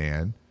appreciate the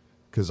man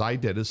because I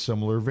did a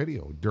similar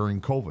video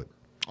during COVID.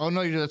 Oh,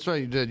 no, that's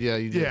right. You did. Yeah,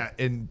 you did. Yeah,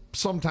 and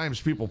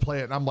sometimes people play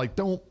it, and I'm like,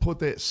 don't put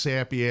that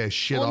sappy ass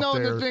shit up there.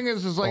 Well, no, the thing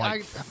is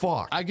like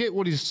fuck. I get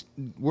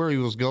where he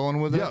was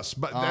going with it. Yes,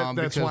 but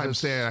that's why I'm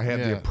saying I have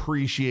the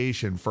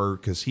appreciation for,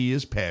 because he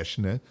is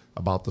passionate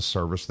about the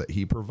service that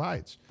he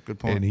provides. Good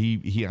point. And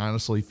he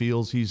honestly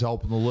feels he's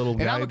helping the little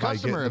guy by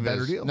getting a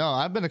better deal. No,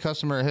 I've been a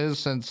customer of his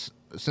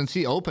since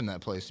he opened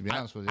that place, to be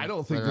honest with you. I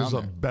don't think there's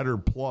a better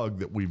plug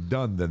that we've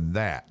done than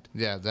that.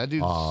 Yeah, that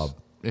dude's...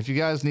 if you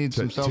guys need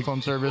some cell phone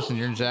service and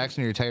you're in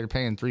Jackson, you're tired of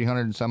paying $300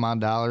 and some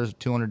odd dollars,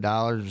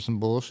 $200 or some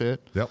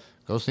bullshit. Yep.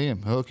 Go see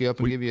him. He'll hook you up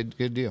and give you a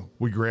good deal.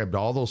 We grabbed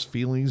all those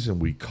feelings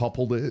and we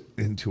coupled it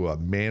into a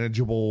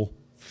manageable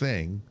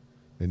thing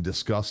and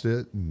discussed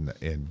it.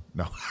 And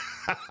no,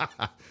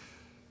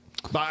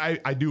 but I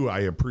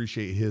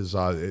appreciate his.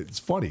 It's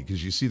funny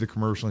because you see the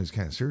commercial and he's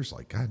kind of serious,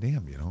 like, God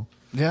damn,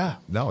 Yeah.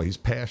 No, he's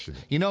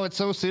passionate. It's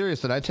so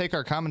serious that I take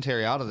our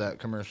commentary out of that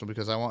commercial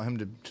because I want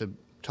him to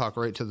talk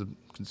right to the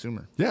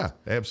consumer. Yeah,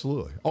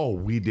 absolutely. Oh,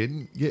 we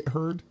didn't get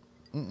heard?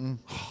 Mm-mm.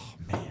 Oh,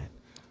 man.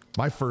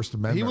 My First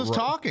Amendment He was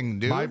talking,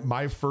 dude.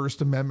 My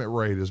First Amendment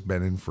right has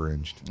been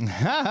infringed.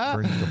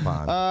 Infringed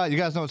upon. You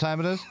guys know what time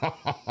it is?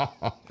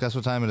 Guess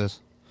what time it is?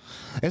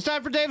 It's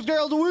time for Dave's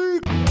Girl of the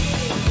Week.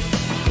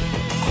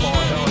 Oh,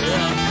 hell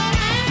yeah.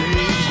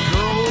 Dave's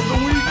Girl of the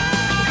Week.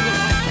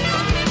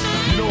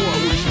 You know what?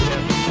 We should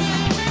have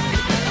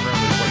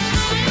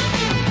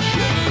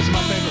This is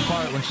my favorite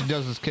part when she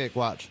does this kick.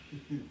 Watch.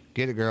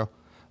 Get it, girl.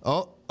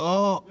 Oh,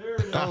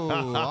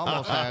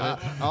 almost had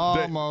it.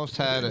 Almost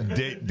had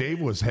it.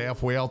 Dave was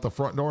halfway out the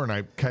front door, and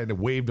I kind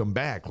of waved him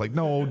back, like,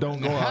 no, don't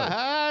go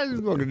out.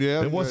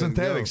 It wasn't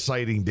that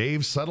exciting,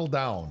 Dave. Settle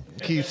down.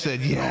 Keith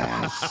said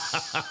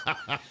yes.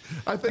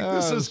 I think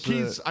this is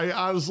Keith's. I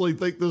honestly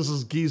think this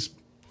is Keith's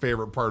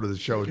favorite part of the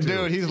show, too.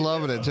 Dude, he's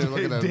loving it, too.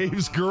 Look at him.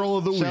 Dave's Girl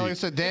of the Week. Shelly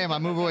said, damn, I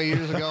moved away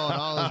years ago, and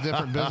all those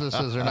different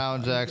businesses are now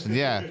in Jackson.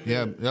 Yep.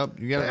 You got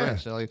it right,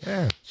 Shelly.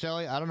 Yeah.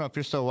 Shelly, I don't know if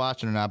you're still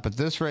watching or not, but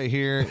this right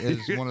here is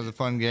one of the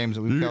fun games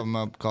that we've come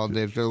up called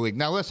Dave's Girl of the Week.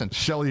 Now, listen.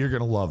 Shelly, you're going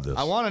to love this.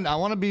 I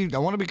want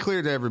to be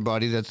clear to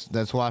everybody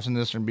that's watching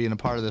this and being a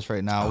part of this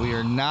right now. We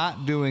are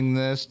not doing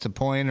this to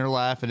point or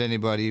laugh at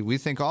anybody. We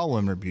think all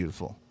women are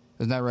beautiful.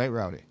 Isn't that right,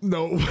 Rowdy?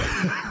 No.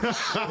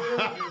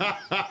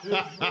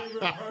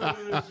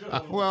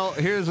 Well,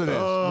 here's what it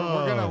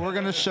is. We're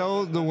gonna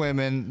show the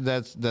women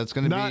that's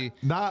gonna be.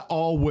 Not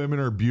all women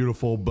are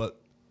beautiful,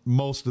 but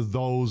most of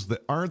those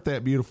that aren't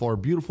that beautiful are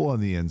beautiful on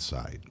the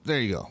inside.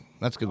 There you go.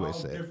 That's a good way to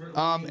say it.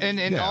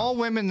 And all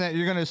women that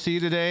you're gonna see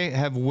today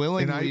have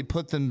willingly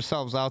put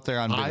themselves out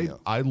there on video.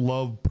 I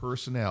love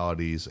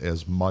personalities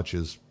as much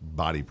as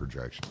body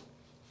projection.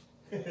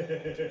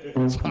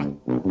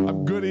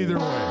 I'm good either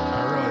way.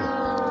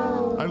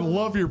 I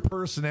love your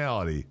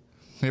personality.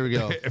 Here we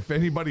go. If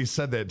anybody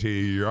said that to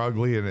you, you're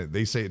ugly, and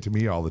they say it to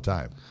me all the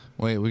time.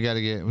 Wait, we gotta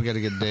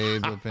get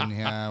Dave up in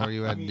here. Where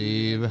you at,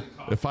 Dave?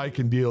 If I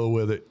can deal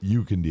with it,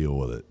 you can deal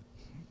with it.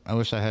 I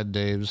wish I had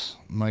Dave's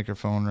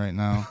microphone right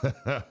now.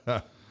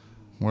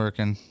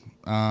 Working.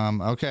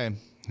 Okay,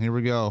 here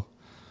we go.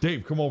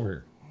 Dave, come over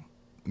here.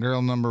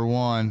 girl number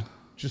 1.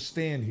 Just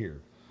stand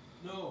here.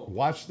 No.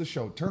 Watch the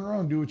show. Turn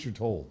around and do what you're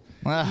told.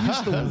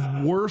 He's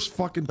the worst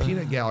fucking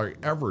peanut gallery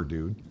ever,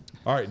 dude.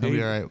 All right,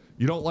 Dave. All right.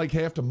 You don't like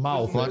have to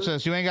mouth. Watch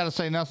this. You ain't got to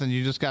say nothing.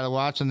 You just got to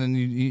watch, and then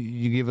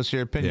you give us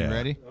your opinion. Yeah.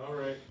 Ready? All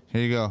right.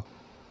 Here you go.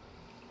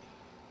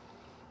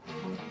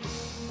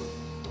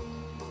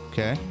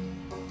 Okay.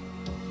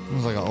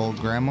 Looks like an old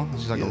grandma.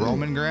 She's like a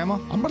Roman grandma.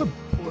 I'm going to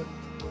put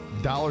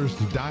dollars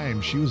to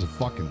dime. She was a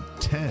fucking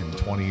 10,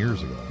 20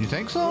 years ago. You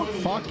think so?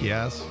 Fuck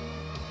yes.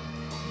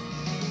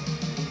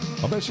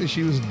 I'll bet you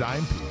she was a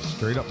dime piece.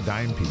 Straight up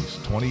dime piece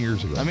 20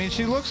 years ago. I mean,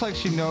 she looks like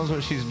she knows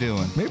what she's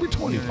doing. Maybe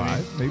 25. You know what I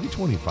mean? Maybe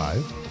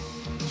 25.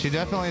 She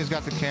definitely has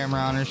got the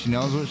camera on her. She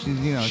knows what she's,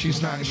 She's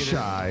trying not to get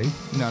shy.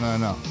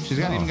 No. She's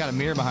even got a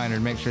mirror behind her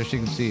to make sure she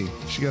can see.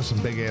 She got some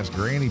big ass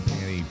granny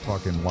panty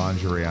fucking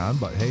lingerie on,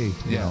 but hey,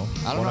 you know.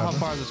 I don't know how whatever.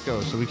 far this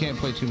goes, so we can't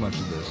play too much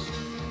of this.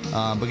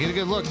 But get a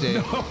good look,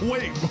 Dave. No,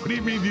 wait, what do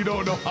you mean you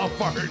don't know how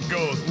far it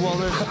goes? Well,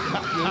 there's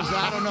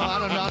I don't know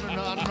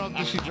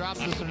if she dropped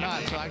this or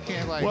not, so I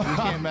can't we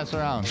can't mess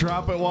around.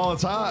 Drop it while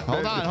it's hot.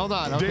 Hold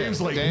on. Okay.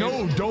 Dave's like, Dave?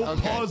 no, don't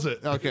pause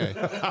it. Okay.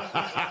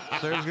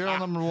 So there's girl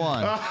number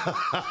 1.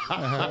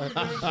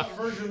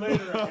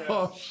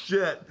 Oh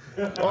shit!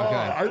 Oh,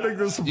 I think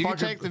this is You fucking.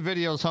 can take the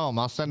videos home.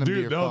 I'll send them to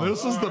your Dude, no, phone.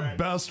 this is the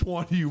best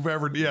one you've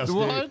ever. Yes,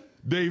 What?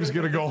 Dave's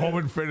gonna go home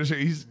and finish it.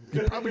 He's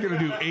probably gonna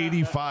do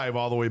 85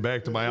 all the way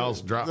back to my house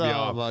and drop me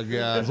off. Oh my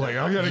god! It's like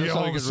I gotta Just get so we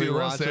home and can see the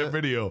rest of rewatch that it.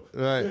 video.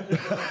 Right.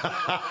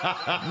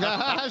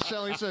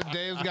 Shelly said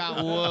Dave's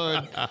got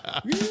wood. Look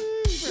at you,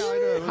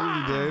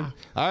 Dave.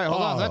 All right,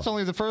 hold on. That's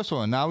only the first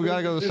one. Now we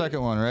gotta go to the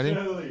second one. Ready?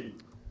 All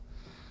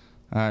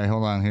right,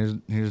 hold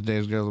on. Here's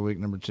Dave's Girl of the Week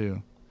number 2.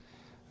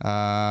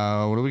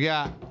 What do we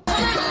got?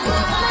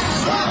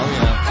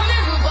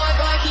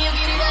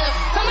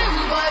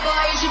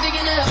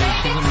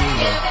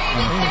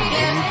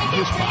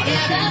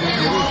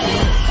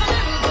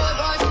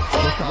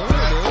 Oh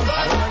yeah.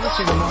 I've never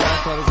seen a more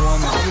athletic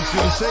woman. I was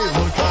gonna say,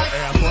 look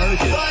how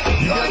athletic it is.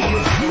 You gotta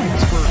give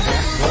points for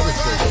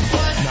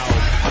athleticism.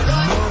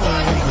 Now,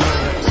 normally girl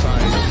that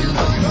size, you're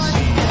not gonna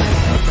see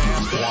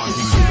fast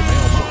walking to the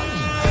mailbox.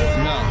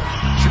 No.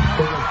 She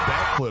probably does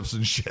backflips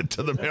and shit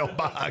to the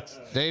mailbox.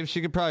 Dave,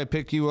 she could probably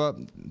pick you up,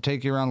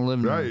 take you around the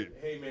living room. Right.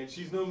 Hey, man,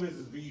 she's no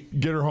Mrs. Beef.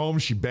 Get her home,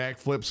 she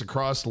backflips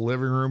across the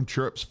living room,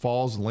 trips,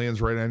 falls, and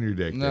lands right on your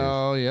dick.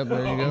 No, yep,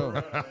 there you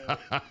go.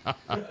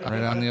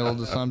 Right on the old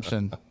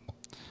assumption.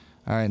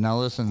 All right, now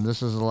listen,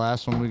 this is the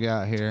last one we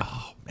got here.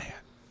 Oh, man.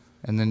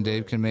 And then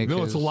Dave can make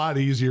It's a lot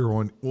easier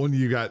when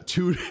you got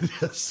two to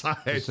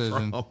decide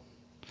decision. from.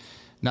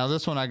 Now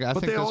this one, I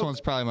think this one's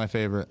probably my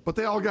favorite. But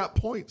they all got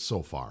points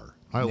so far.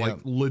 I like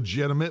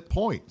legitimate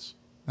points.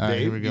 All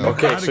right, here we go.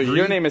 Okay, so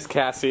your name is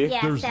Cassie.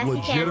 Yeah, There's Sassy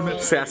legitimate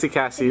Cassie. Sassy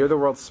Cassie, you're the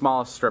world's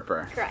smallest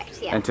stripper. Correct,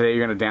 yeah. And today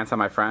you're going to dance on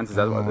my friends? Is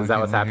that what's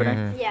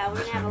happening? Yeah, we're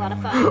gonna have a lot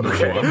of fun.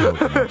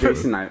 Okay.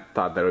 Jason and I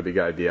thought that would be a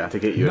good idea to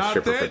get you a Not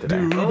stripper for that today.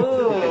 dude. So,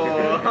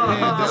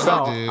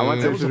 I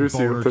want to introduce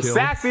you to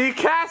Sassy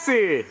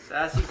Cassie!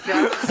 Sassy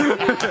Cassie.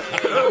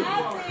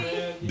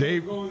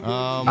 Dave.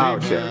 Oh,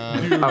 shit. Do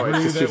you Oh,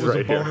 agree it's that just was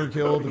right a boner here.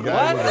 kill? The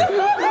guy with a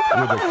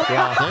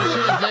cloth.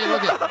 Dave,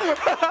 look at.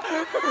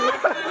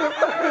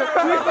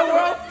 He's the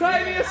world's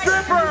tiniest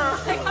stripper!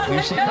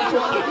 You've seen this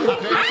one?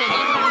 Dave said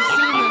he's never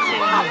seen this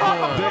one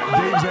before.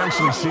 Dave's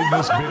actually seen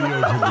this video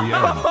to the end.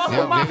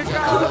 Yep, Dave's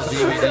got the whole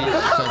DVD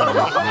set of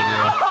this video.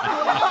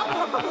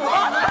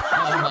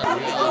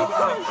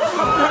 Oh,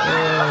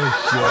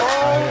 shit. I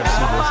have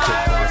seen this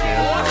TikTok as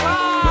well.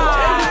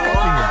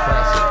 Fucking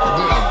impressive.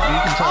 You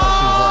can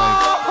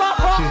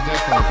tell she's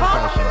definitely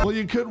professional. Well,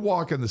 you could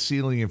walk on the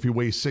ceiling if you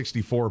weigh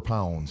 64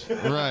 pounds.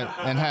 Right,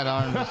 and had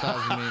arms the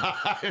size of me.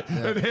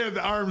 And had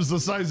arms the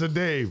size of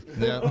Dave.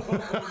 Yeah.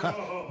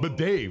 But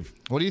Dave.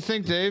 What do you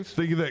think, Dave?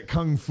 Think of that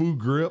kung fu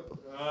grip.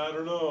 I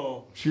don't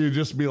know. She would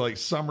just be like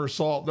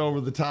somersaulting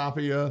over the top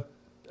of you.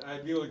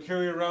 I'd be able to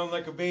carry her around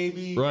like a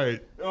baby.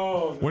 Right.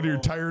 Oh, no. When you're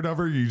tired of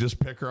her, you just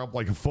pick her up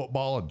like a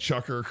football and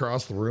chuck her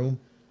across the room.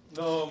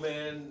 No,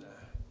 man.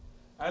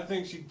 I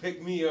think she'd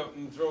pick me up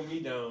and throw me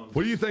down.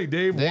 What do you think,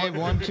 Dave? Dave,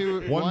 one, two,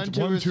 or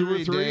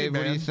three, Dave.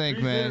 What do you think,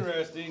 Three's man?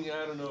 interesting.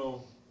 I don't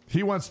know.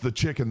 He wants the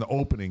chick in the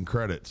opening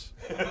credits.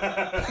 He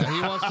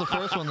wants the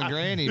first one, the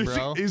granny,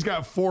 bro. He's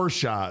got 4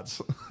 shots.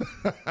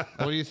 What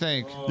do you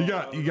think? You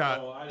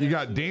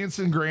got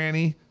dancing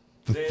granny,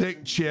 the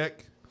thick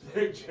chick,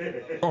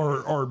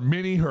 or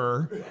mini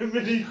her.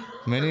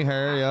 Mini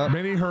her, yeah.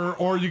 Mini her,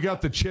 or you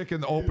got the chick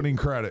in the opening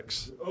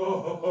credits.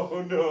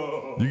 Oh,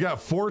 no. You got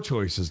 4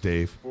 choices,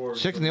 Dave.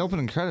 Chick in the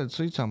opening credits.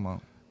 What are you talking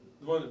about?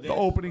 The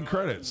opening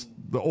credits.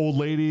 The old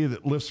lady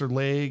that lifts her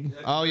leg.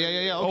 Oh,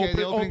 yeah. Okay,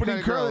 the opening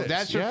credit girl.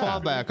 That's your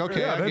fallback. Okay,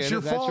 yeah, that's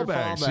your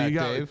fallback. So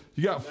you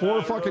got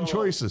 4 fucking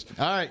choices.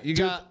 All right,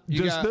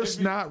 Does this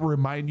not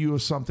remind you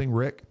of something,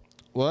 Rick?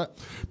 What?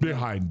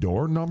 Behind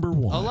door number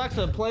 1.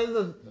 Alexa, play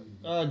the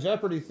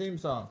Jeopardy theme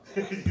song.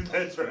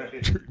 That's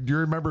right. Do you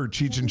remember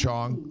Cheech and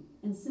Chong?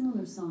 And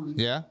similar songs.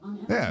 Yeah.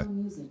 Yeah.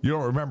 You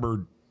don't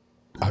remember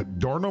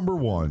door number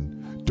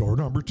 1, door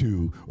number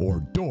 2, or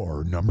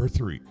door number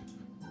 3?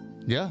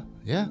 Yeah,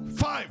 yeah.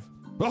 5.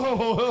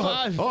 Oh,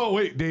 5. Oh,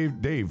 wait,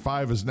 Dave,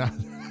 5 is not.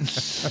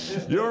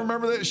 You don't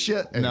remember that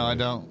shit? Anyway, No, I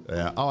don't.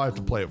 Yeah, I'll have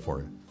to play it for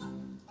you.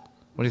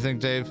 What do you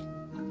think, Dave?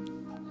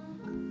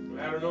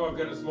 I don't know. I've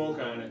got a smoke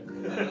on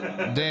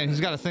it. Dan, he's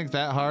got to think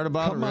that hard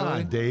about Come it, really?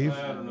 on, Dave.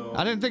 I don't know.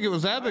 I didn't think it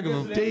was that big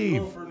of a...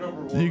 Dave,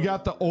 you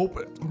got the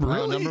open.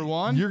 Really? number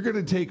 1? You're going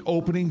to take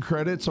opening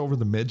credits over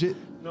the midget?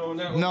 No,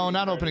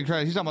 not opening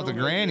credits. He's talking about the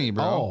granny,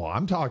 bro. Oh,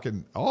 I'm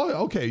talking. Oh,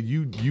 okay.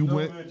 You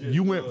went midget,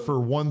 you went for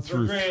 1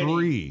 through granny.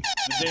 3.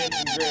 The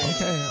dancing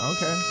granny.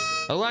 Okay.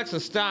 Alexa,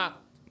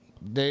 stop.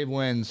 Dave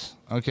wins.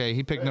 Okay,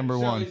 he picked number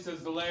 1. Shelly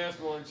says the last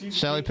one.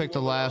 Shelly picked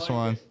the last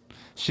one.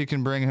 She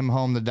can bring him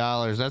home the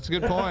dollars. That's a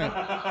good point.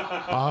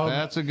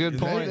 That's a good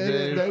point,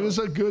 Dave. That is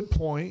a good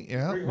point.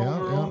 Yeah. Bring home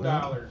her own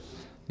dollars.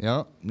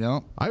 Yep.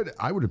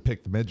 I would have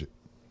picked the midget.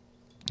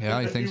 Yeah,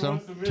 you think He so?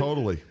 wants the midget.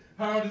 Totally.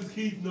 How does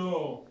Keith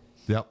know?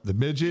 Yep. The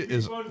midget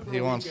is. He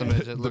wants the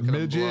midget. The Look at him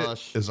midget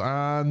blush. is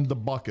on the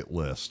bucket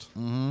list.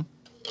 It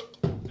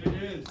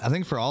is. I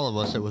think for all of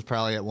us, it was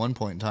probably at one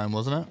point in time,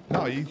 wasn't it?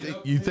 No, you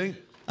think?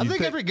 I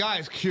think every guy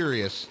is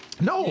curious.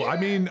 No, I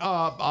mean,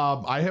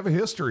 I have a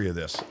history of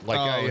this.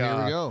 Like,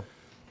 here we go.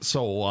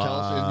 So, Tell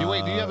us,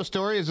 wait, do you have a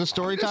story? Is this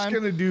story I'm just time?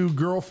 going to do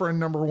girlfriend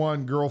number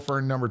 1,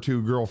 girlfriend number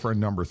 2, girlfriend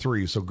number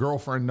 3. So,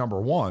 girlfriend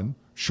number 1,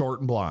 short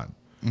and blonde.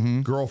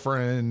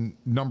 Girlfriend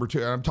number 2,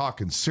 and I'm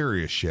talking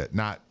serious shit,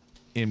 not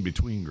in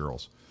between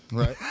girls.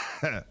 Right.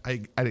 I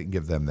didn't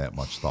give them that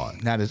much thought.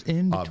 That is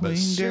in between But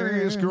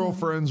serious girls.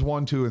 girlfriends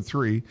 1, 2, and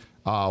 3.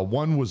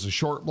 1 was a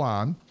short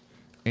blonde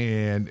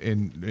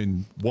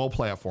and well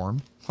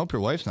platformed. Hope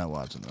your wife's not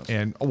watching this.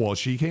 And well,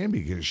 she can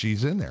be because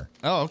she's in there.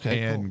 Oh,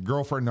 okay. And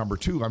girlfriend number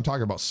 2, I'm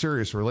talking about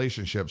serious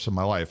relationships in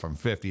my life. I'm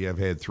 50. I've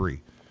had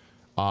 3.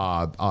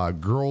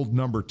 Girl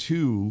number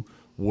 2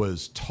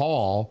 was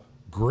tall,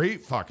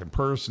 great fucking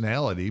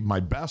personality. My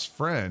best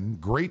friend,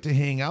 great to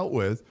hang out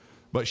with,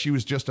 but she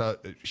was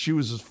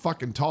as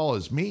fucking tall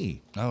as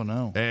me. Oh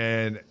no.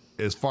 And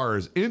as far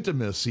as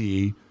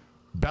intimacy,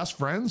 best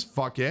friends,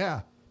 fuck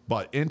yeah.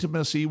 But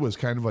intimacy was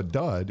kind of a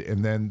dud.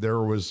 And then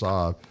there was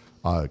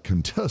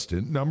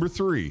contestant number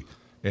 3,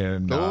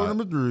 and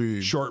number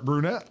 3, short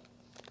brunette,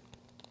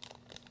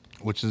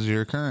 which is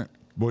your current,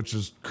 which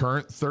is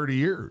current 30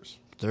 years.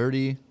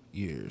 30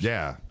 years.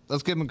 Yeah.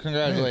 Let's give him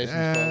congratulations.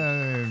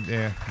 folks.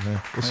 Yeah.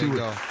 We'll see you where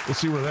go. we'll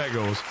see where that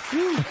goes.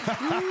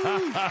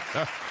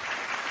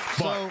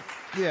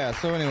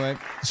 So anyway.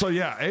 So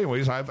yeah.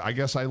 Anyways, I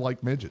guess I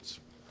like midgets.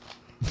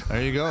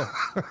 There you go.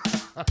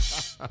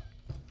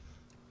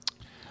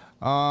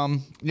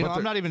 I'm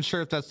not even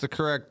sure if that's the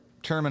correct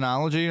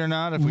terminology or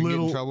not, if we get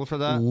in trouble for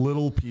that.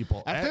 Little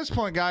people. At this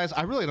point, guys,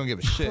 I really don't give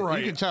a shit. Right.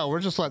 You can tell we're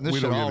just letting this We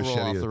shit don't all give a roll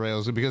shit off either. the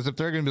rails, because if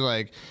they're going to be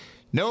like,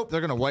 nope,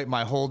 they're going to wipe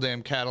my whole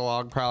damn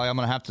catalog, probably I'm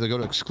going to have to go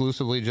to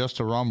exclusively just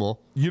to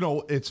Rumble.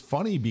 It's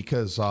funny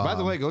because by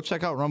the way, go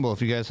check out Rumble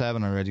if you guys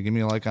haven't already. Give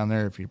me a like on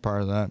there if you're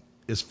part of that.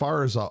 as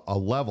far as a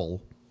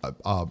level,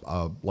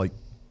 like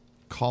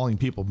calling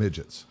people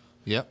midgets.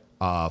 Yep.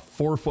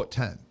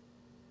 4'10".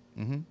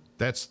 Mm-hmm.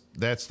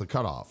 That's the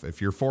cutoff.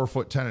 If you're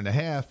 4'10" and a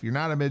half, you're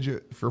not a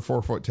midget. If you're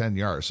 4'10",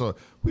 you are. So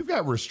we've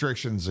got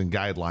restrictions and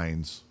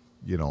guidelines.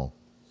 So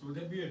would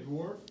that be a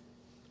dwarf?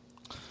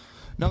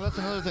 No, that's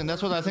another thing.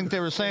 That's what I think they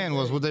were saying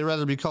was, would they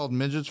rather be called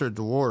midgets or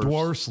dwarves?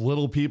 Dwarfs,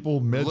 little people,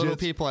 midgets. Little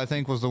people, I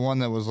think, was the one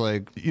that was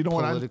like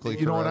politically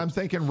You know what I'm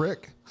thinking,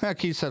 Rick?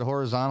 Keith said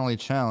horizontally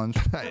challenged.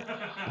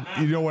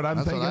 You know what I'm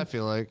That's thinking? what I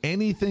feel like.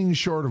 Anything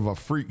short of a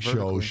freak show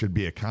Vertically. should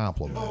be a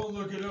compliment. Oh,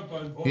 look it up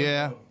on Pornhub.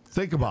 Yeah.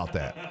 Think about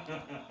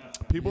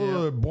that. People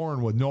that are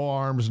born with no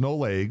arms, no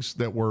legs,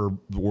 that were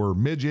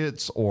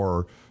midgets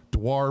or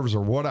dwarves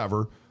or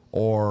whatever,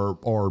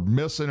 or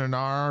missing an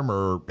arm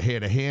or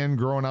had a hand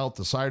growing out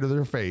the side of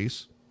their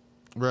face,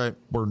 right?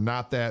 Were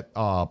not that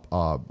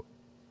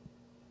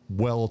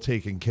well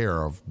taken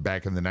care of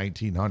back in the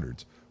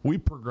 1900s. We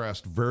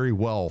progressed very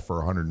well for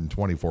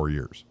 124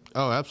 years.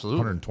 Oh, absolutely.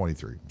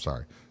 123. I'm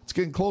sorry. It's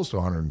getting close to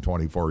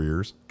 124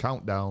 years.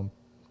 Countdown.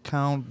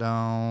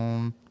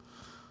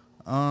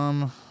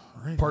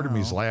 Right Part of now.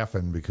 me's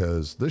laughing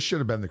because this should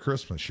have been the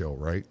Christmas show,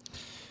 right?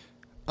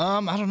 I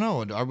don't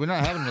know. Are we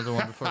not having another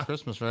one before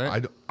Christmas,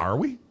 right? Are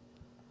we?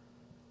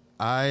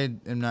 I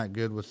am not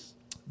good with.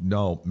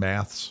 No,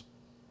 maths.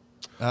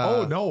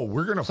 No,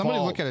 we're going to Somebody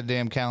fall. look at a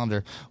damn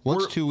calendar.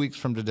 What's 2 weeks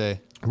from today?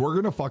 We're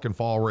going to fucking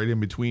fall right in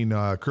between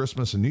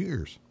Christmas and New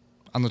Year's.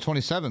 On the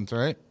 27th,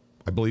 right?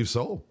 I believe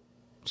so.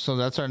 So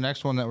that's our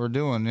next one that we're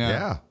doing, yeah.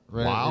 Yeah.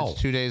 Right. Wow.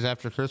 It's 2 days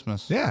after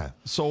Christmas. Yeah.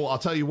 So I'll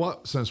tell you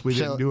what, since we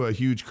didn't do a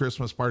huge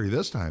Christmas party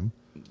this time.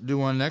 Do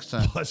one next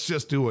time. Let's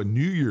just do a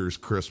New Year's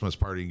Christmas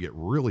party and get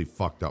really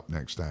fucked up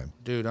next time.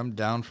 Dude, I'm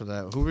down for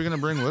that. Who are we going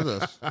to bring with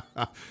us?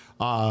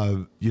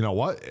 You know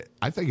what?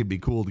 I think it'd be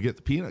cool to get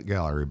the peanut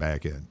gallery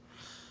back in.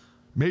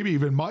 Maybe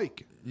even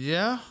Mike.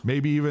 Yeah.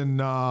 Maybe even,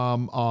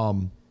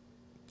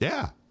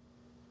 yeah.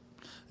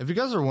 If you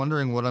guys are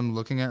wondering what I'm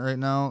looking at right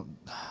now,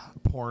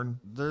 porn.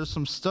 There's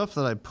some stuff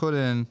that I put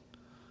in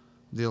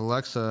the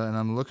Alexa, and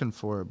I'm looking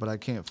for it, but I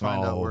can't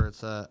find out where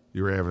it's at.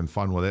 You were having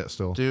fun with it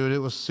still? Dude, it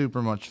was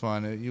super much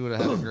fun. You would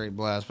have had a great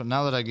blast. But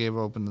now that I gave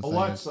open the thing,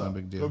 it's no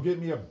big deal. Go get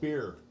me a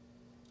beer.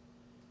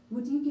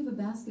 What do you give a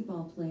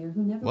basketball player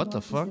who never What the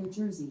washes fuck? their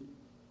jersey?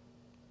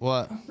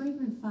 What? A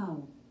fragrant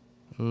foul.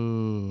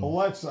 Ooh.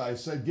 Alexa, I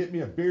said get me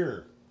a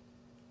beer.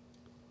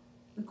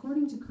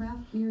 According to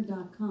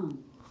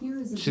craftbeer.com, here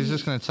is a She's beer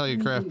just going to tell you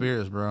and a craft beer.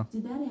 beers, bro.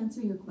 Did that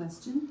answer your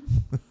question?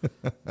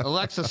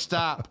 Alexa,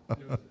 stop.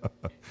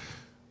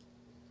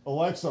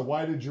 Alexa,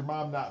 why did your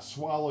mom not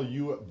swallow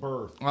you at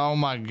birth? Oh,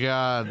 my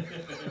God.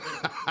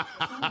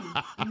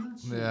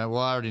 Yeah, well,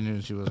 I already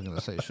knew she wasn't going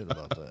to say shit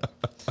about that.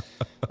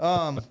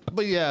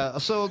 But yeah,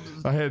 so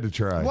I had to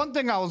try. one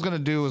thing I was going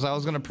to do was I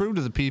was going to prove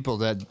to the people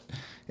that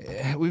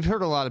we've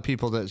heard a lot of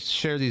people that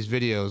share these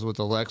videos with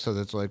Alexa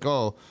that's like,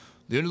 oh,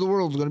 the end of the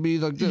world is going to be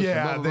like this.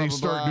 Yeah, blah, blah, they blah, blah,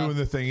 start blah. doing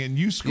the thing, and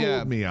you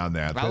schooled me on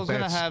that. I was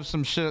going to have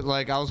some shit,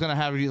 like, I was going to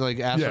have you, like,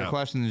 ask her a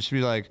question, and she'd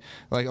be like,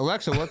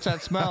 Alexa, what's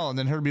that smell? And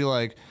then her be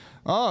like,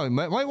 oh, you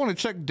might want to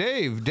check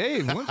Dave.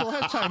 Dave, when's the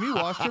last time you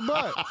washed your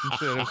butt? And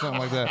shit, or something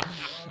like that.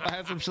 I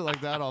had some shit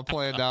like that all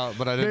planned out,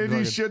 but I didn't. Maybe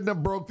you shouldn't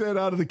have broke that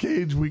out of the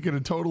cage. We could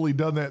have totally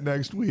done that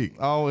next week.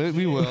 Oh,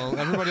 we will.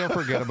 Everybody will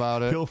forget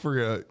about it. He'll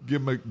forget.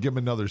 Give him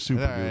another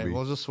super All right, doobie.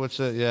 we'll just switch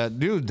it. Yeah,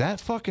 dude, that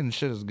fucking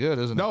shit is good,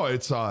 isn't it? No,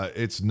 it's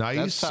nice.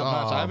 That's top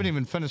notch. I haven't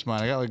even finished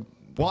mine. I got like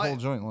a whole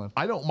joint left.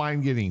 I don't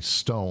mind getting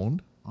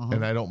stoned,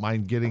 and I don't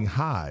mind getting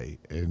high.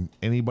 And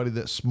anybody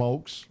that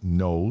smokes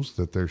knows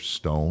that they're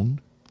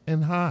stoned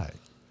and high.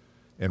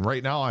 And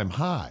right now I'm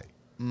high.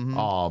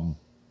 I'm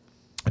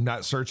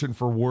not searching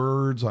for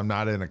words. I'm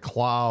not in a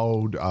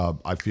cloud.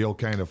 I feel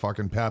kind of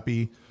fucking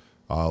peppy,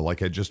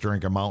 like I just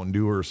drank a Mountain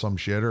Dew or some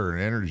shit or an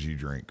energy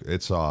drink.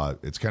 It's kind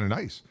of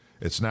nice.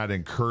 It's not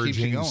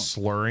encouraging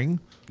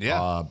slurring.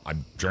 Yeah. I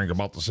drink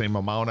about the same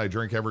amount I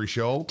drink every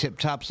show. Tip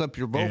tops up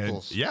your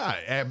vocals. And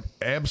yeah,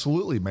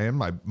 absolutely,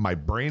 man. My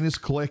brain is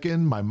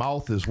clicking. My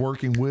mouth is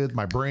working with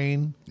my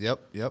brain. Yep.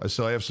 I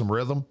still have some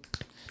rhythm.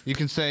 You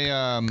can say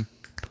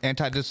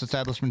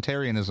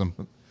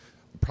anti-disestablishmentarianism.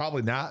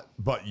 Probably not,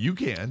 but you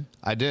can.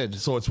 I did.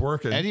 So it's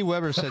working. Eddie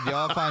Weber said,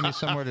 y'all find me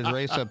somewhere to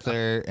race up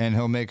there, and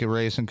he'll make a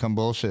race and come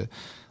bullshit.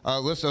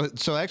 Listen,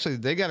 so actually,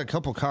 they got a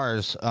couple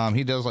cars.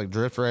 He does, like,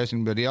 drift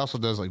racing, but he also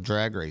does, like,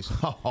 drag racing.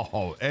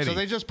 Oh, Eddie. So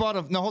they just bought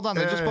a... No, hold on.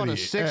 They just bought a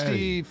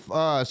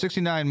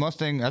 69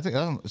 Mustang, I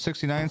think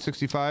 69,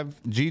 65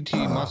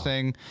 GT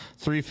Mustang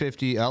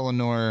 350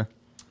 Eleanor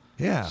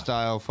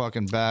style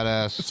fucking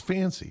badass. It's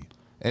fancy.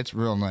 It's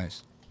real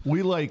nice.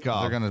 We like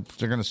they're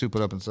gonna soup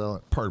it up and sell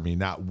it. Pardon me,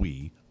 not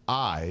we.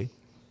 I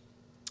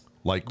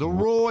like the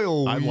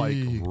royal. I like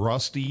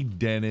rusty,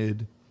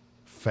 dented,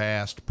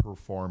 fast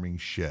performing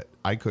shit.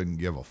 I couldn't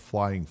give a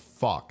flying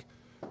fuck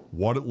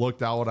what it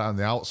looked out on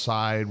the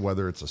outside,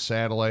 whether it's a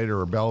Satellite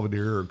or a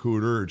Belvedere or a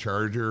Cooter or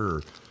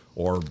Charger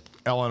or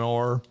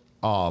Eleanor.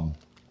 All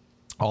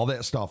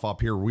that stuff up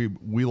here,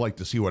 we like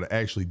to see what it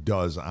actually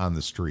does on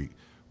the street.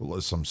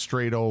 Some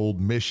straight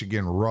old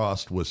Michigan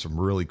rust with some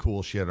really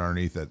cool shit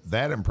underneath it.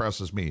 That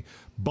impresses me.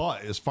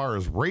 But as far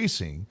as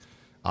racing,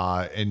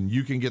 and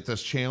you can get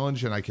this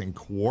challenge, and I can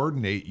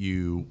coordinate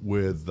you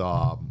with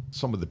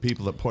some of the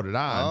people that put it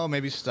on. Oh,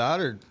 maybe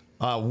Stoddard.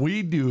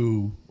 We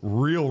do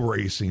real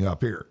racing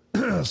up here.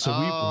 So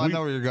I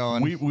know where you're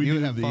going. We you do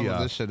have fun with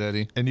this shit,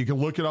 Eddie. And you can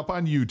look it up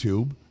on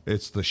YouTube.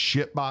 It's the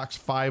Shitbox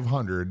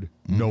 500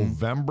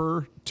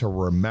 November to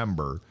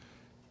Remember.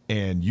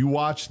 And you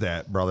watch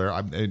that, brother,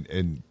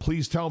 and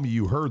please tell me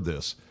you heard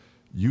this.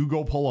 You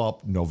go pull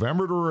up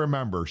November to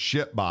Remember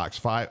Shitbox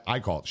 5. I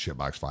call it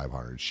Shitbox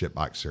 500,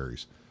 Shitbox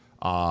Series.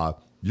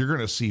 You're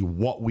going to see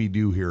what we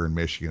do here in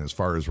Michigan as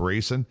far as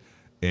racing,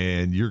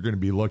 and you're going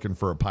to be looking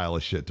for a pile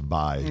of shit to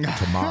buy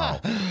tomorrow.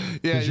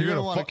 Yeah, you're going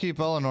to want to keep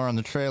Eleanor on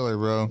the trailer,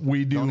 bro.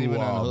 We do. Don't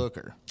even unhook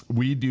her.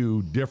 We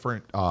do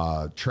different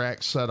track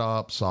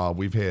setups.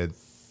 We've had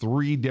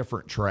 3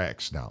 different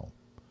tracks now.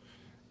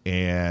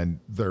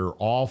 And they're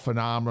all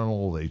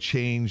phenomenal. They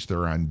change.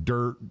 They're on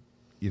dirt.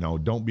 You know,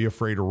 don't be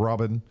afraid of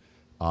rubbing.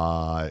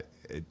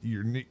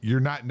 You're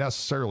not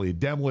necessarily a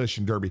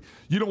demolition derby.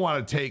 You don't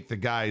want to take the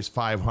guy's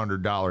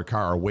 $500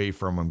 car away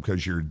from him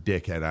because you're a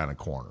dickhead on a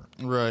corner.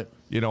 Right.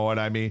 You know what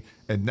I mean?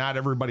 And not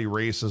everybody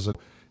races it.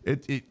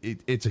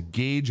 It's a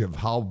gauge of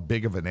how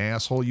big of an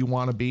asshole you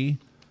want to be.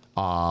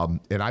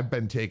 And I've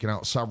been taken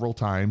out several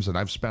times, and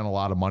I've spent a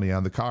lot of money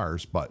on the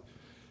cars, but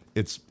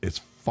it's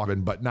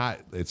fucking, but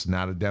it's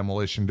not a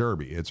demolition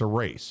derby. It's a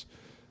race.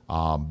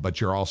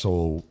 But you're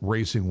also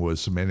racing with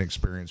some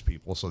inexperienced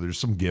people, so there's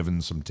some give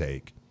and some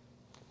take.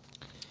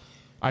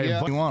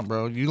 If you want,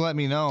 bro, you let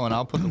me know and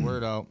I'll put the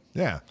word out.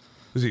 Yeah.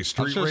 Is he a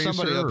street racer? I'm sure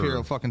somebody up here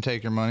will fucking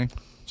take your money.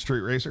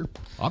 Street racer?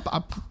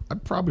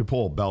 I'd probably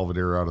pull a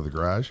Belvedere out of the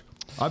garage.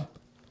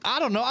 I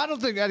don't know. I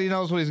don't think Eddie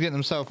knows what he's getting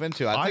himself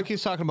into. I think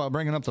he's talking about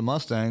bringing up the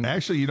Mustang.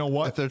 Actually, you know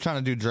what? If they're trying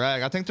to do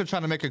drag, I think they're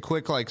trying to make a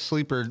quick, like,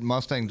 sleeper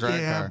Mustang drag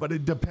car. Yeah, but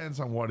it depends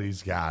on what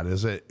he's got.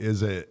 Is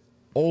it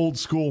old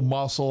school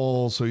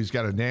muscle, so he's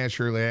got a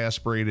naturally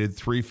aspirated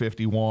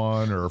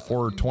 351 or a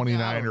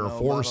 429 or a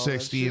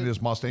 460 in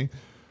his Mustang?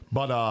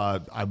 But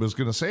I was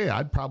gonna say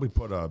I'd probably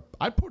put a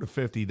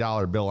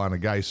 $50 bill on a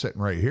guy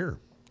sitting right here.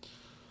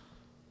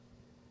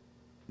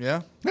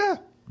 Yeah? Yeah,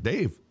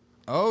 Dave.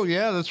 Oh,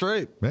 yeah, that's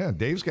right. Man,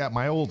 Dave's got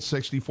my old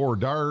 64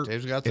 Dart.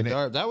 Dave's got the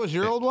Dart. That was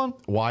your old one?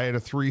 Well, I had a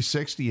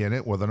 360 in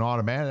it with an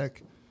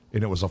automatic,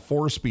 and it was a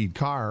 4-speed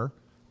car.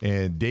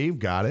 And Dave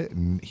got it,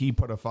 and he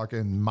put a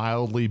fucking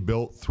mildly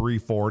built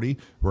 340.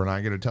 We're not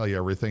going to tell you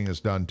everything is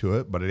done to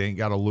it, but it ain't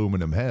got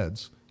aluminum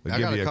heads. I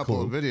got a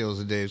couple of videos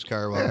of Dave's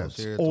car while I was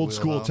here. Old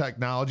school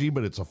technology,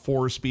 but it's a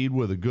 4-speed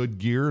with a good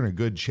gear and a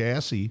good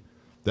chassis.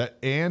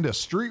 And a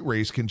street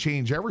race can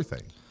change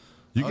everything.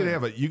 You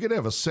could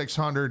have a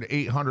 600,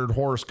 800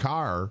 horse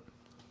car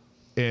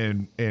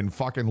and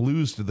fucking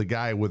lose to the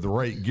guy with the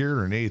right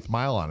gear in 8th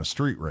mile on a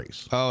street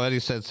race. Oh, Eddie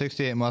said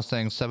 68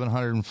 Mustang,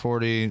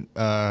 740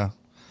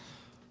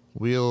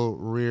 wheel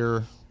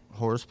rear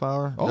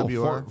horsepower. Oh,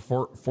 WR.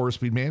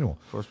 4-speed manual.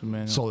 4-speed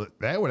manual. So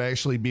that would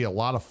actually be a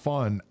lot of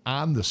fun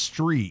on the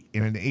street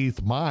in an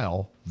 8th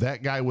mile.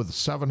 That guy with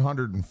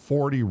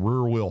 740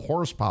 rear wheel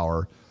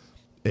horsepower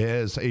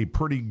is a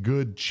pretty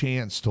good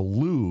chance to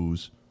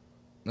lose.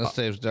 That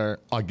saves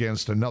Dart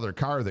against another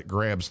car that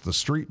grabs the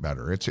street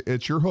better.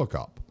 It's your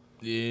hookup.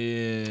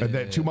 Yeah. And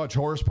that too much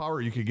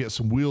horsepower, you could get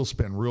some wheel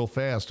spin real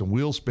fast, and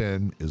wheel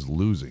spin is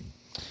losing.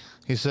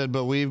 He said,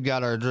 but we've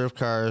got our drift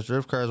cars.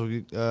 Drift cars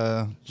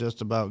will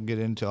just about get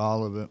into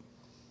all of it.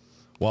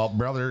 Well,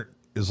 brother,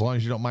 as long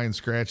as you don't mind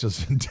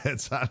scratches and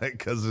dents on it,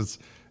 because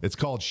it's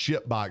called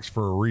shit box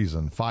for a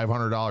reason.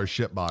 $500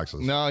 shit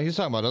boxes. No, he's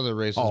talking about other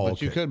races, but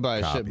okay. you could buy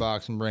a Copy. shit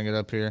box and bring it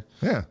up here.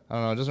 Yeah. I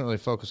don't know. It doesn't really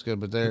focus good,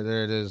 but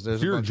there it is. There's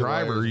If you're a bunch of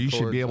driver, wires and you should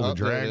cords. be able to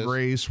drag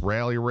race,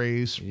 rally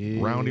race,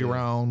 roundy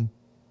round.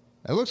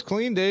 It looks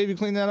clean, Dave. You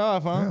cleaned that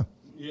off, huh?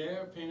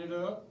 Yeah, paint it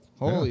up.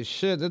 Holy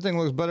shit, that thing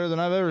looks better than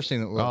I've ever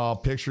seen it look. Oh,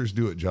 pictures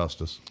do it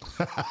justice.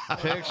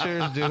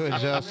 Pictures do it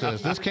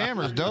justice. This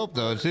camera's dope,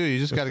 though, too. You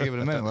just got to give it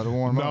a minute, let it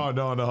warm up.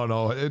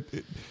 No.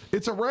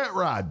 It's a rat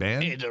rod,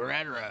 man. It's a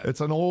rat rod. It's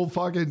an old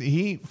fucking...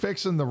 He ain't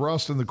fixing the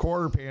rust in the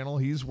quarter panel.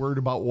 He's worried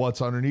about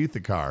what's underneath the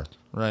car.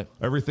 Right.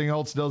 Everything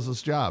else does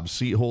its job.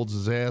 Seat holds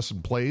his ass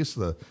in place.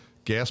 The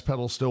gas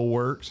pedal still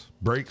works.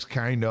 Brakes,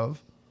 kind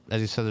of. As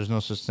he said, there's no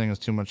such thing as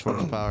too much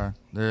horsepower.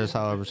 There is,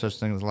 however, such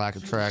thing as lack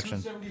of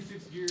traction.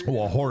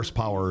 Well,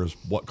 horsepower is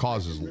what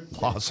causes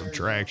loss of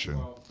traction.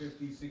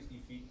 50,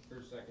 60 feet per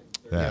second.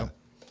 Yeah.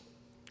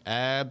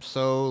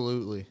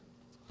 Absolutely.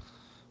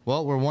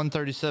 Well, we're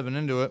 137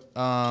 into it.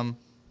 What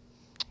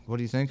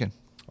are you thinking?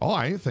 Oh,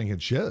 I ain't thinking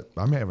shit.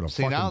 I'm having a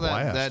fucking now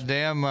blast. that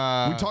damn...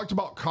 we talked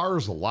about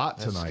cars a lot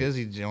that tonight.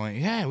 Skizzy joint.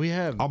 Yeah, we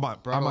have. I'm a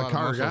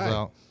car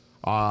guy.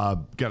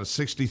 Got a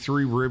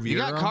 63 Riviera. You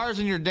got cars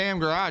in your damn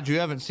garage. You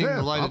haven't seen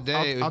the light of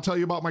day. I'll tell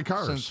you about my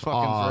cars. Since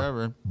fucking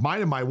forever.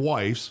 Mine and my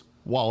wife's.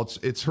 Well,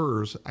 it's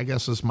hers. I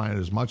guess it's mine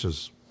as much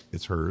as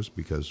it's hers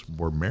because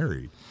we're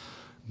married.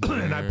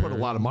 And I put a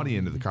lot of money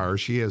into the car.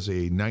 She has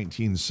a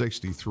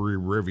 1963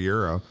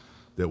 Riviera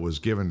that was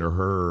given to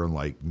her in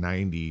like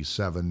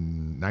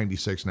 97,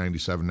 96,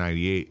 97,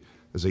 98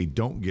 as a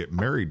don't get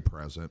married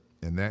present.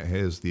 And that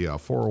has the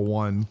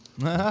 401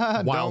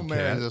 Wildcat. Don't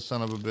marry this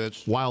son of a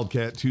bitch.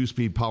 Wildcat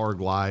 2-speed power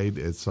glide.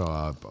 It's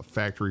a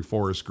factory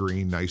forest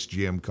green, nice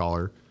GM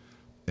color.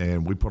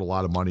 And we put a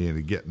lot of money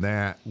into getting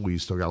that. We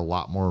still got a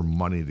lot more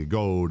money to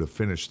go to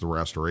finish the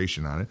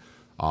restoration on it.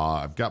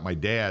 I've got my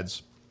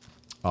dad's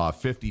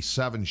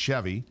 57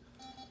 Chevy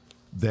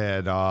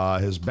that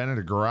has been in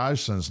a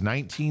garage since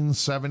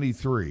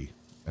 1973.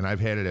 And I've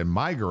had it in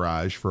my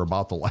garage for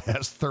about the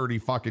last 30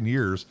 fucking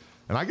years.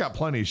 And I got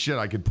plenty of shit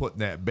I could put in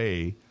that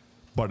bay,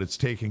 but it's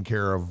taken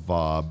care of,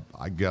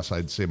 I guess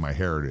I'd say, my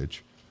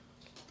heritage.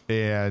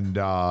 And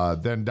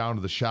then down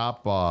to the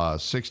shop,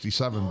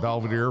 67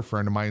 Belvedere, a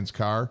friend of mine's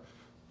car.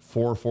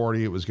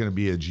 440, it was going to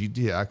be a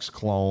GTX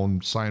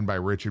clone, signed by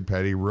Richard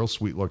Petty, real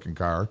sweet-looking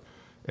car.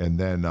 And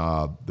then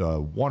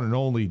the one and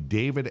only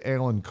David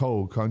Allen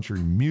Coe,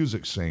 country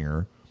music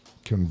singer,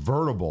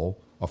 convertible,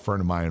 a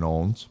friend of mine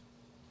owns.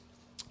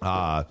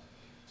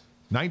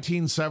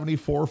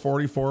 1974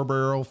 44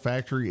 barrel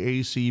factory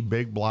AC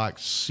big block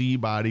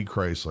C-body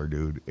Chrysler,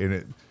 dude.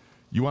 And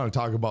you want to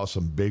talk about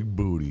some big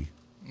booty.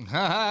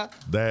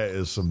 That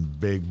is some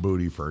big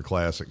booty for a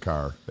classic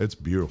car. It's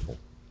beautiful.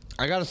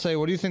 I got to say,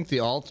 what do you think the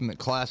ultimate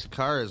classic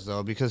car is,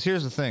 though? Because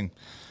here's the thing.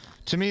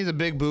 To me, the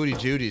big booty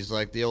Judy's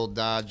like the old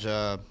Dodge,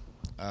 like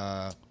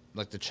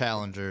the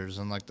Challengers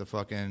and like the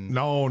fucking...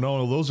 No,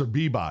 those are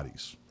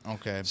B-bodies.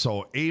 Okay.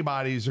 So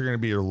A-bodies are going to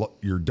be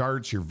your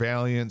Darts, your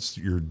Valiants,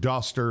 your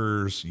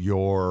Dusters,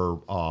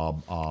 your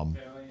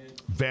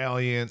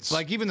Valiants.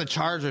 Like even the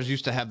Chargers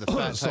used to have the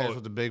fat tires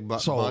with the big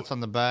butts on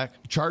the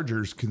back.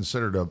 Charger's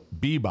considered a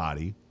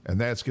B-body, and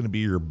that's going to be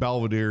your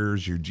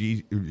Belvederes, your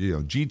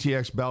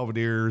GTX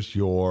Belvederes,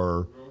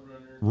 your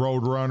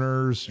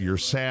Roadrunners, your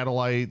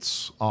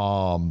Satellites.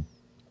 Man,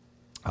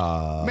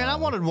 I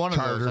wanted one of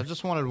those. I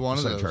just wanted one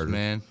of those, Charger.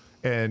 man.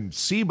 And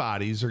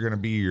C-bodies are going to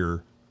be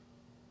your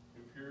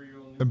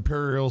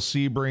Imperial,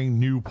 Sebring,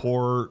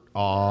 Newport. A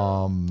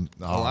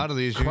lot of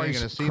these you ain't going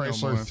to see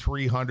Chrysler no more.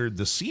 300.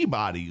 The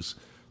C-bodies,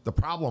 The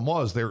problem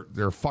was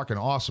they're fucking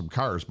awesome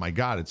cars. My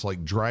God, it's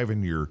like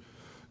driving a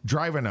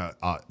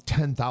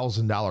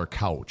 $10,000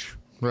 couch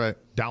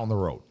down the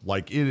road.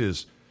 Like it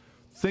is.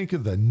 Think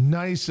of the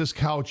nicest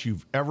couch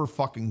you've ever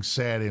fucking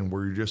sat in,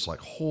 where you're just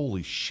like,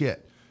 holy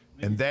shit,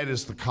 and that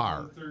is the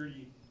car.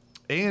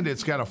 And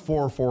it's got a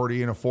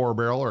 440 and a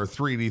 4-barrel, or a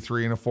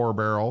 383 and a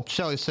 4-barrel.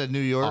 Shelly said New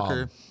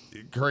Yorker.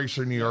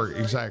 Chrysler, New York,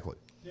 exactly.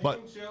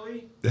 But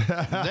Shelly.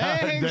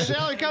 Dang,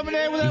 Shelly coming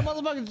in with that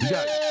motherfucking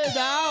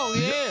down,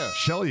 yeah.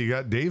 Shelly, you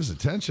got Dave's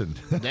attention.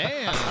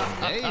 Damn,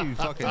 Dave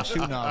fucking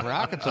shooting off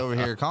rockets over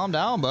here. Calm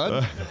down,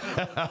 bud.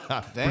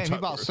 Damn, he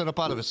about to sit up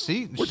out of his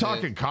seat. And We're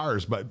talking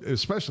cars, but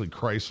especially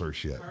Chrysler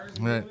shit.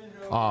 Right.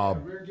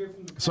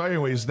 So,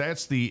 anyways,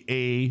 that's the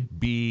A,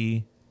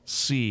 B,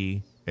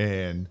 C,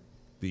 and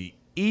the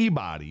E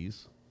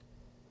bodies.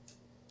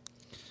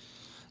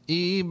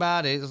 E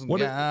bodies.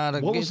 What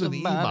was an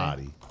E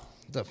body?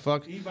 The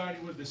fuck? E-body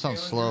was the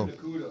Sounds Challenger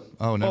slow. and the Cuda.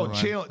 Oh, never mind.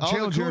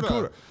 Challenger and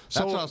Cuda. So That's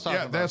what I was talking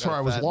about. that's where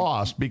I was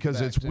lost,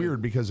 because it's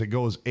weird, because it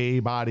goes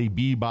A body,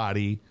 B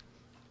body,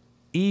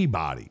 E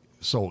body.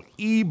 So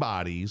E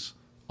bodies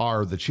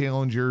are the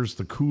Challengers,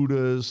 the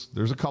Cudas.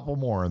 There's a couple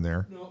more in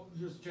there. No,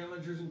 just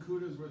Challengers and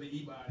Cudas were the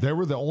E-bodies. They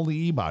were the only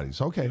E bodies.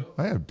 Okay,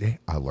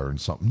 I learned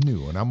something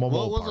new, and I'm a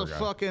What Mopar was a guy.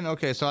 fucking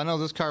okay? So I know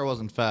this car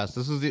wasn't fast.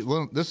 This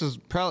is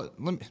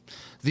probably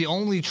the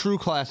only true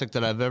classic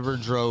that I've ever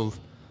drove,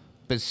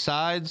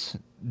 besides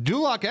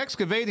Duloc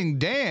Excavating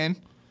Dan.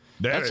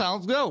 That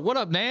sounds good. What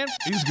up, Dan?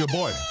 He's a good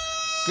boy.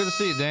 Good to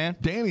see you, Dan.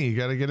 Danny, you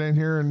got to get in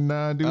here and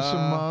do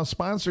some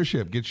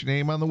sponsorship. Get your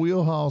name on the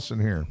wheelhouse in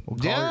here. We'll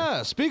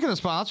call Speaking of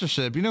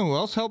sponsorship, you know who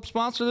else helped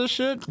sponsor this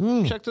shit?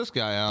 Check this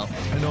guy out.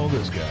 I know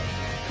this guy.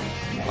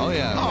 Oh,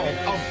 yeah.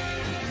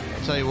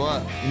 I'll tell you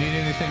what, you need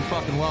anything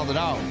fucking welded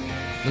out,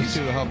 let's see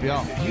what'll help you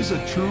out. He's a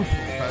true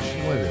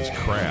professional at his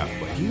craft,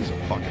 but he's a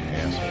fucking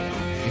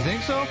asshole. You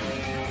think so?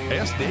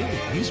 Ask David.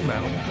 He's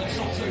metal. He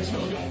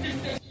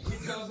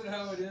tells it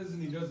how it is,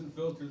 and he doesn't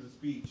filter the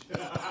speech.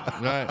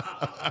 Right.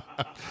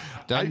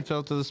 Doesn't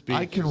filter the speech.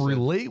 I can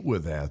relate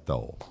with that,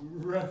 though.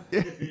 Right.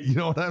 You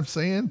know what I'm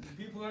saying?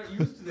 People aren't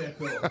used to that,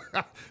 though.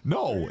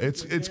 No,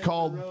 it's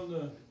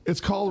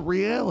called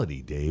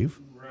reality, Dave.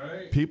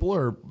 Right. People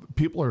are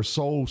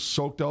so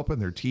soaked up in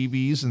their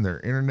TVs and their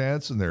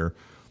internets and their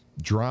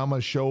drama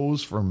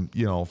shows from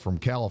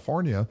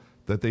California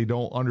that they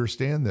don't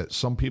understand that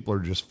some people are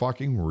just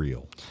fucking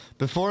real.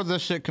 Before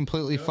this shit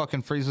completely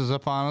fucking freezes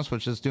up on us,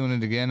 which is doing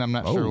it again, I'm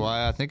not sure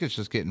why. I think it's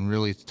just getting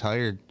really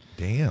tired.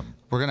 Damn.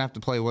 We're going to have to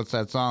play What's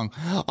That Song?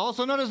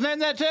 Also known as Name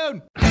That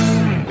Tune.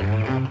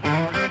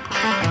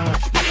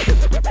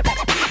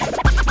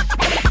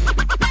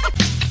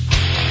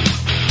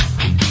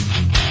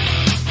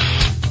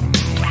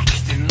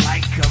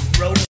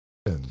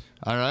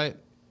 All right.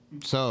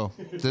 So,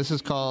 this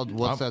is called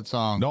What's That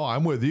Song? No,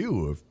 I'm with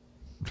you.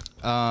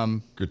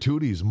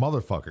 Gratuity's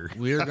motherfucker.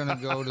 We're going to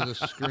go to the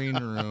screen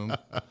room.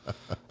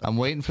 I'm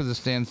waiting for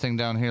this damn thing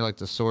down here like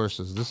the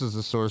sources. This is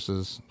the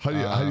sources. How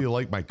do you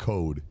like my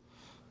code?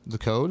 The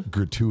code?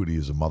 Gratuity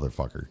is a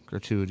motherfucker.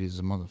 Gratuity is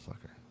a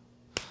motherfucker.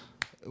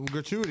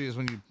 Gratuity is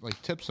when you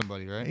tip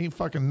somebody, right? Ain't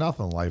fucking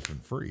nothing life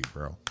and free,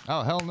 bro.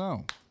 Oh, hell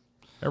no.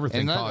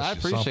 Everything costs I you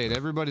appreciate something.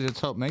 everybody that's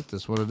helped make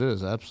this what it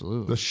is.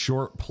 Absolutely. The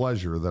short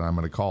pleasure that I'm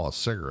going to call a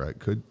cigarette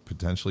could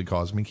potentially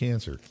cause me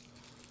cancer,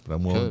 but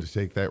I'm willing to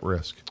take that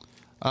risk.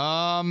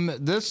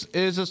 This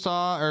is a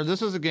song, or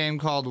this is a game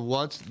called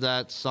What's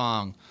That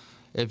Song?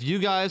 If you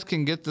guys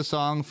can get the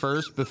song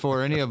first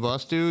before any of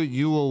us do,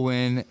 you will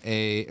win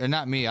or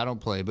not me, I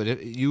don't play,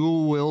 but you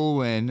will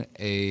win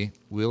a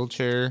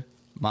Wheelchair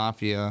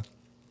Mafia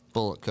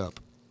bullet cup.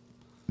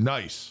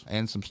 Nice.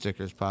 And some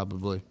stickers,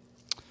 probably.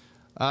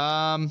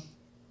 All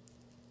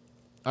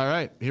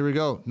right, here we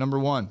go. Number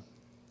 1.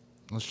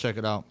 Let's check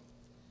it out.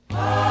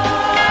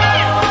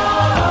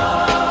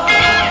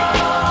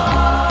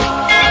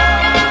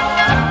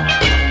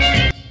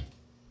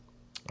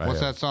 What's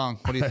that song?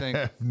 What do you think? I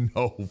have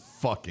no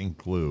fucking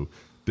clue.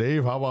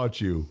 Dave, how about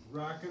you?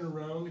 Rocking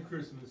Around the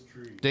Christmas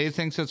Tree. Dave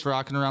thinks it's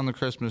Rocking Around the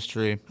Christmas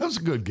Tree. That's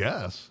a good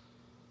guess.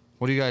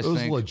 What do you guys It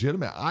was think?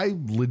 legitimate. I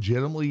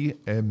legitimately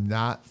am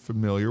not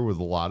familiar with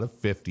a lot of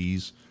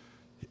 50s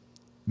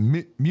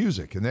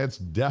music, and that's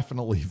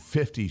definitely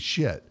 50s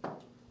shit.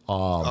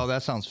 Oh,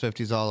 that sounds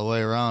 50s all the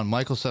way around.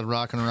 Michael said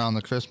Rocking Around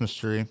the Christmas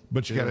Tree.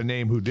 But you got to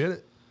name who did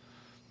it?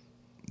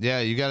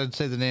 Yeah, you got to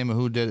say the name of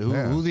who did it.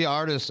 Who the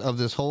artist of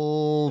this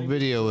whole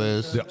video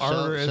is. The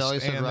artist Shelly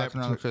said and Rocking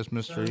Around the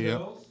Christmas Tree.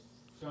 Yep.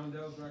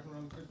 Shondel's Rocking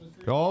Around the Christmas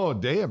Tree. Oh,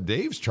 damn.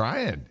 Dave's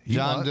trying.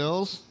 John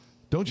Dills.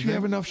 Don't you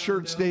have enough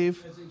shirts,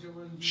 Dave?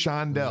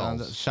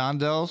 Shondel's.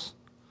 Shondel's.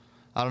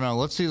 I don't know.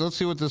 Let's see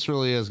what this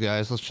really is,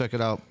 guys. Let's check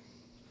it out.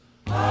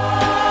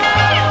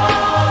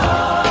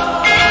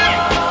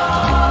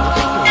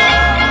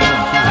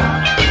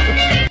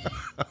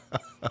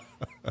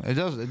 It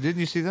does. Didn't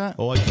you see that?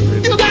 I like the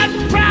video. You got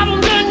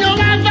problems in your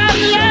life of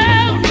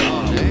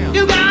love.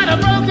 You got a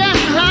broken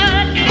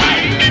heart.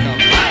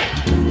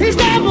 He's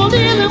double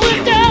dealing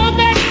with your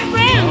best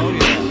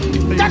friend.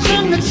 That's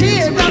when the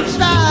teardrops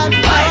start.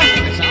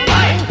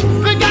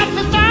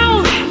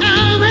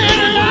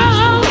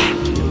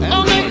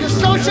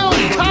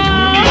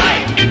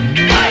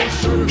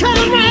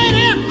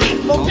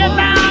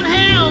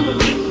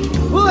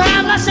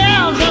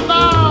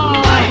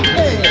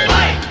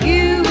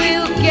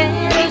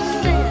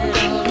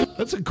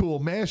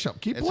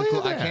 mashup. Keep It's a playing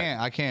cool, that.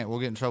 I can't. We'll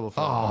get in trouble for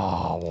that.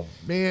 Oh,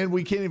 man,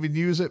 we can't even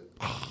use it.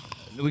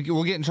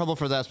 We'll get in trouble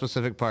for that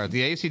specific part.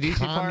 The AC/DC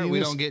part, we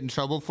don't get in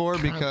trouble for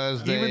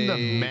because they even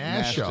the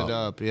mashed it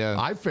up. Yeah,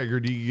 I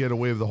figured you could get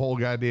away with the whole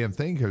goddamn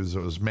thing because it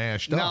was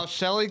mashed Now, up.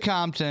 Shelley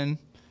Compton,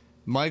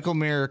 Michael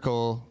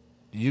Miracle,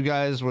 you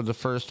guys were the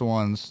first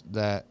ones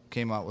that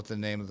came out with the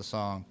name of the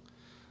song.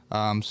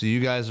 So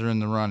you guys are in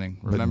the running.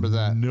 Remember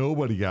that.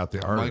 Nobody got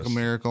the artist. Michael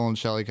Miracle and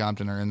Shelley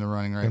Compton are in the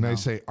running right now. And I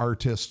say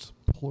artist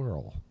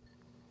plural.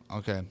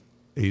 Okay.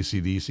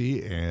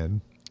 AC/DC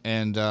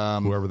and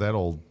whoever that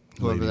old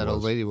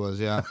lady was,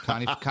 yeah.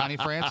 Connie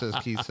Francis,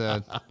 Keith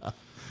said.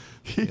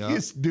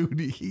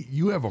 Dude,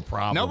 you have a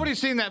problem. Nobody's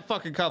seen that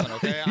fucking coming,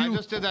 okay? I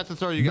just did that to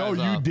throw you guys off.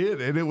 No, you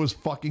did, and it was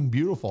fucking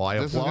beautiful.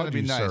 This is going to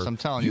be nice. sir. I'm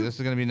telling you, this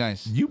is going to be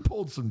nice. You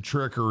pulled some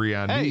trickery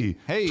on me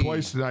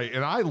twice tonight,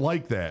 and I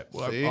like that.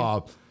 See?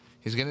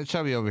 He's getting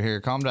chubby over here.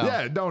 Calm down.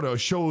 Yeah, no.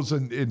 Shows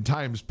in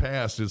times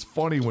past, it's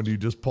funny when you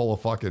just pull a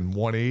fucking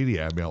 180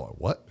 at me. I'm like,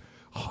 what?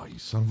 Oh, you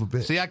son of a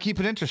bitch. See, I keep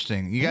it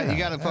interesting. You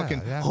got to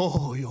fucking,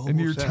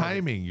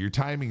 and your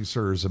timing,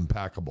 sir, is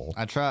impeccable.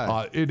 I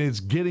try. And it's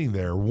getting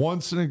there.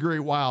 Once in a great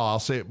while, I'll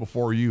say it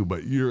before you,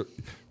 but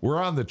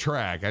we're on the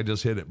track. I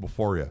just hit it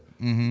before you.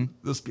 Mm-hmm.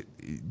 This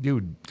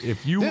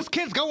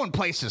kid's going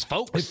places,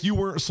 folks. If you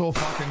weren't so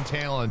fucking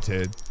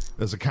talented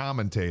as a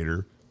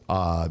commentator,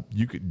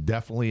 you could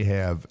definitely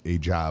have a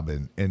job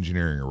in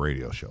engineering a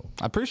radio show.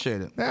 I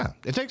appreciate it. Yeah.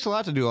 It takes a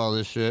lot to do all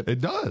this shit. It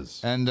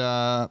does. And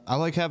I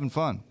like having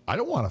fun. I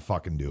don't want to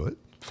fucking do it.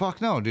 Fuck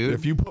no, dude.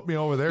 If you put me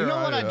over there, you know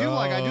what I do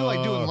like? I do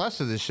like doing less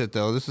of this shit,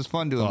 though. This is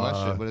fun doing less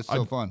shit, but it's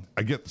still fun.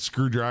 I get the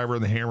screwdriver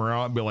and the hammer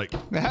out and be like,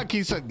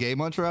 Keith said gay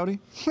much, Rowdy?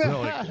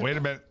 Like, wait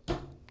a minute.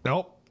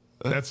 Nope.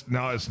 It's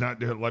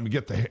not. Let me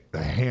get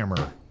the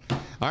hammer.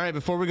 All right,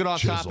 before we get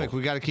off topic,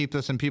 we got to keep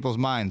this in people's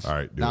minds. All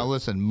right, now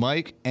listen,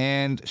 Mike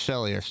and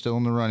Shelley are still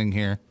in the running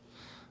here.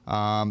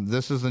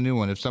 This is the new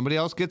one. If somebody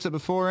else gets it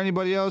before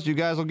anybody else, you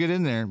guys will get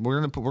in there.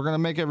 We're gonna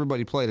make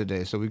everybody play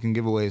today so we can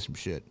give away some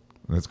shit.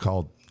 And it's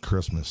called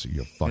Christmas.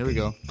 You fucking Here we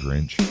go.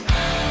 Grinch. That's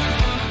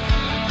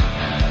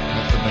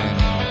the band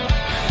name.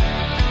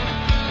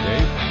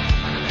 Dave.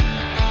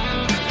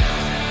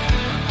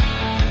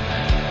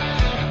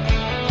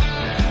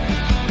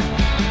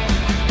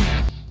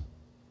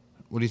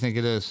 What do you think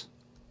it is?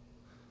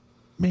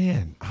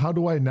 Man, how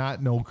do I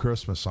not know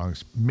Christmas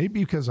songs? Maybe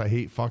because I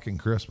hate fucking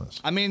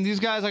Christmas. I mean, these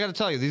guys, I got to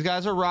tell you, these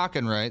guys are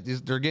rocking, right?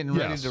 They're getting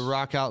ready to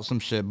rock out some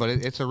shit, but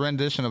it's a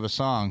rendition of a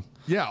song.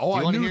 Yeah. Oh,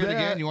 I knew hear that. It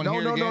again? You want to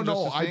hear it again?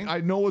 No. I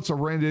know it's a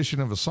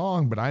rendition of a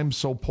song, but I'm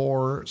so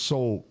poor,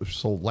 so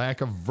lack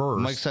of verse.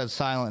 Mike said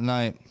Silent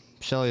Night.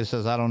 Shelley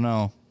says, I don't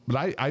know.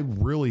 But I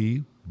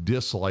really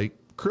dislike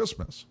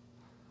Christmas.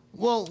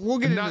 Well, we'll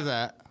get into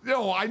that.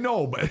 No, I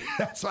know, but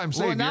that's what I'm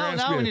saying. Well,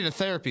 now we need a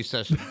therapy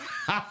session.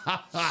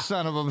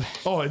 Son of a...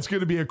 Oh, it's going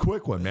to be a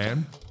quick one,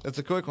 man. It's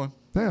a quick one.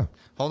 Yeah.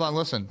 Hold on,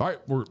 listen. All right,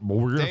 we're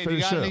going to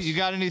finish this. You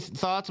got any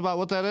thoughts about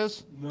what that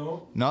is?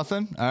 No.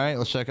 Nothing? All right,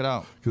 let's check it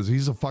out. Because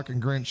he's a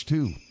fucking Grinch,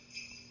 too.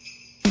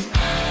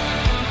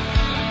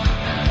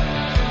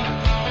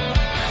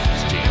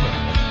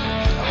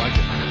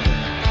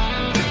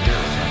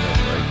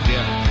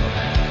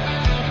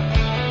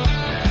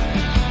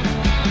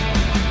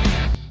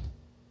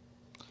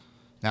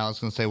 Now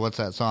it's going to say, what's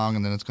that song?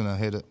 And then it's going to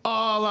hit it.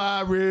 All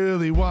I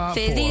really want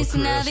for Christmas.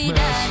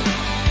 Navidad.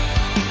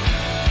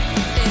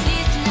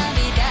 Feliz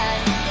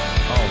Navidad.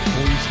 Oh,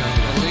 Feliz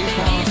Navidad.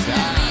 Feliz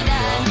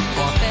Navidad.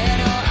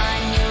 Espero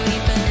año y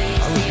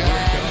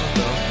felicidad.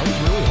 I was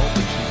really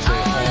hoping she'd say,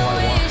 all I want for Christmas. I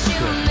wanna wish you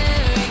a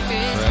Merry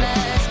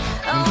Christmas.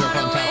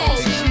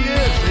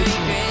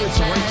 It's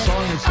the right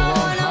song, it's the wrong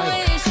title. I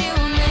wanna wish you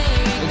a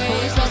Merry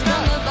Christmas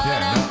from the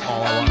bottom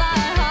of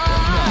my heart.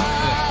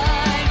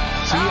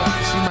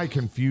 See my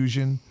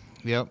confusion?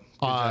 Yep.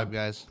 Good job,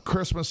 guys.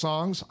 Christmas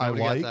songs, I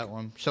Nobody like. got that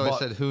one. Shelley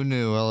said, who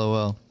knew?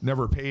 LOL.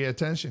 Never pay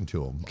attention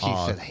to them. Keith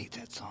said, I hate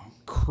that song.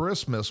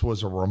 Christmas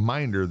was a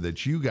reminder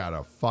that you got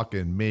to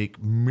fucking make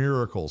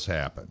miracles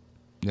happen.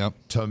 Yep.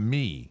 To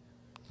me,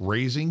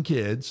 raising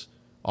kids,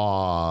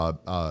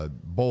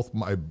 both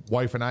my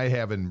wife and I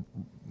having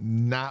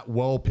not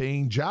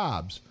well-paying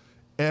jobs,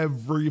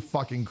 every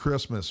fucking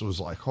Christmas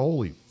was like,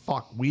 holy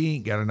fuck, we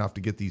ain't got enough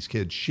to get these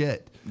kids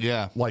shit.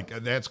 Yeah. Like,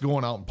 that's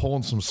going out and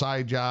pulling some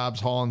side jobs,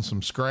 hauling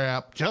some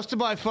scrap. Just to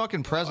buy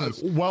fucking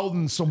presents.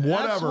 Welding some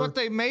whatever. That's what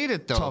they made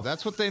it, though.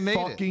 That's what they made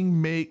it.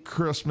 Fucking make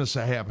Christmas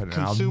happen. And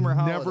Consumer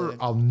holiday.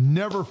 I'll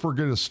never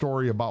forget a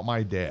story about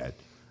my dad.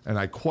 And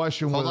I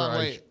question Hold whether on,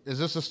 wait. Is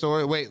this a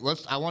story? Wait,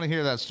 I want to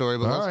hear that story,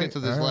 but let's get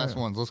to this last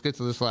one. Let's get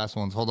to this last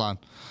one. Hold on.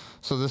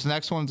 So this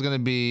next one's going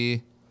to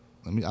be...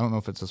 I don't know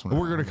if it's this one.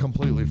 We're going to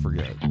completely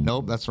forget.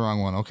 Nope, that's the wrong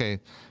one.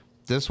 Okay.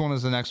 This one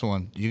is the next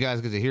one. You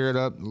guys get to hear it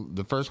up.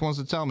 The first ones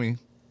to tell me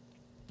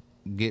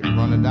get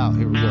running out.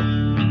 Here we go.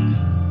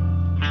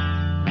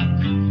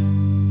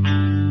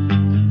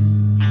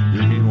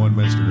 You're mean one,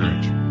 Mr.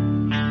 Grinch.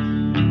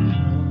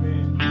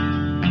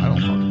 I don't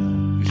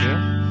fucking know. You sure?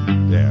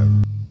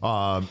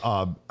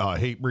 Yeah.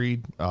 Hate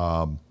breed.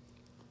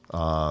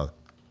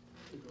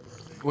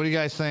 What do you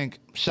guys think?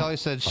 Shelly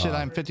said, shit,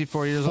 I'm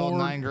 54 years old,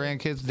 9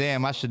 grandkids.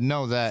 Damn, I should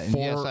know that. And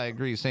yes, I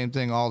agree. Same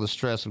thing, all the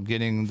stress of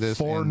getting this.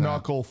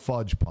 4-knuckle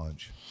fudge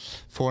punch.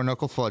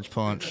 4-knuckle fudge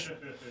punch.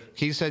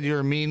 Keith said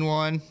you're a mean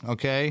one.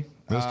 Okay.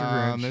 Mr.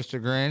 Grinch.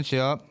 Mr. Grinch,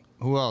 yep.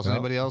 Who else? Yep.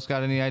 Anybody else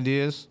got any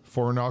ideas?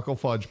 4-knuckle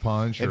fudge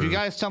punch. If you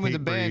guys tell me the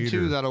band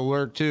too, that'll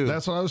work too.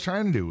 That's what I was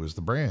trying to do, was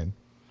the brand.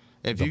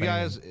 If you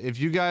guys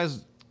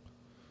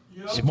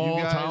Small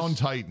Town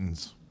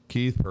Titans.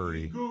 Keith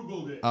Purdy.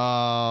 Googled it.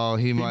 Oh,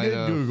 he might did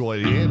have. Google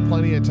it. He had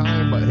plenty of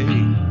time, but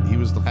hey, he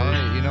was the first.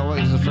 Hey, you know what?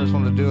 He's the first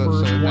one to do it.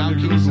 First So one now to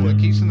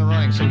Keith's in the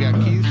running. So we got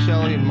Keith,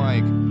 Shelly, and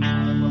Mike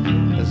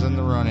is in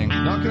the running.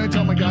 Now can I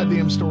tell my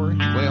goddamn story?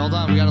 Wait, hold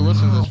on. We got to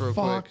listen to this real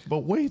Fuck, quick.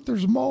 but wait,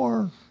 there's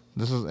more.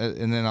 This is,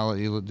 and then I'll let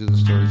you do the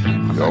story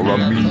thing. You're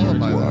a mean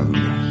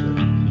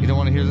one. You don't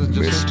want to hear this?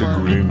 Just Mr.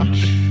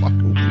 Grinch.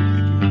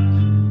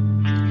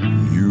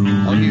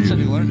 He said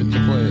he learned it to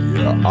play it.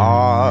 You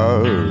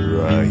are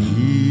a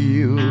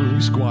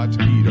heel. Squats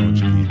pee, don't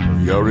you, Keith?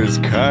 You're as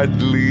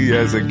cuddly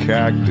as a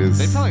cactus.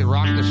 They probably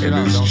rock the shit and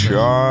out, as don't they?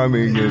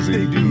 charming as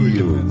a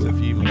deal. If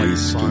you even like the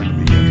song to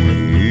begin.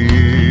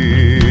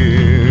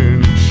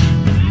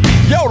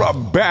 You're a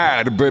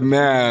bad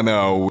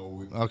banana.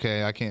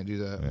 Okay, I can't do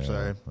that. I'm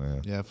sorry.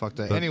 Yeah, fuck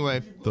that. The-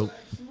 Anyway.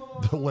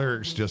 The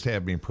lyrics just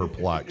have me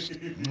perplexed.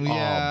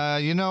 Yeah,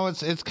 you know,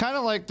 it's kind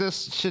of like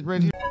this shit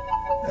right here.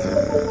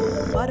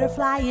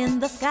 Butterfly in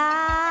the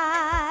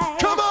sky.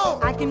 Come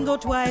on! I can go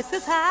twice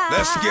as high.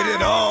 Let's get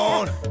it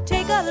on.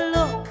 Take a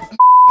look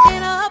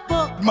in a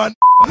book. My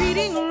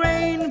Reading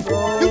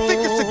rainbow. You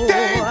think it's a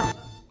game? All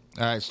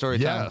right, story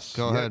time. Yes.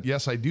 Go ahead.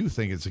 Yes, I do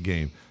think it's a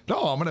game.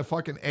 No, I'm going to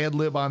fucking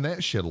ad-lib on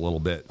that shit a little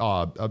bit.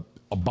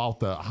 About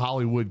the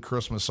Hollywood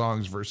Christmas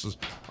songs versus,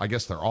 I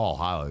guess they're all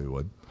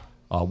Hollywood.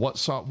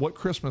 What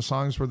Christmas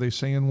songs were they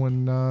singing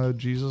when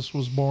Jesus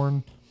was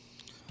born?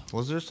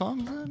 Was there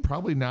songs then?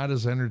 Probably not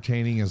as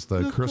entertaining as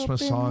the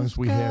Christmas songs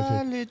we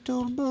have.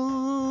 Little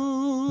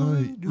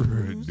boy.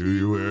 Do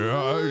you wear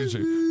eyes?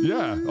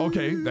 Yeah,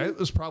 okay. That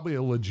was probably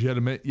a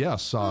legitimate,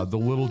 yes, the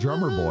Little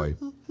Drummer Boy.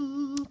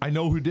 I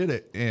know who did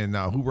it and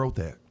who wrote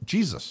that.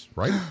 Jesus,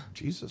 right?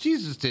 Jesus.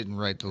 Jesus didn't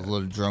write the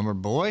Little Drummer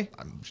Boy.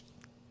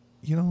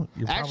 You know,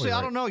 you're Actually, right.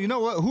 I don't know. You know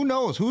what? Who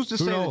knows? Who's to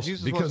say that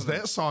Jesus because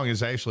wasn't that song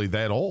is actually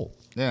that old.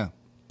 Yeah,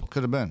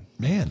 could have been.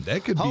 Man,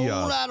 that could be Whole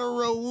lot of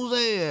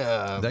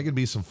roses. that could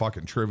be some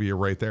fucking trivia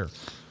right there.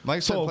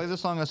 Mike said, "Play the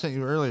song I sent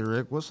you earlier,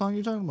 Rick." What song are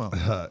you talking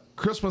about?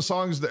 Christmas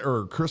songs that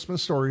or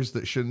Christmas stories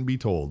that shouldn't be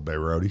told by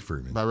Rowdy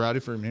Freeman. By Rowdy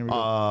Freeman. Here we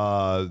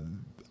go.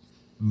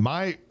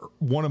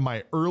 One of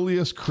my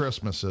earliest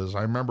Christmases,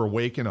 I remember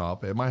waking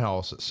up at my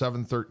house at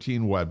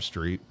 713 Webb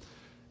Street,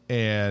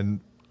 and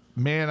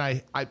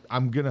man,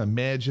 I'm gonna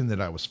imagine that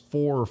I was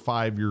 4 or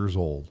 5 years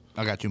old.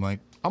 I got you,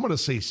 Mike. I'm gonna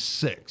say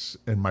 6,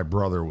 and my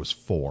brother was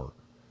 4,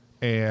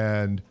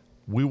 and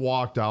we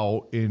walked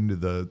out into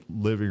the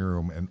living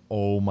room, and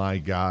oh my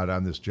God,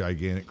 on this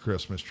gigantic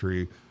Christmas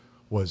tree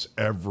was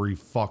every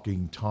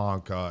fucking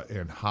Tonka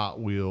and Hot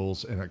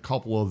Wheels and a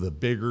couple of the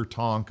bigger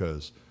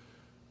Tonkas.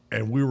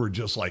 And we were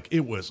just like,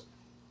 it was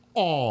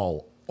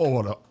all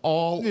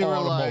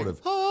automotive.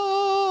 Like,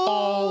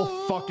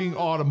 all fucking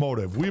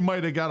automotive. We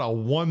might have got a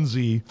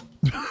onesie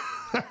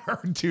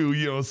or two,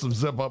 you know, some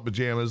zip-up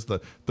pajamas, the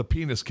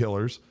penis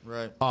killers.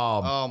 Right.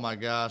 Oh my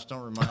gosh,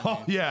 don't remind me.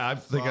 Oh, yeah, I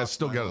think I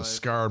still got a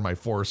scar on my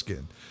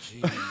foreskin.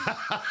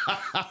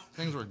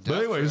 Things were death But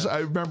anyways, traps. I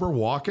remember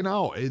walking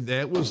out, and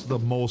that was the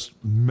most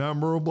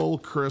memorable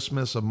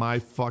Christmas of my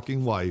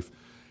fucking life.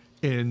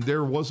 And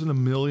there wasn't $1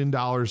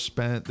 million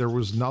spent. There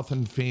was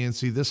nothing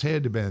fancy. This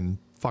had to have been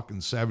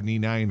fucking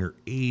 79 or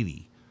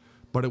 80.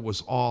 But it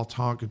was all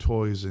Tonka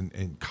toys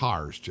and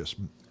cars, just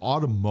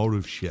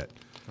automotive shit.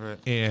 Right.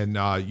 And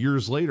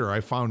years later,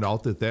 I found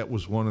out that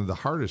was one of the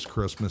hardest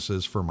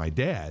Christmases for my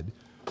dad,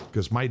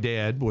 because my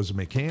dad was a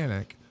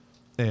mechanic,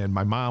 and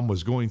my mom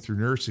was going through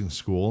nursing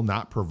school,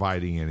 not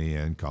providing any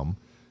income.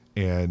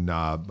 And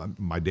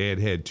my dad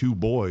had 2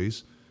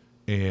 boys,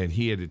 and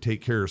he had to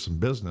take care of some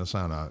business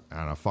on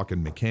a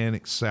fucking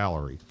mechanic's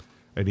salary.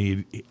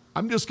 And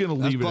I'm just going to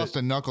leave it. That's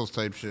busted knuckles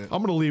type shit.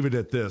 I'm going to leave it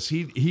at this.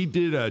 He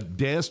did a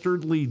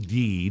dastardly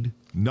deed,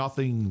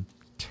 nothing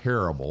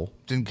terrible.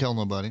 Didn't kill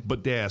nobody.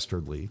 But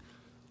dastardly,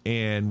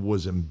 and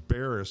was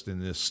embarrassed,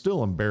 and is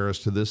still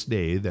embarrassed to this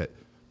day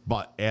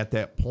but at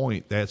that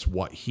point, that's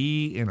what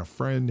he and a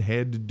friend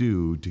had to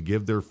do to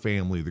give their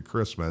family the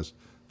Christmas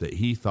that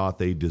he thought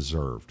they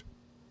deserved.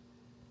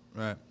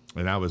 Right.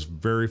 And I was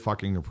very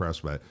fucking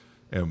impressed by it.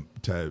 And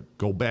to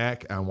go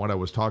back on what I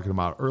was talking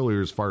about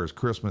earlier, as far as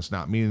Christmas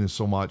not meaning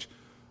so much,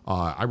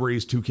 I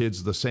raised 2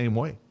 kids the same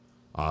way,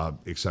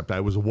 except I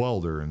was a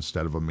welder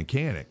instead of a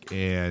mechanic.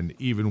 And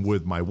even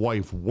with my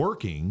wife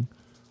working,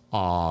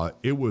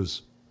 it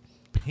was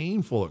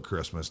painful at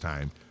Christmas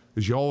time,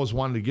 because you always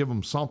wanted to give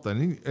them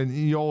something, and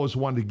you always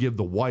wanted to give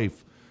the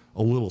wife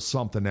a little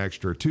something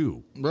extra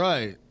too.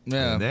 Right.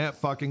 Yeah. And that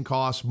fucking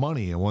costs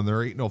money. And when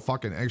there ain't no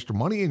fucking extra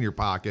money in your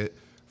pocket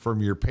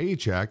from your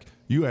paycheck,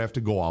 you have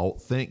to go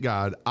out. Thank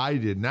God I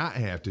did not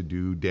have to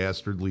do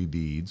dastardly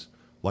deeds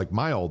like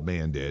my old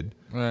man did.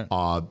 Right.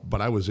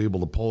 But I was able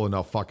to pull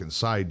enough fucking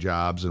side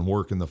jobs and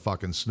work in the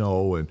fucking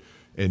snow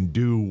and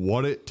do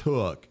what it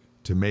took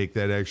to make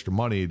that extra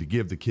money to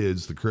give the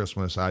kids the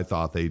Christmas I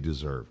thought they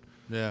deserved.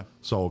 Yeah.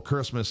 So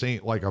Christmas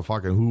ain't like a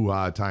fucking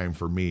hoo-ha time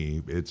for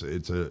me. It's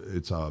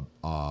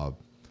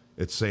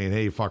saying,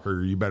 hey,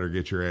 fucker, you better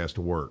get your ass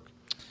to work.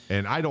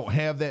 And I don't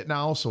have that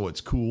now, so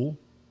it's cool.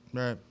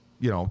 Right.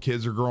 You know,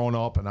 kids are growing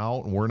up and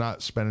out, and we're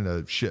not spending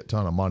a shit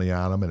ton of money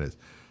on them.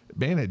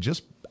 And it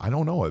just, I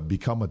don't know, it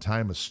become a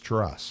time of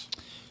stress.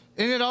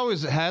 And it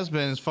always has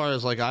been, as far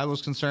as like I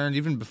was concerned,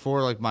 even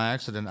before like my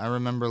accident. I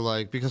remember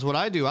like, because what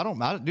I do,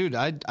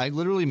 I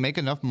literally make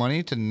enough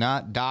money to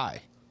not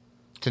die.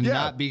 To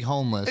not be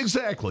homeless.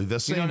 Exactly. The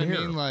same You know what here.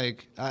 I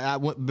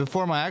mean? Like,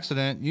 before my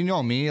accident, you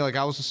know me, like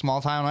I was a small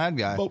town lad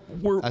guy. But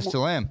I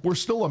still am. We're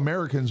still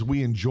Americans.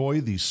 We enjoy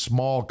these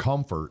small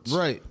comforts.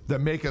 Right. That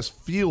make us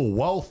feel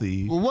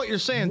wealthy. Well, what you're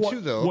saying too,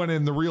 though. When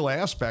in the real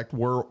aspect,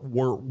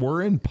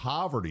 we're in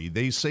poverty.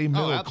 They say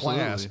middle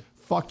class.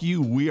 Fuck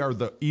you. We are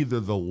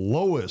either the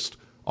lowest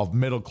of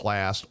middle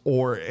class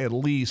or at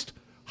least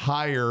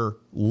higher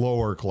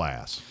lower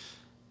class.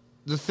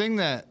 The thing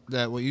that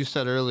what you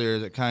said earlier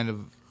that kind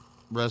of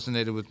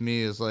resonated with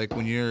me is like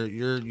when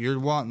you're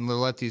wanting to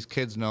let these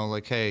kids know,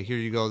 like, hey, here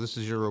you go, this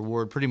is your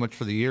reward pretty much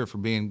for the year for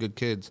being good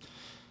kids.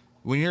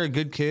 When you're a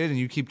good kid and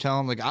you keep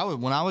telling, like,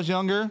 when I was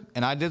younger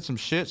and I did some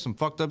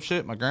fucked up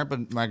shit, my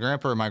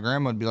grandpa or my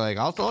grandma would be like,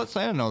 I'll let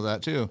Santa know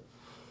that too.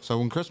 So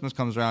when Christmas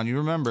comes around, you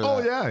remember that.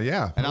 Oh,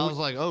 yeah. And I was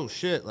like, oh,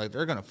 shit, like,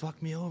 they're going to fuck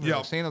me over. Yep.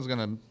 Like, Santa's going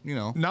to, you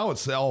know. Now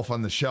it's the elf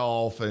on the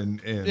shelf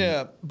and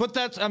Yeah, but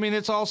that's, I mean,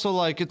 it's also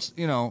like, it's,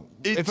 you know,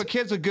 if a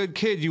kid's a good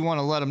kid, you want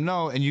to let them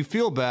know, and you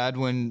feel bad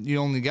when you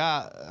only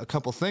got a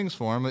couple things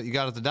for them that you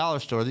got at the dollar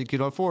store that you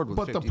could afford with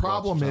But the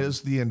problem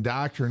is the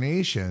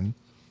indoctrination.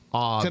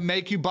 To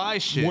make you buy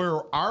shit.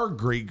 Where our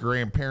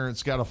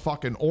great-grandparents got a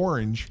fucking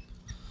orange,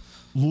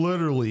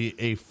 literally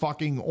a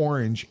fucking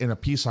orange in a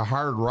piece of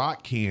hard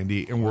rock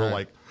candy, and we're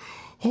like,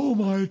 oh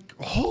my,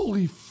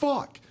 holy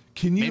fuck.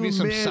 Can you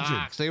imagine? Maybe some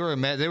socks. They were,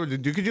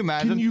 could you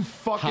imagine? Can you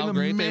fucking how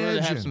great imagine they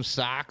were to have some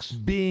socks?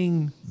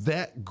 Being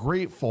that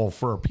grateful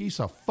for a piece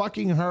of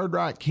fucking hard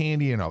rock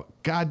candy and a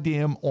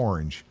goddamn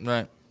orange.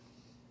 Right.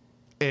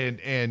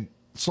 And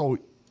so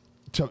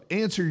to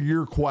answer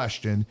your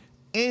question,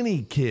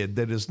 any kid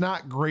that is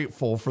not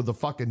grateful for the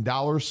fucking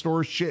dollar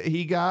store shit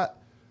he got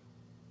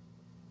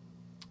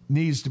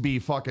needs to be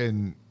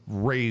fucking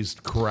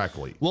raised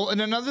correctly. Well,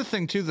 and another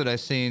thing too that I've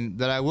seen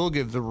that I will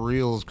give the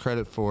Reels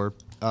credit for,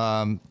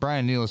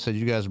 Brian Neal said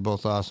you guys are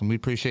both awesome. We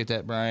appreciate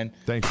that, Brian.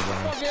 Thank you,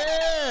 Brian.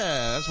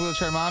 Yeah, that's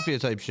Wheelchair Mafia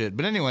type shit.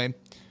 But anyway,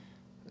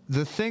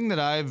 the thing that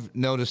I've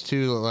noticed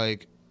too,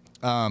 like,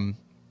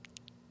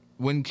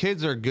 when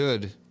kids are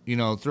good, you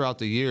know, throughout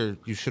the year,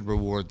 you should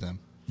reward them.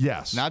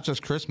 Yes. Not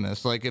just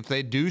Christmas. Like, if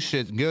they do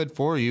shit good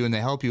for you and they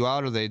help you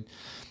out, or they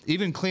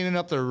even cleaning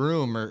up their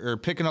room or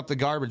picking up the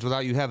garbage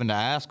without you having to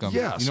ask them.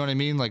 Yes. You know what I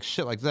mean? Like,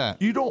 shit like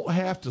that. You don't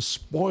have to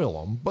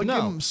spoil them, but give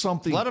them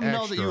something Let them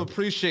know extra. that you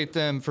appreciate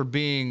them for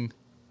being.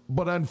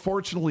 But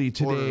unfortunately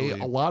today,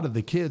 orderly. a lot of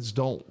the kids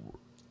don't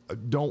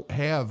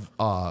have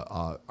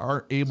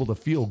aren't able to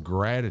feel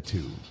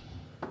gratitude.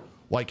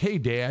 Like, hey,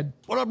 Dad.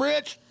 What up,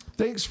 Rich?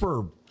 Thanks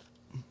for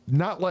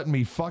not letting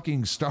me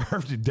fucking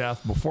starve to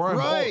death before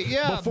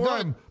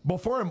I'm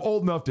before I'm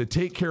old enough to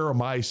take care of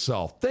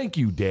myself. Thank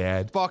you,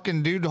 Dad.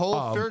 Fucking dude, the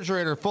whole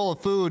refrigerator full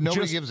of food.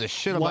 Nobody gives a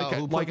shit about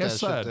who put like that I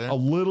said, shit there. a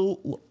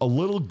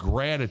little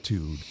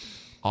gratitude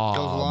goes a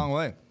long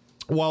way.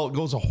 Well, it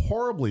goes a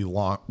horribly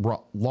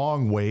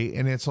long way,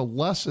 and it's a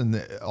lesson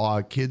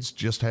that kids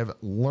just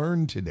haven't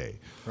learned today.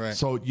 Right.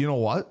 So you know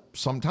what?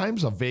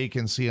 Sometimes a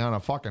vacancy on a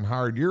fucking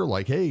hard year,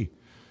 like, hey,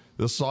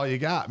 this is all you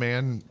got,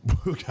 man.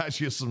 We got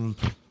you some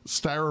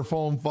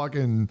styrofoam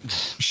fucking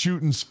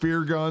shooting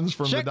spear guns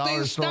from the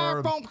dollar store.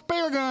 Check these styrofoam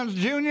spear guns,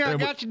 Junior. I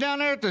got you down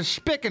there at the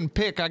spick and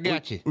pick. I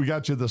got you. We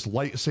got you this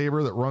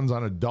lightsaber that runs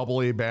on a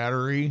AA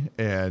battery,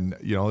 and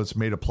you know it's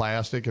made of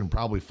plastic and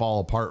probably fall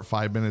apart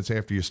 5 minutes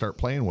after you start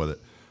playing with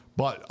it.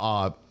 But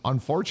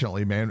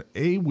unfortunately, man,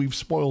 we've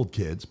spoiled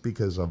kids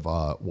because of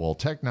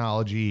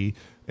technology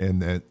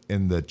and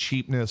the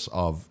cheapness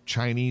of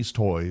Chinese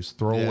toys,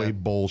 throwaway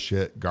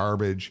bullshit,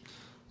 garbage.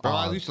 Bro,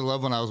 I used to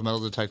love when I was metal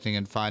detecting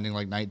and finding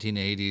like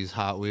 1980s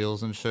Hot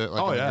Wheels and shit like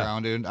on the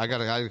ground, dude. I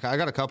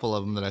got a couple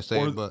of them that I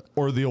saved,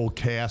 or the old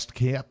cast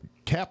cap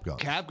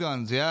guns. Cap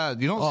guns, yeah.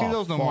 You don't see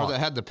those no more that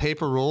had the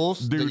paper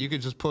rolls that you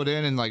could just put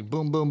in and like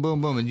boom, boom,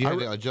 boom, boom, and you had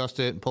to adjust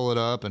it and pull it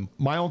up. And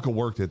my uncle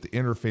worked at the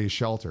Interface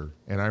Shelter,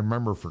 and I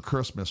remember for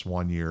Christmas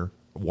one year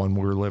when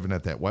we were living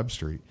at that Webb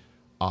Street,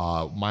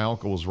 my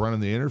uncle was running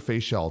the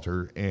Interface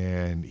Shelter,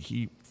 and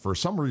for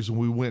some reason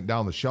we went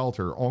down the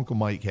shelter. Uncle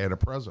Mike had a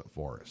present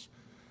for us.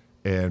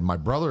 And my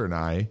brother and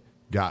I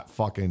got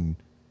fucking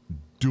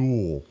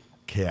dual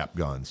cap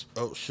guns.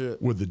 Oh,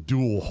 shit. With the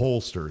dual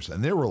holsters.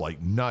 And they were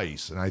like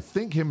nice. And I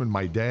think him and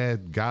my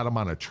dad got them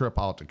on a trip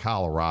out to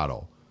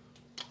Colorado.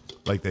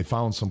 like they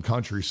found some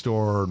country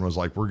store and was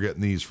like, we're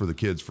getting these for the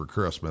kids for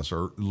Christmas,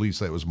 or at least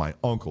that was my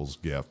uncle's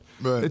gift.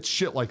 Right. It's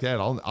shit like that.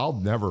 I'll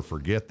never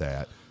forget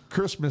that.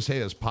 Christmas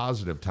has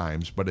positive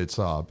times, but it's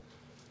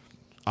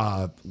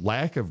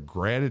lack of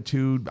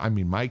gratitude. I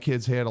mean, my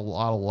kids had a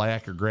lot of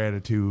lack of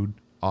gratitude.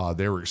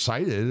 They were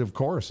excited, of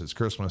course. It's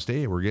Christmas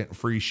Day. We're getting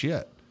free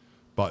shit.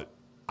 But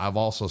I've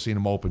also seen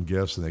them open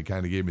gifts, and they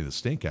kind of gave me the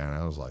stink eye. And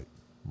I was like,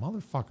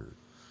 motherfucker.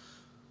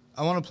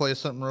 I want to play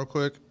something real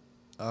quick.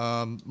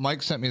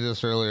 Mike sent me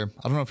this earlier.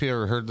 I don't know if you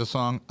ever heard this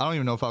song. I don't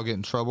even know if I'll get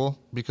in trouble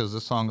because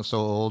this song is so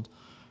old.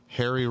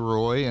 Harry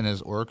Roy and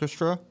his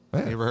orchestra.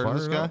 Man, you ever heard of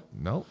this guy?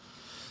 Nope.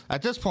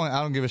 At this point,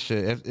 I don't give a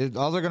shit. If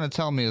all they're going to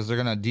tell me is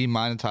they're going to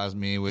demonetize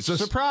me, which,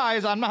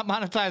 surprise, I'm not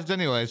monetized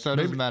anyway, so it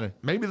doesn't matter.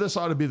 Maybe this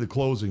ought to be the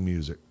closing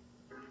music.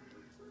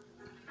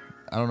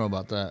 I don't know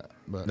about that.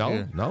 But No,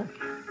 here. no.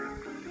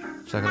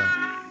 Check it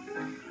out.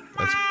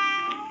 That's...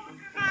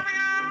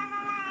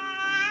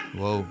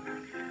 Whoa.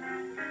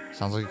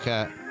 Sounds like a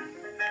cat.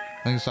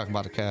 I think he's talking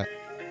about a cat.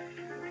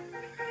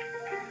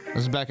 This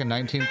is back in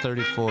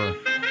 1934.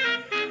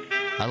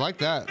 I like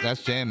that.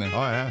 That's jamming. Oh,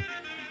 yeah.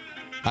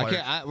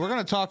 We're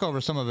gonna talk over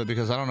some of it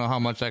because I don't know how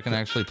much I can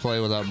actually play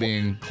without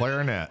being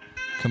clarinet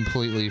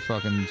completely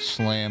fucking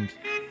slammed.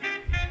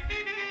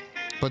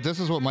 But this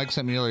is what Mike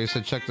sent me earlier. He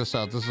said, "Check this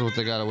out. This is what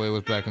they got away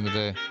with back in the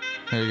day."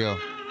 Here you go.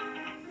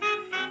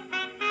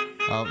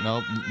 Oh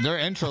no, their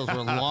intros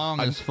were long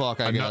as fuck.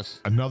 I guess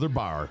another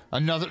bar.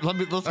 Let's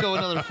go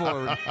another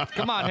 4.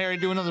 Come on, Harry,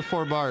 do another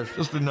 4 bars.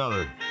 Just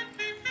another.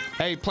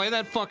 Hey, play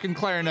that fucking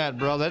clarinet,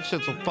 bro. That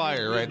shit's a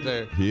fire right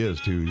there. He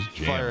is too. He's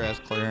jamming. Fire ass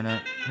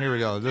clarinet. Here we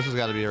go. This has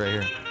got to be it right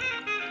here.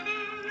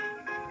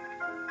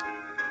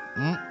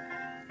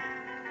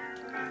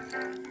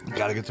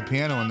 Gotta get the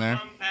piano in there.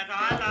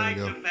 There you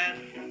go.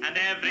 And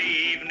every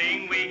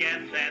evening we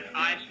get set.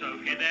 I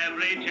stroke it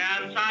every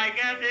chance I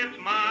get. It's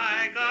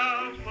my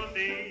girl's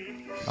pussy.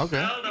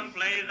 Okay. Seldom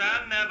plays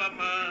and never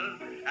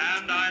purrs.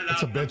 And I love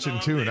That's a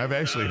bitchin' tune. I've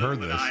actually heard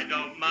this. I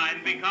don't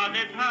mind because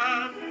it's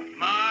hers.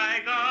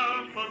 My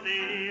girl's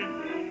pussy.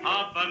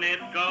 Often it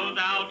goes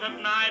out at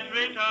night,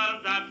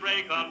 returns at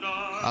break of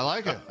dawn. I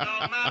like it. No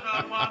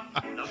matter what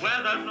the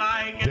weather's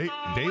like,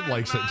 Dave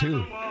likes it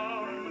too.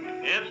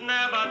 it's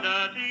never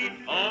dirty,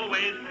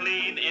 always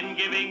clean, in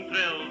giving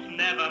thrills,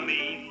 never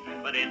mean.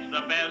 But it's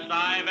the best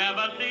I've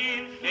ever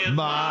seen. It's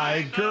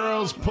My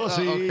girl's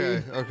pussy.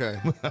 Okay.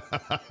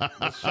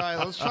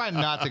 Let's try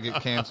not to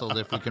get canceled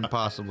if we can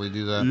possibly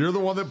do that. You're the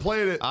one that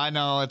played it. I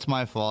know, it's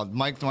my fault.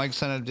 Mike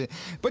sent it.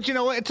 But you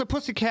know what? It's a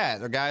pussy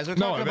cat, guys. We're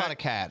talking about a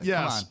cat.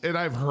 Yes, Come on. and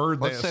I've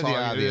heard Let's that say song. the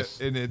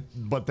obvious.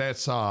 But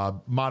that's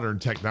modern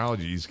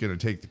technology. He's going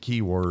to take the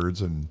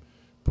keywords and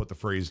put the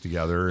phrase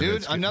together.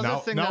 Dude, and another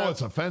thing now that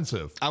it's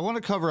offensive. I want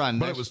to cover on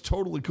But next, it was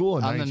totally cool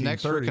in on the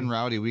next 1930. freaking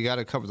Rowdy. We got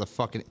to cover the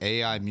fucking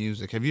AI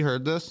music. Have you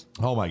heard this?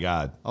 Oh my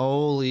God!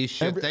 Holy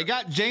shit! They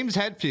got James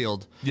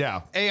Hetfield.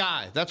 Yeah,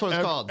 AI. That's what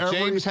it's called.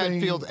 James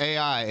Hetfield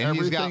AI, and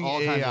he's got all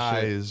kinds AI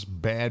of shit. is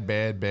bad,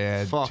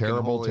 Fucking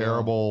terrible.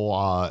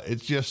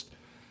 It's just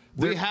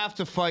we have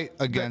to fight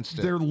against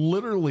it. They're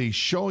literally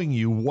showing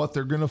you what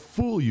they're going to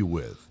fool you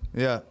with.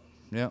 Yeah.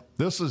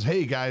 This is,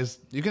 hey guys,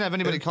 you can have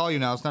anybody call you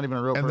now. It's not even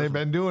a real person. And they've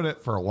been doing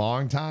it for a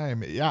long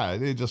time. Yeah,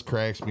 it just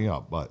cracks me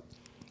up, but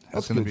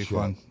that's going to be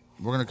fun.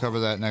 We're going to cover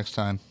that next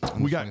time.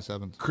 We got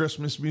 27th.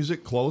 Christmas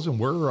music closing.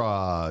 We're 2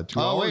 hours.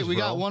 Oh wait, we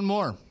got one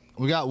more.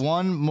 But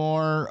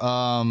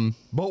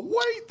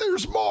wait,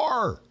 there's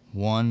more.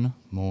 One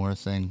more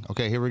thing.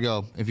 Okay, here we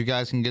go. If you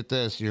guys can get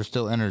this, you're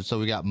still entered. So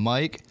we got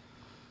Mike.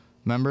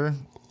 Remember?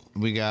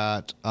 We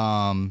got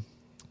the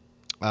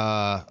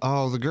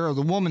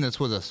woman that's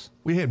with us.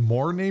 We had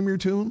more Name Your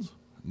Tunes?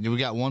 We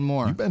got one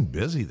more. You've been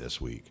busy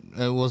this week. It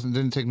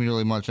didn't take me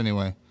really much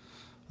anyway.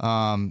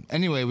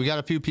 Anyway, we got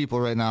a few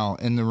people right now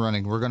in the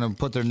running. We're going to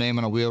put their name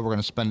on a wheel. We're going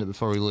to spend it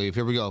before we leave.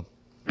 Here we go.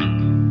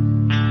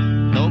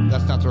 Nope,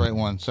 that's not the right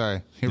one.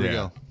 Sorry. Here we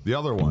go. The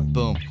other one.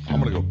 Boom. I'm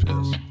going to go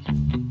piss.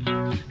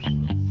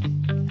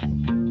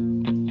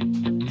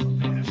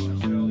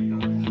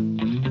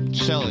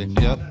 Shelly.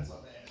 Yep.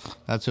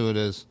 That's who it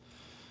is.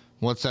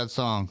 What's that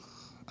song?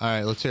 All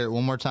right, let's hear it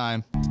one more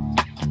time.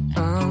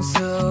 I'm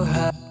so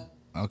happy.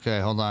 Okay,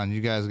 hold on.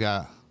 You guys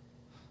got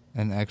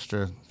an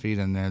extra feed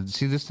in there.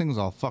 See, this thing's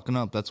all fucking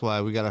up. That's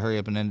why we got to hurry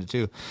up and end it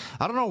too.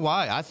 I don't know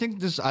why. I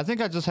think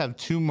I just have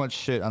too much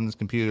shit on this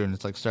computer and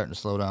it's like starting to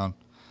slow down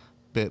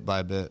bit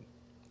by bit.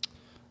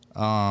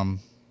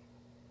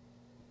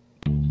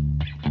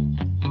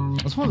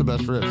 It's one of the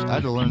best riffs. I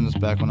had to learn this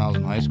back when I was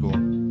in high school.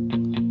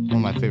 One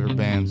of my favorite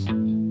bands.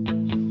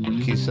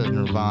 Keith says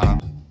Nirvana.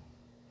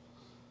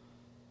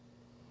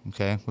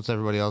 Okay, what's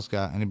everybody else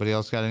got? Anybody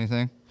else got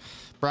anything?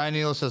 Brian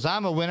Neal says,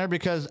 I'm a winner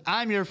because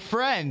I'm your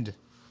friend.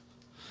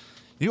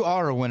 You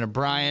are a winner,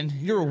 Brian.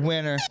 You're a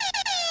winner.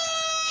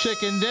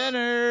 Chicken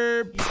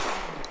dinner.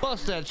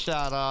 Bust that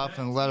shot off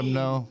and let them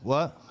know.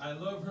 What? I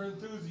love her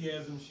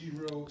enthusiasm, she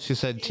wrote. She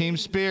said, Team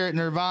Spirit,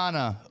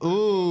 Nirvana.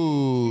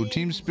 Ooh,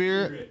 Team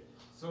Spirit.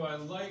 So I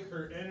like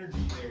her energy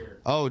there.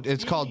 Oh,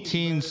 it's called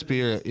Teen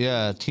Spirit.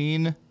 Yeah,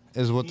 Teen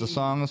is what the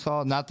song is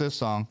called. Not this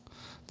song.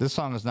 This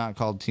song is not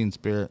called Teen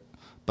Spirit,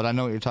 but I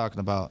know what you're talking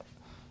about.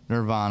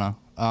 Nirvana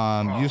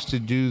used to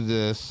do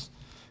this.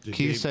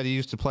 Keith said he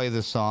used to play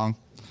this song.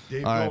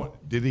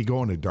 Did he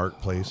go in a dark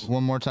place?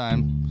 One more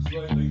time.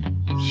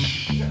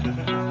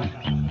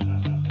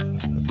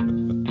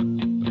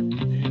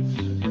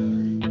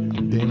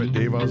 Damn it,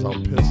 Dave, I was all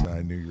pissed and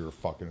I knew you were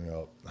fucking it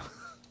up.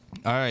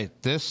 All right,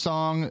 this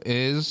song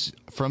is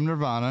from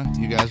Nirvana.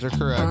 You guys are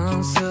correct.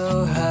 I'm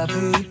so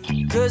happy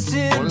because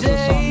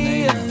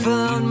today I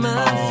found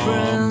my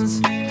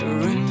friends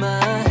are in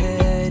my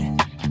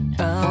head.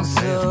 I'm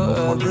so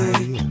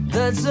ugly.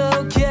 That's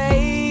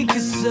okay,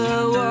 cause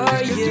so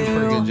are you.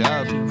 Pretty good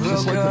job.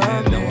 Just like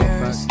the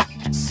Mandela effect.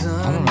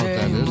 I don't know what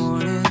that is.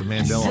 The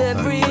Mandela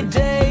Every effect.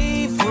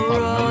 day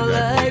for all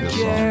I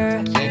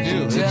care. They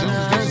do. It's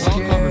a all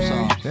cover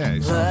song. Yeah,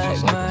 he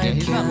sounds just like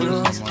he's not with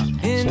us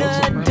anymore. In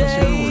the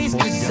days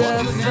cause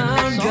I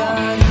found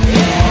God.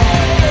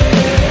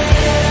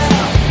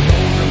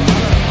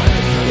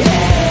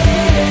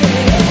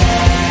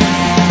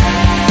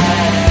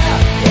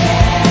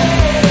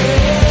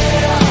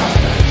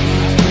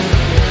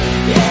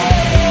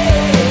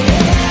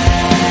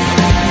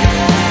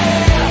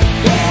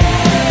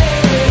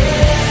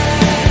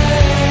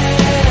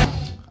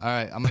 All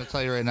right, I'm going to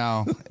tell you right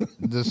now.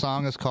 The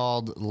song is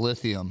called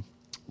Lithium.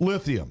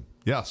 Lithium.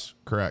 Yes,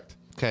 correct.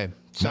 Okay.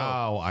 So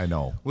now I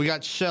know. We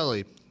got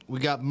Shelly. We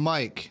got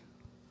Mike.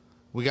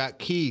 We got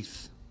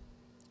Keith.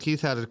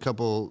 Keith had a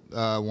couple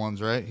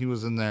ones, right? He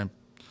was in there.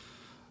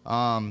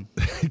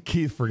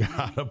 Keith forgot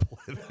how to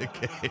play the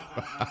game.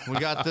 We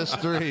got this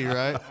 3,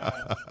 right?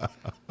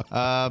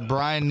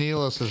 Brian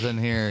Nealis is in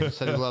here. He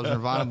said he loves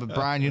Nirvana, but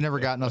Brian, you never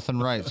got nothing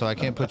right, so I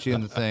can't put you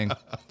in the thing.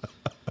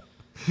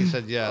 He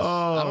said yes.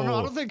 I don't know.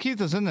 I don't think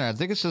Keith is in there. I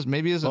think it's just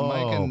maybe isn't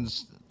Mike and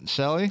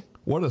Shelly.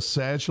 What a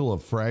satchel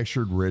of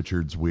fractured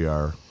Richards we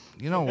are.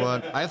 You know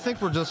what? I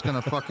think we're just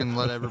going to fucking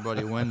let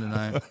everybody win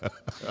tonight.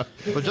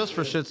 But just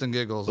for shits and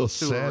giggles. A Let's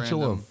do a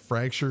satchel random of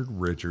fractured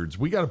Richards.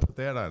 We got to put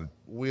that on.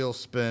 wheel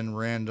spin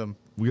random.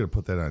 We got to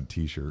put that on a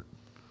t-shirt.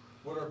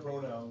 What are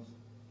pronouns?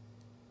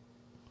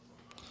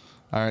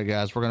 All right,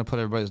 guys. We're going to put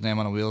everybody's name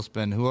on a wheel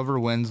spin. Whoever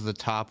wins the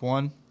top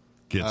one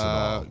gets it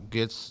all.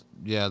 Gets,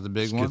 yeah, the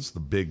big one. Gets the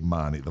big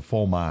money, the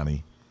full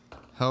money.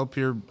 Help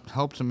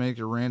to make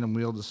a random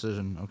wheel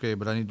decision. Okay,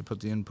 but I need to put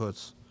the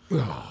inputs.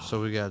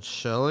 So we got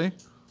Shelly.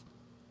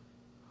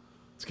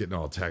 It's getting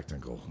all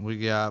technical. We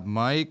got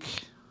Mike.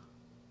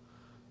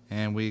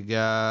 And we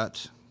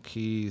got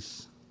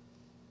Keith.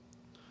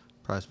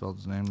 Probably spelled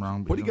his name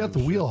wrong. What do you got the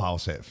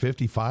wheelhouse at?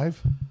 55?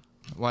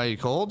 Why, are you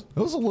cold?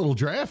 That was a little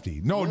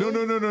drafty. No.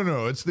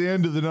 It's the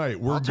end of the night.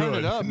 We're I'll good. turn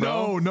it up,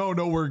 bro.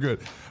 No, we're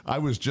good. I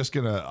was just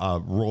going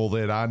to roll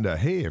that on to,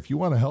 hey, if you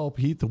want to help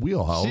heat the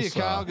wheelhouse. See you,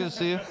 Kyle. Good to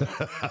see you.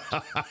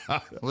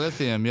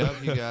 Lithium. Yep,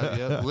 you got it.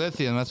 Yep.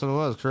 Lithium. That's what it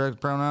was. Correct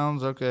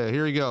pronouns. Okay,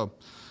 here we go.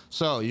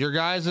 So your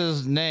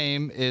guys'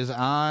 name is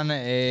on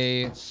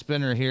a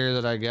spinner here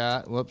that I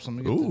got. Whoops. Let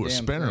me get the damn a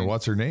spinner. thing.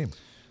 What's her name?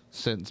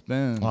 Sit and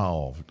spin.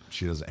 Oh,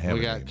 she doesn't have We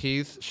a got name.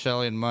 Keith,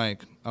 Shelly, and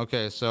Mike.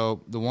 Okay,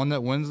 so the one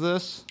that wins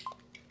this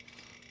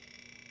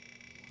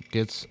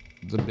gets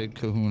the big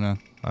kahuna.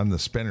 On the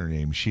spinner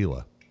name,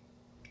 Sheila.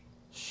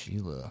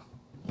 Sheila.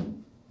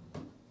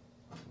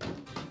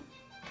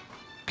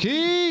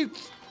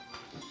 Keith!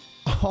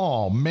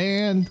 Oh,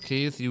 man.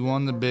 Keith, you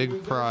won the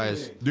big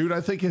prize. Dude,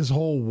 I think his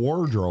whole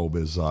wardrobe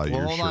is your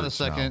Well, hold on a shirts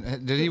second. now.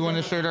 Did he win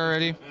a shirt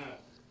already?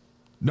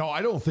 No,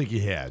 I don't think he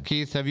had.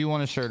 Keith, have you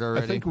won a shirt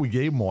already? I think we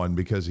gave him one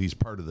because he's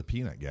part of the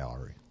peanut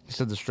gallery. He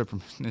said the stripper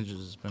ninjas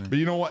is spinning. But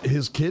you know what?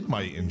 His kid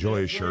might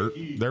enjoy his shirt.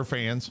 They're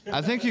fans.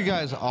 I think you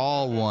guys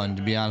all won,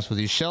 to be honest with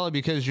you. Shelly,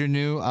 because you're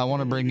new, I want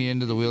to bring you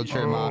into the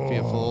Wheelchair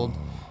Mafia fold,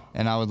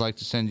 and I would like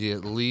to send you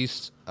at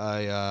least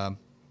a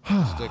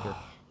sticker.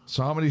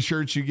 So how many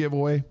shirts you give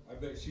away? I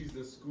bet she's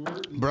the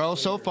squirt. Bro,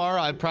 so far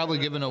I've probably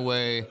given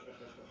away...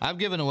 I've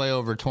given away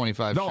over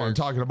 25 No, shirts. I'm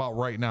talking about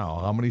right now.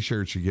 How many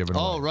shirts you giving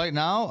away? Oh, right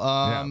now?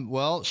 Yeah.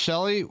 Well,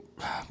 Shelly,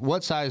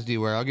 what size do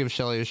you wear? I'll give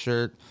Shelly a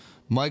shirt.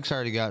 Mike's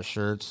already got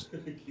shirts.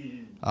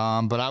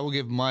 But I will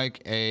give Mike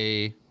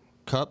a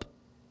cup,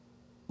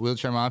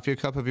 Wheelchair Mafia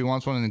cup if he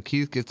wants one, and then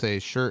Keith gets a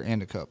shirt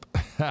and a cup.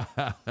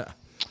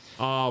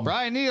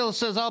 Brian Neal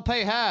says, I'll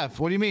pay half.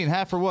 What do you mean?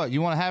 Half for what?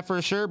 You want a half for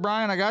a shirt,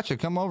 Brian? I got you.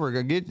 Come over.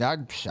 I'll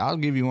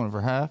give you one for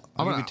half.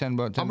 I'll give you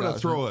 $10.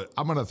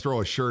 I'm gonna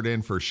throw a shirt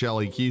in for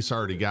Shelly. Keith's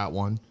already got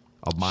one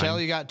of mine.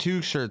 Shelly, you got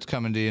 2 shirts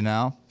coming to you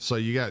now. So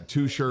you got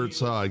 2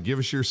 shirts. Give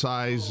us your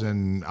size,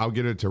 and I'll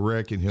get it to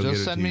Rick, and he'll get it to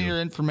you. Just send me your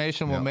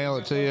information. We'll mail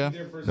it to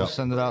you. We'll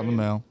send it out in the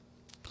mail.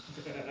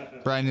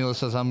 Brian Neal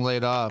says, I'm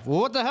laid off. Well,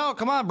 what the hell?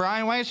 Come on,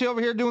 Brian. Why ain't you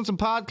over here doing some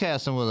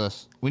podcasting with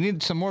us? We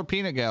need some more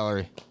peanut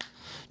gallery.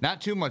 Not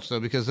too much,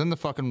 though, because then the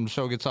fucking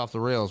show gets off the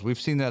rails. We've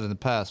seen that in the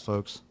past,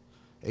 folks.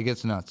 It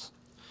gets nuts.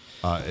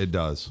 It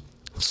does.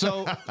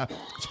 So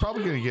it's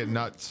probably going to get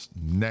nuts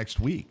next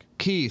week.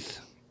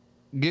 Keith,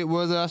 get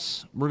with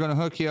us. We're going to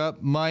hook you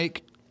up.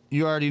 Mike,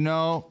 you already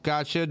know.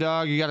 Gotcha,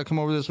 dog. You got to come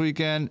over this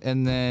weekend.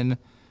 And then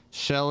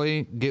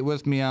Shelly, get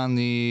with me on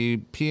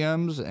the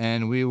PMs,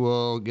 and we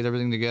will get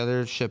everything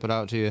together, ship it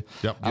out to you.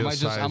 Yep. I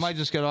might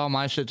just get all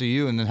my shit to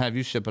you and then have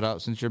you ship it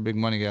out since you're a big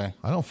money guy.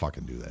 I don't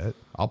fucking do that.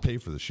 I'll pay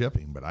for the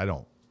shipping, but I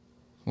don't.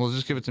 Well,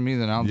 just give it to me,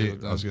 then I'll do it.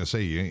 Then. I was gonna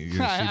say you're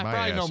gonna see my I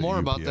probably ass know at more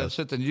about UPS. that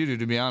shit than you do,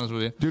 to be honest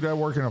with you. Dude, I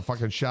work in a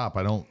fucking shop.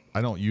 I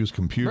don't use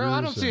computers. Bro,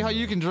 I don't see how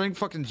you can drink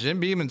fucking Jim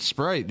Beam and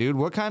Sprite, dude.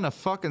 What kind of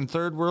fucking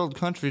third world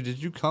country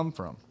did you come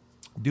from?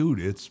 Dude,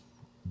 it's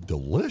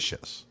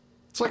delicious.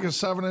 It's like a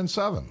 7 and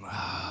 7.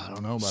 I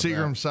don't know about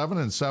Seagram that. 7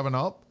 and 7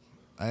 Up.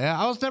 Yeah,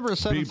 I was never a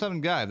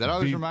 7-7 guy. That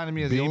always reminded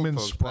me of the Beam old and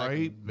folks back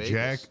in Sprite,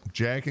 Vegas.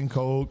 Jack and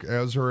Coke,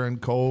 Ezra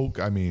and Coke.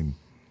 I mean,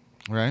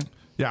 right?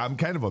 Yeah, I'm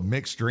kind of a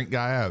mixed drink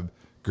guy. I've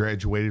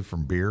graduated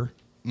from beer.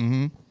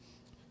 Mm-hmm.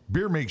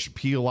 Beer makes you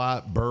pee a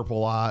lot, burp a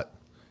lot,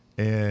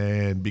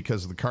 and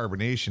because of the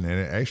carbonation in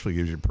it, actually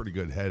gives you a pretty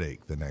good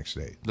headache the next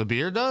day. The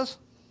beer does?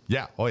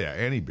 Yeah. Oh, yeah.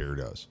 Any beer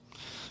does.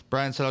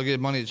 Brian said I'll get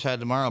money to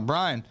Chad tomorrow.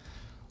 Brian,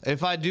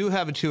 if I do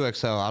have a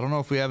 2XL, I don't know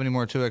if we have any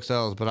more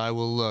 2XLs, but I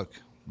will look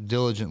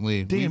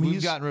diligently. Damn,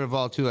 We've gotten rid of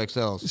all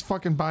 2XLs. He's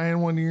fucking buying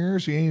one of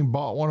yours. He ain't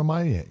bought one of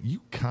mine yet.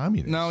 You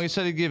communist. No, he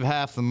said he'd give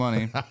half the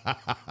money,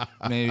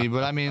 maybe.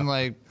 But I mean,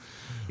 like,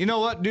 you know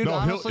what, dude? No,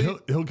 honestly,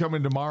 he'll come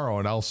in tomorrow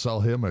and I'll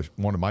sell him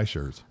one of my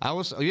shirts. go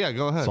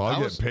ahead. So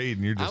I'll get paid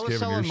and you're just giving your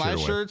shit away. I was selling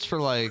my shirts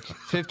for like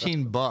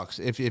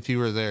 $15 if you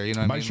were there. You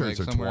know what my I mean? shirts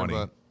like are 20.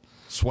 But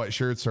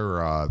Sweatshirts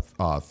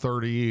are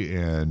 30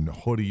 and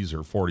hoodies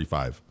are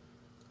 45.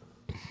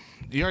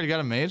 you already got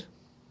them made?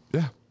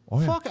 Yeah. Oh,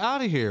 yeah. Fuck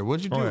out of here.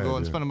 What'd you do? Oh, yeah, Go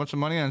and dude. spend a bunch of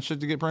money on shit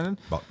to get printed?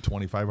 About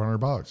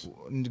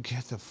 $2,500.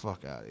 Get the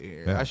fuck out of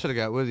here. Yeah. I should have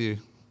got with you.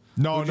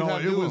 No, What'd you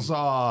have it do was 'em?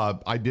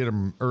 I did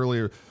them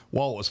earlier.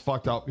 Well, it was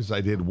fucked up because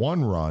I did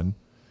one run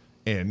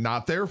and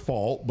not their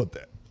fault,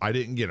 but I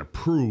didn't get a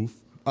proof.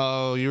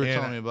 Oh, you were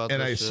telling me about that.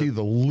 And I shit. see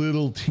the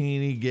little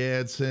teeny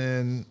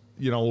Gadsden,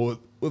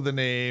 with the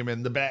name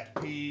and the back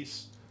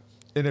piece.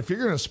 And if you're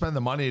going to spend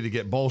the money to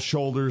get both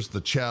shoulders,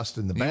 the chest,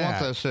 and the You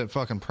back. want that shit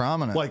fucking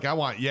prominent. Like I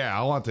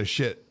want the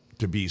shit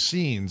to be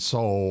seen.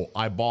 So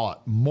I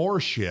bought more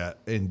shit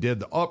and did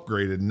the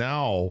upgraded.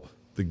 Now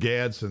the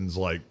Gadsden's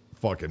like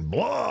fucking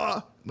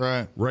blah,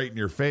 right in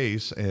your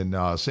face.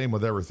 And same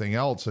with everything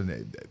else.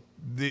 And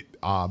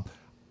I'll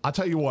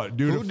tell you what,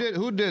 dude.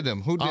 Who did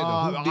them? Who did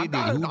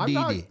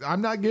them?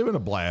 I'm not giving a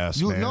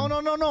blast, man.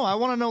 No. I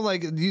want to know,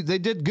 like, they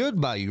did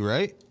good by you,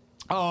 right?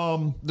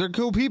 They're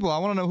cool people. I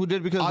want to know who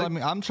did, because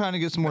I'm trying to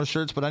get some more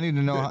shirts, but I need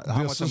to know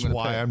how much. This is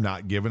why I'm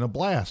not giving a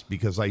blast,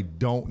 because I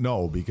don't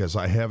know, because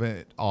I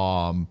haven't.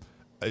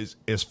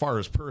 As far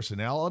as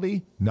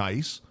personality,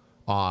 nice.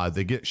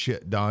 They get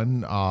shit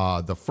done.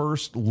 The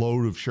first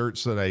load of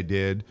shirts that I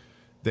did,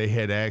 they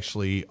had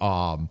actually.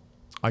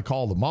 I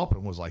called them up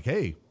and was like,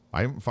 "Hey,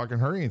 I haven't fucking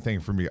heard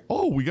anything from you."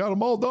 "Oh, we got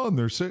them all done.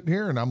 They're sitting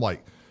here," and I'm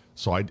like.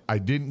 So I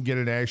didn't get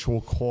an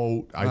actual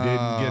quote. I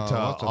didn't get to.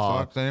 What the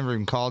fuck? They never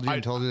even called you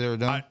and told you they were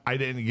done? I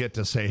didn't get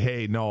to say,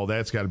 hey, no,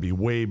 that's got to be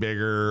way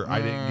bigger.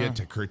 I didn't get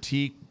to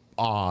critique.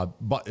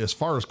 But as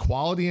far as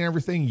quality and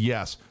everything,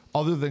 yes.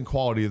 Other than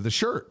quality of the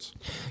shirts.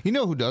 You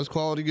know who does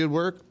quality good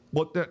work?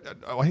 Well,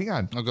 hang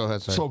on. Oh, go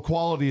ahead. Sorry. So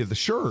quality of the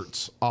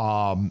shirts,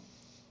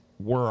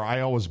 where I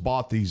always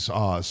bought these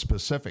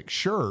specific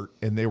shirt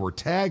and they were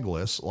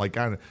tagless, like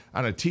on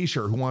a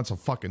T-shirt. Who wants a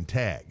fucking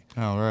tag?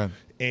 Oh, right.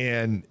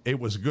 And it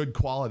was a good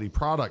quality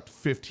product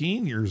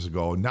 15 years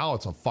ago. Now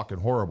it's a fucking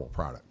horrible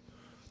product.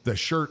 The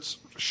shirts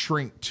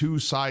shrink 2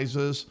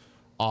 sizes.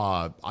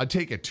 I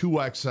take a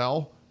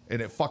 2XL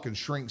and it fucking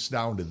shrinks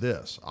down to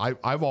this.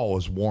 I've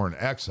always worn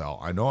XL.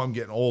 I know I'm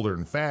getting older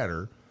and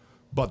fatter,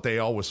 but they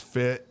always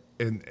fit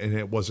and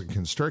it wasn't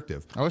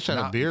constrictive. I wish I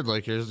had a beard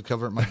like yours to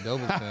cover up my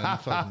double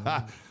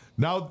chin.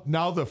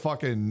 Now the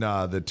fucking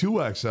the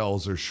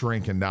 2XLs are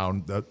shrinking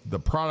down. The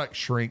product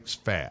shrinks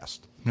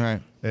fast.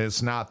 Right.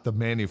 It's not the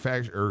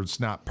manufacturer, or it's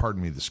not,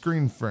 the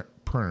screen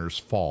printer's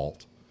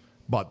fault,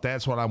 but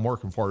that's what I'm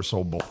working for.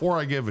 So before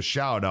I give a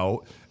shout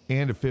out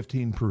and a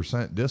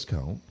 15%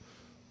 discount,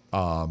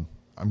 I'm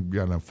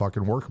going to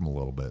fucking work them a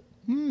little bit.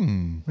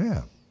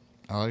 Yeah.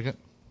 I like it.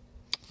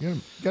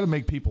 You got to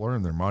make people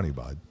earn their money,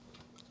 bud.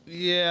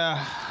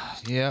 Yeah.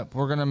 Yep.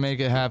 We're going to make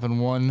it happen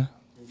one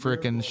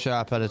freaking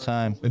shop at a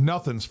time. And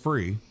nothing's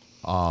free.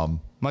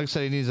 Mike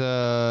said he needs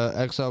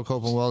a XL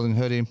Copeland welding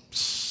hoodie.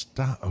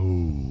 Stop.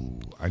 Oh,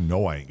 I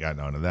know I ain't got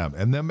none of them.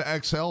 And them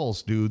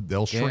XLs, dude,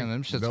 they'll shrink. Damn,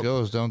 them shits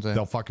goes, don't they?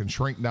 They'll fucking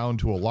shrink down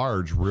to a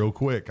large real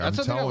quick. That's I'm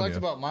the thing I telling liked you.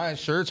 about my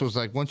shirts was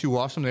like once you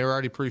wash them, they were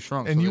already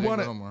pre-shrunk. And so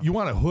you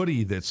want a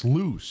hoodie that's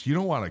loose. You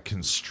don't want a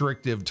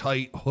constrictive,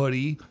 tight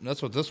hoodie.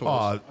 That's what this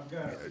was.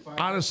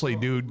 Honestly,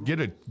 dude, get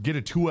a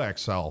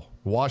 2XL.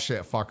 Wash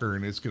that fucker,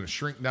 and it's going to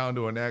shrink down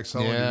to an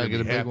XL. Yeah, and you're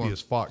get a gonna be big happy one.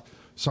 as fuck.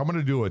 So I'm going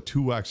to do a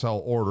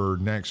 2XL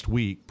order next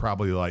week,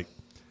 probably like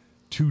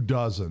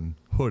 24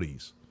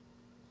 hoodies.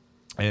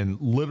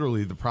 And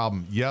literally the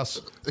problem,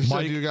 yes,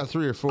 Mike, you got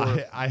 3 or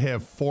 4. I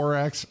have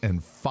 4X and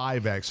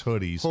 5X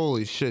hoodies.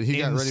 Holy shit, he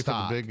got ready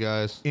stock, for the big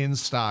guys. In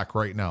stock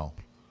right now.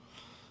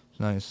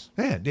 Nice.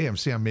 Yeah, damn,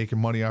 see, I'm making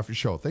money off your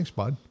show. Thanks,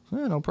 bud.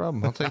 Yeah, no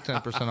problem. I'll take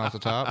 10% off the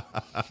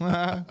top.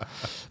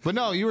 But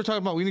no, you were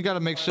talking about we got to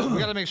make sure we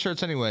got to make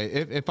shirts anyway.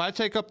 If I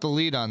take up the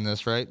lead on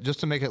this, right, just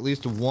to make at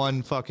least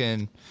one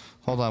fucking.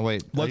 Hold on,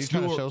 wait. Are you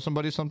trying to show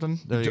somebody something?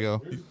 There you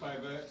go.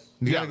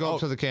 You got to go up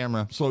to the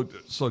camera. So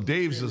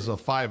Dave's is a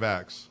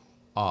 5X.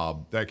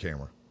 That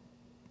camera.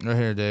 Right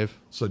here, Dave.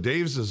 So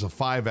Dave's is a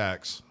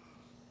 5X,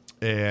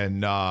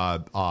 and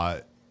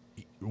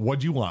what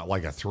do you want?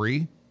 Like a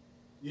 3?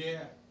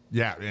 Yeah.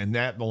 Yeah, and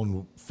that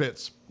one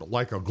fits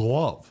like a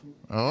glove.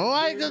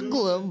 Like a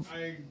glove.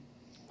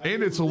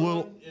 And it's a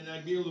little. And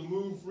I'd be able to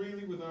move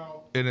freely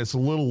without. And it's a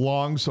little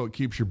long, so it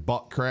keeps your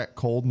butt crack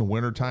cold in the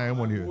wintertime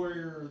when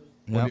you.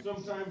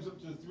 Sometimes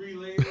up to 3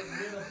 layers. And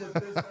then I put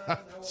this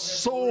on.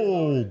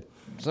 Sold.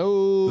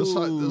 This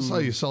is how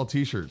you sell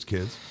T-shirts,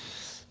 kids.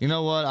 You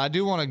know what? I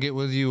do want to get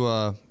with you.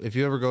 If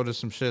you ever go to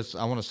some shits,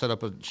 I want to set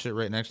up a shit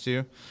right next to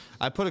you.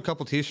 I put a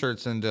couple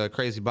T-shirts into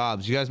Crazy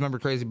Bob's. You guys remember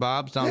Crazy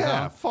Bob's downtown?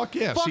 Yeah, fuck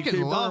yeah. Fucking CK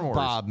love Barrymore's.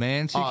 Bob,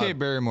 man. CK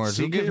Barrymore's.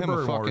 We'll give him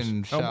a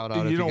fucking shout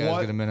out if you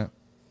guys get a minute.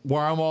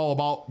 Where I'm all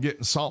about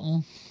getting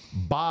something,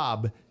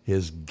 Bob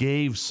has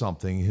gave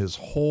something his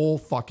whole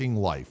fucking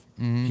life.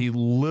 Mm-hmm. He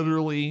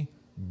literally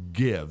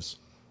gives.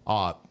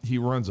 He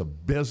runs a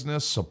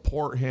business.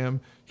 Support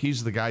him.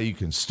 He's the guy you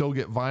can still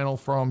get vinyl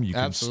from. You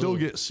can still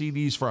get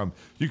CDs from.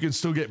 You can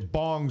still get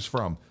bongs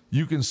from.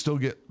 You can still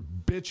get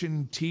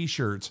bitchin'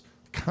 T-shirts,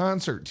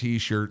 concert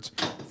T-shirts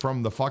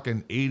from the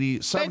fucking 80s,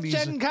 70s,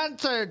 Bitchin'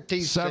 concert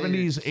T-shirts.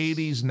 70s,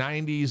 80s,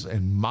 90s,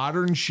 and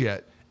modern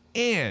shit.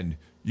 And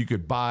you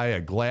could buy a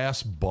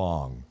glass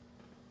bong.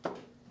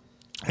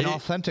 An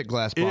authentic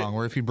glass bong,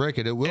 where if you break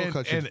it, it will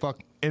cut your fuck.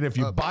 And if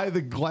you buy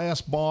the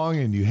glass bong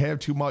and you have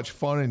too much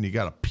fun and you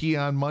got to pee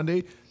on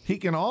Monday, he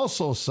can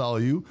also sell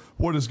you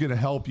what is going to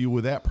help you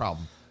with that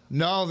problem.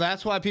 No,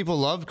 that's why people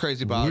love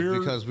Crazy Bob,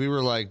 because we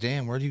were like,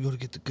 damn, where do you go to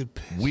get the good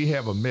piss? We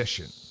have a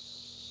mission.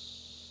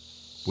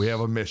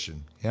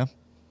 Yeah.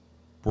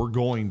 We're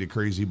going to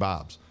Crazy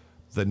Bob's.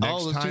 The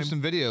next let's do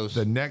some videos.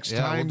 The next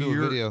time we'll do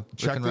you're a video.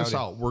 check this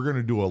out. We're going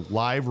to do a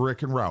live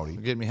Rick and Rowdy.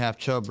 You're getting me half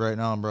chubbed right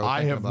now, bro.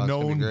 I have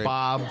known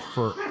Bob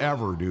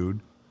forever,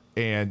 dude,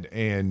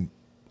 and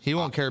he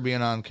won't care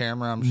being on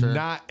camera, I'm sure.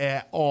 Not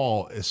at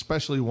all,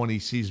 especially when he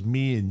sees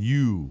me and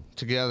you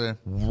together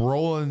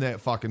rolling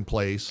that fucking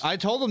place. I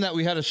told him that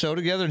we had a show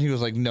together, and he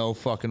was like, "No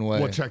fucking way."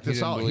 Well, check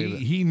this out.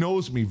 He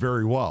knows me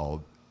very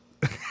well.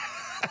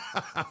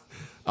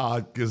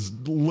 Because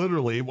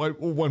literally,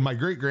 when my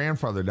great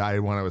grandfather died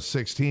when I was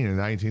 16 in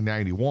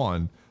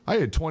 1991, I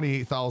had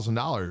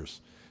 $28,000,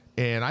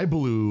 and I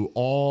blew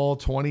all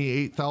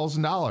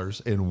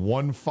 $28,000 in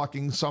one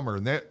fucking summer,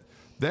 and that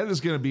is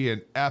going to be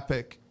an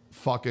epic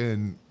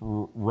fucking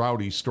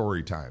Rowdy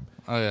story time.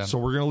 Oh yeah. So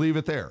we're going to leave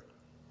it there.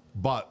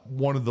 But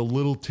one of the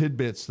little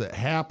tidbits that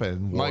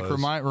happened was...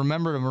 Mike,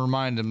 remember to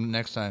remind him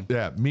next time.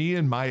 Yeah, me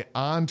and my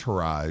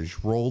entourage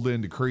rolled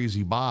into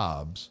Crazy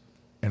Bob's,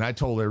 and I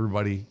told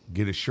everybody,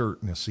 get a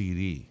shirt and a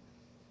CD.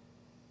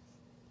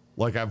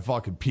 Like I'm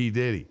fucking P.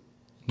 Diddy.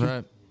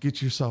 Right.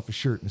 Get yourself a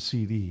shirt and a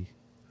CD.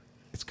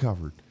 It's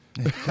covered.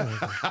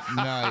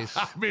 Nice.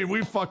 I mean,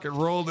 we fucking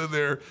rolled in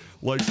there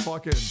like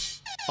fucking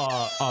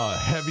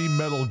heavy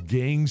metal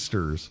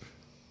gangsters.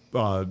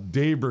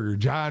 Dave Brigger,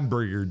 John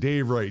Brigger,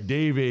 Dave Wright,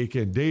 Dave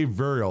Aiken, Dave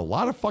Verrill. A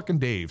lot of fucking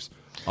Daves.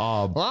 A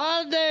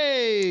lot of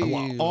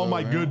Daves. All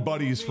my good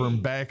buddies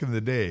from back in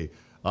the day.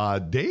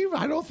 Dave,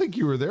 I don't think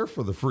you were there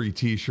for the free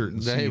T-shirt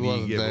and CD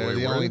wasn't giveaway. there.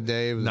 The only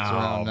Dave that's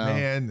around now.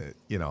 Man,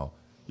 you know,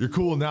 you're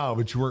cool now,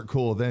 but you weren't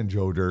cool then,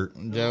 Joe Dirt.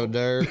 Joe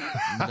Dirt.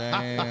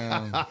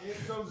 Damn.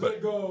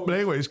 But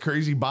anyways,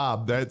 Crazy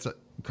Bob, that's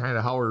kind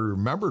of how he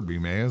remembered me,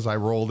 man, as I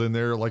rolled in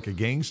there like a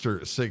gangster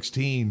at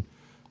 16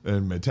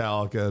 and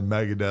Metallica,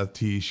 Megadeth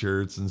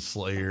T-shirts and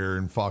Slayer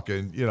and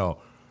fucking, you know,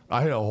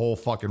 I had a whole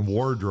fucking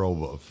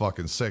wardrobe of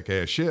fucking sick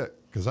ass shit.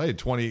 Because I had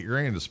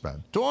 $28,000 to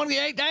spend.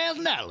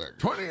 $28,000.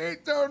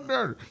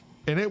 $28,000.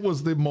 And it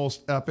was the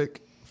most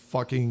epic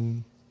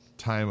fucking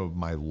time of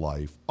my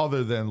life,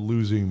 other than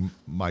losing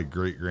my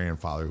great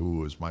grandfather, who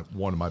was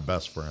one of my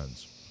best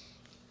friends.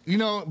 You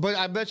know, but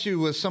I bet you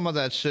with some of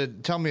that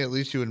shit, tell me at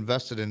least you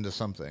invested into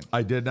something.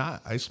 I did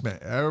not. I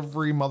spent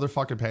every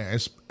motherfucking penny.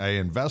 I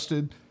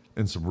invested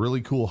in some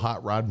really cool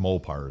hot rod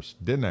Mopars,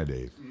 didn't I,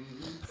 Dave?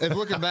 If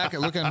looking back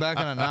on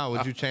it now,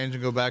 would you change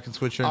and go back and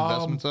switch your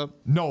investments up?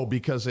 No,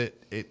 because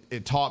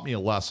it taught me a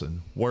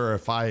lesson where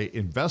if I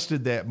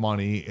invested that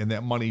money and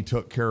that money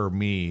took care of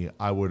me,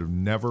 I would have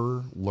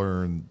never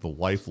learned the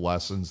life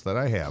lessons that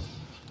I have.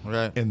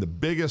 Right. And the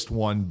biggest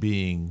one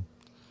being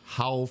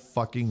how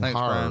fucking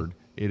hard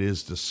it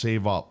is to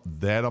save up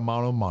that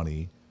amount of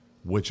money,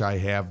 which I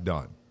have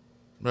done.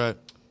 Right.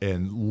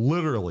 And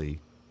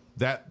literally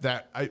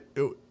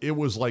it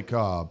was like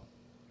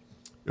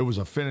it was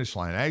a finish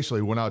line. I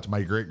actually went out to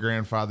my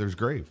great-grandfather's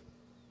grave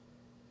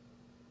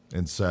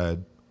and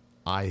said,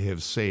 I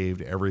have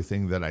saved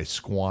everything that I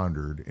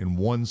squandered in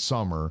one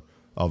summer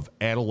of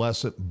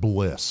adolescent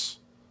bliss.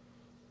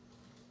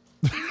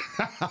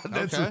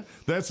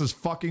 That's as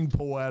fucking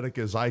poetic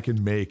as I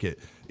can make it.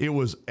 It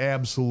was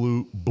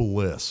absolute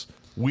bliss.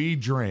 We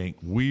drank,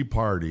 we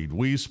partied,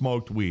 we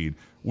smoked weed,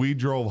 we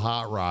drove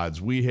hot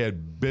rods, we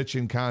had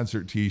bitchin'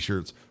 concert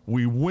t-shirts,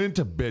 we went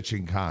to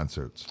bitchin'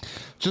 concerts.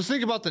 Just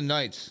think about the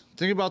nights.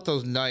 Think about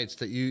those nights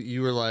that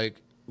you were like,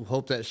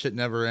 hope that shit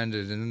never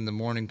ended, and then the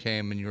morning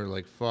came and you were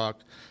like,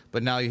 fuck.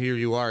 But now here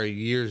you are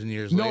years and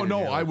years later. No,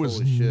 like, I was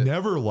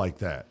never like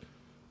that.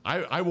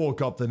 I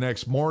woke up the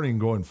next morning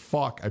going,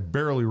 fuck, I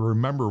barely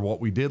remember what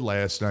we did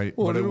last night.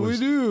 What did we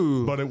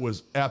do? But it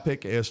was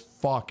epic as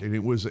fuck. And it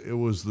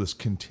was this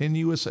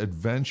continuous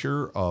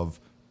adventure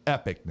of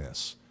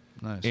epicness.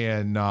 Nice.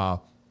 And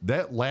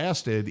that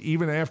lasted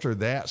even after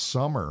that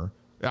summer.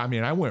 I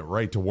mean, I went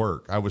right to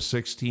work. I was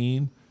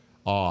 16.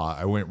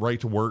 I went right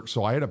to work.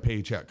 So I had a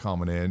paycheck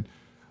coming in.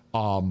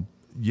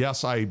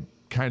 Yes, I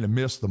kind of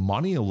missed the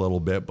money a little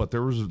bit, but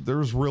there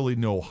was really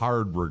no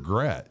hard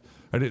regret.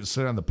 I didn't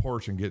sit on the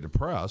porch and get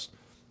depressed.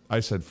 I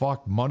said,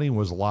 fuck, money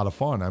was a lot of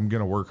fun. I'm going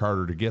to work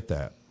harder to get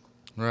that.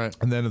 Right.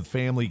 And then the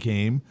family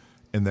came,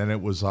 and then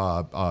it was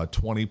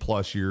 20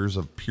 plus years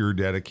of pure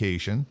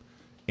dedication.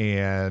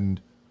 And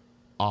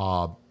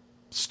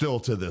still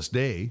to this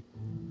day,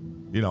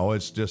 you know,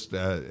 it's just,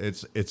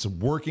 it's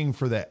working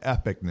for that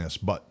epicness,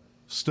 but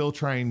still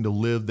trying to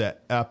live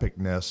that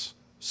epicness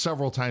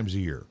several times a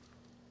year.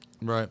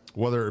 Right.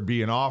 Whether it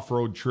be an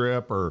off-road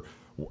trip or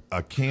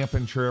a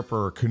camping trip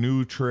or a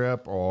canoe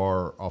trip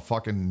or a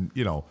fucking,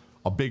 you know,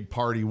 a big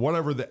party,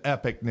 whatever the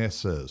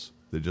epicness is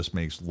that just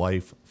makes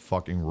life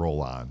fucking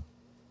roll on.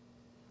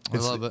 I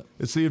love it.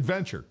 It's the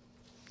adventure.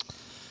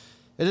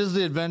 It is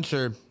the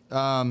adventure.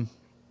 And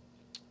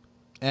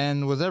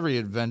with every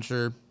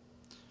adventure,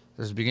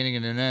 there's a beginning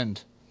and an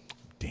end.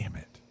 Damn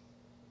it.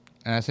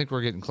 And I think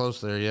we're getting close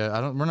there.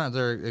 Yeah, we're not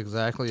there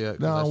exactly yet.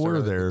 No,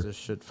 we're there.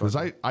 Because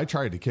I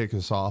tried to kick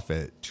us off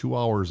at 2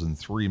 hours and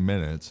 3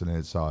 minutes, and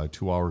it's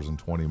 2 hours and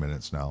 20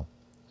 minutes now.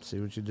 See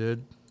what you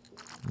did?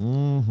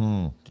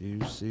 Mm-hmm. Do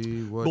you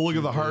see what? But look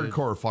at the did?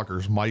 hardcore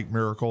fuckers: Mike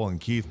Miracle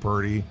and Keith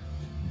Purdy,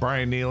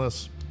 Brian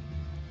Nealis.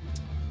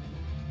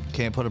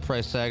 Can't put a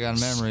price tag on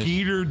memories.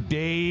 Skeeter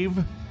Dave.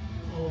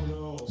 Oh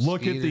no!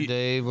 Look Skeeter at the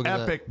Dave, look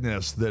at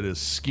epicness that is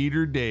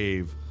Skeeter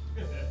Dave.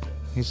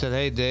 He said,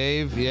 "Hey,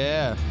 Dave,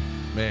 yeah,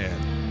 man,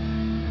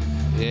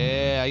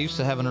 yeah. I used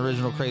to have an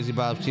original Crazy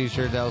Bob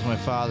T-shirt. That was my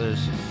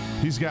father's.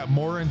 He's got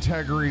more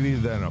integrity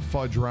than a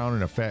fudge round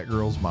in a fat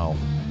girl's mouth."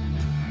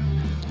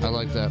 I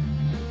like that.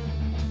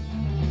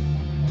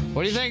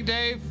 What do you think,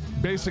 Dave?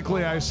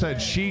 Basically, I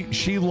said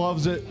she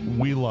loves it.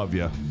 We love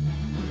you.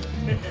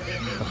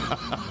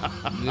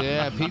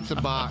 Yeah, pizza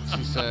box.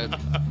 He said.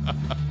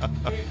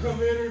 Hey,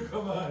 come in or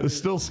come on. It's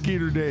still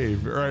Skeeter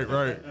Dave.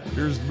 Right.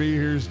 Here's to me.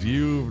 Here's to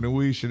you. If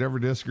we should ever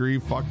disagree,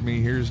 fuck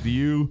me. Here's to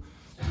you.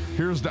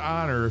 Here's to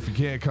honor. If you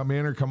can't come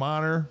in or come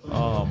on her.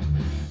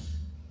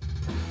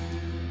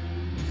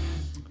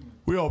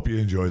 We hope you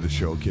enjoy the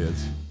show,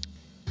 kids.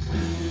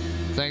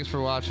 Thanks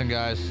for watching,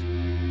 guys.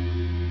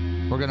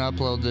 We're going to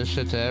upload this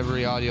shit to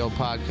every audio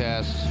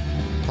podcast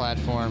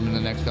platform in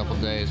the next couple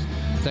days.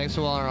 Thanks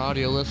to all our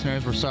audio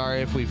listeners. We're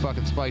sorry if we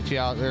fucking spiked you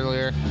out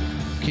earlier.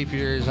 Keep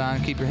your ears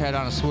on. Keep your head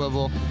on a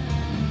swivel.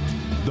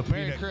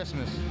 Merry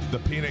Christmas. The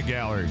Peanut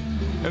Gallery.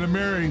 And a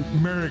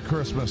Merry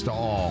Christmas to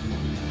all.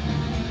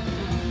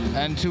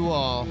 And to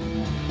all,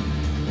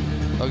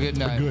 a good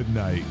night. A good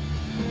night.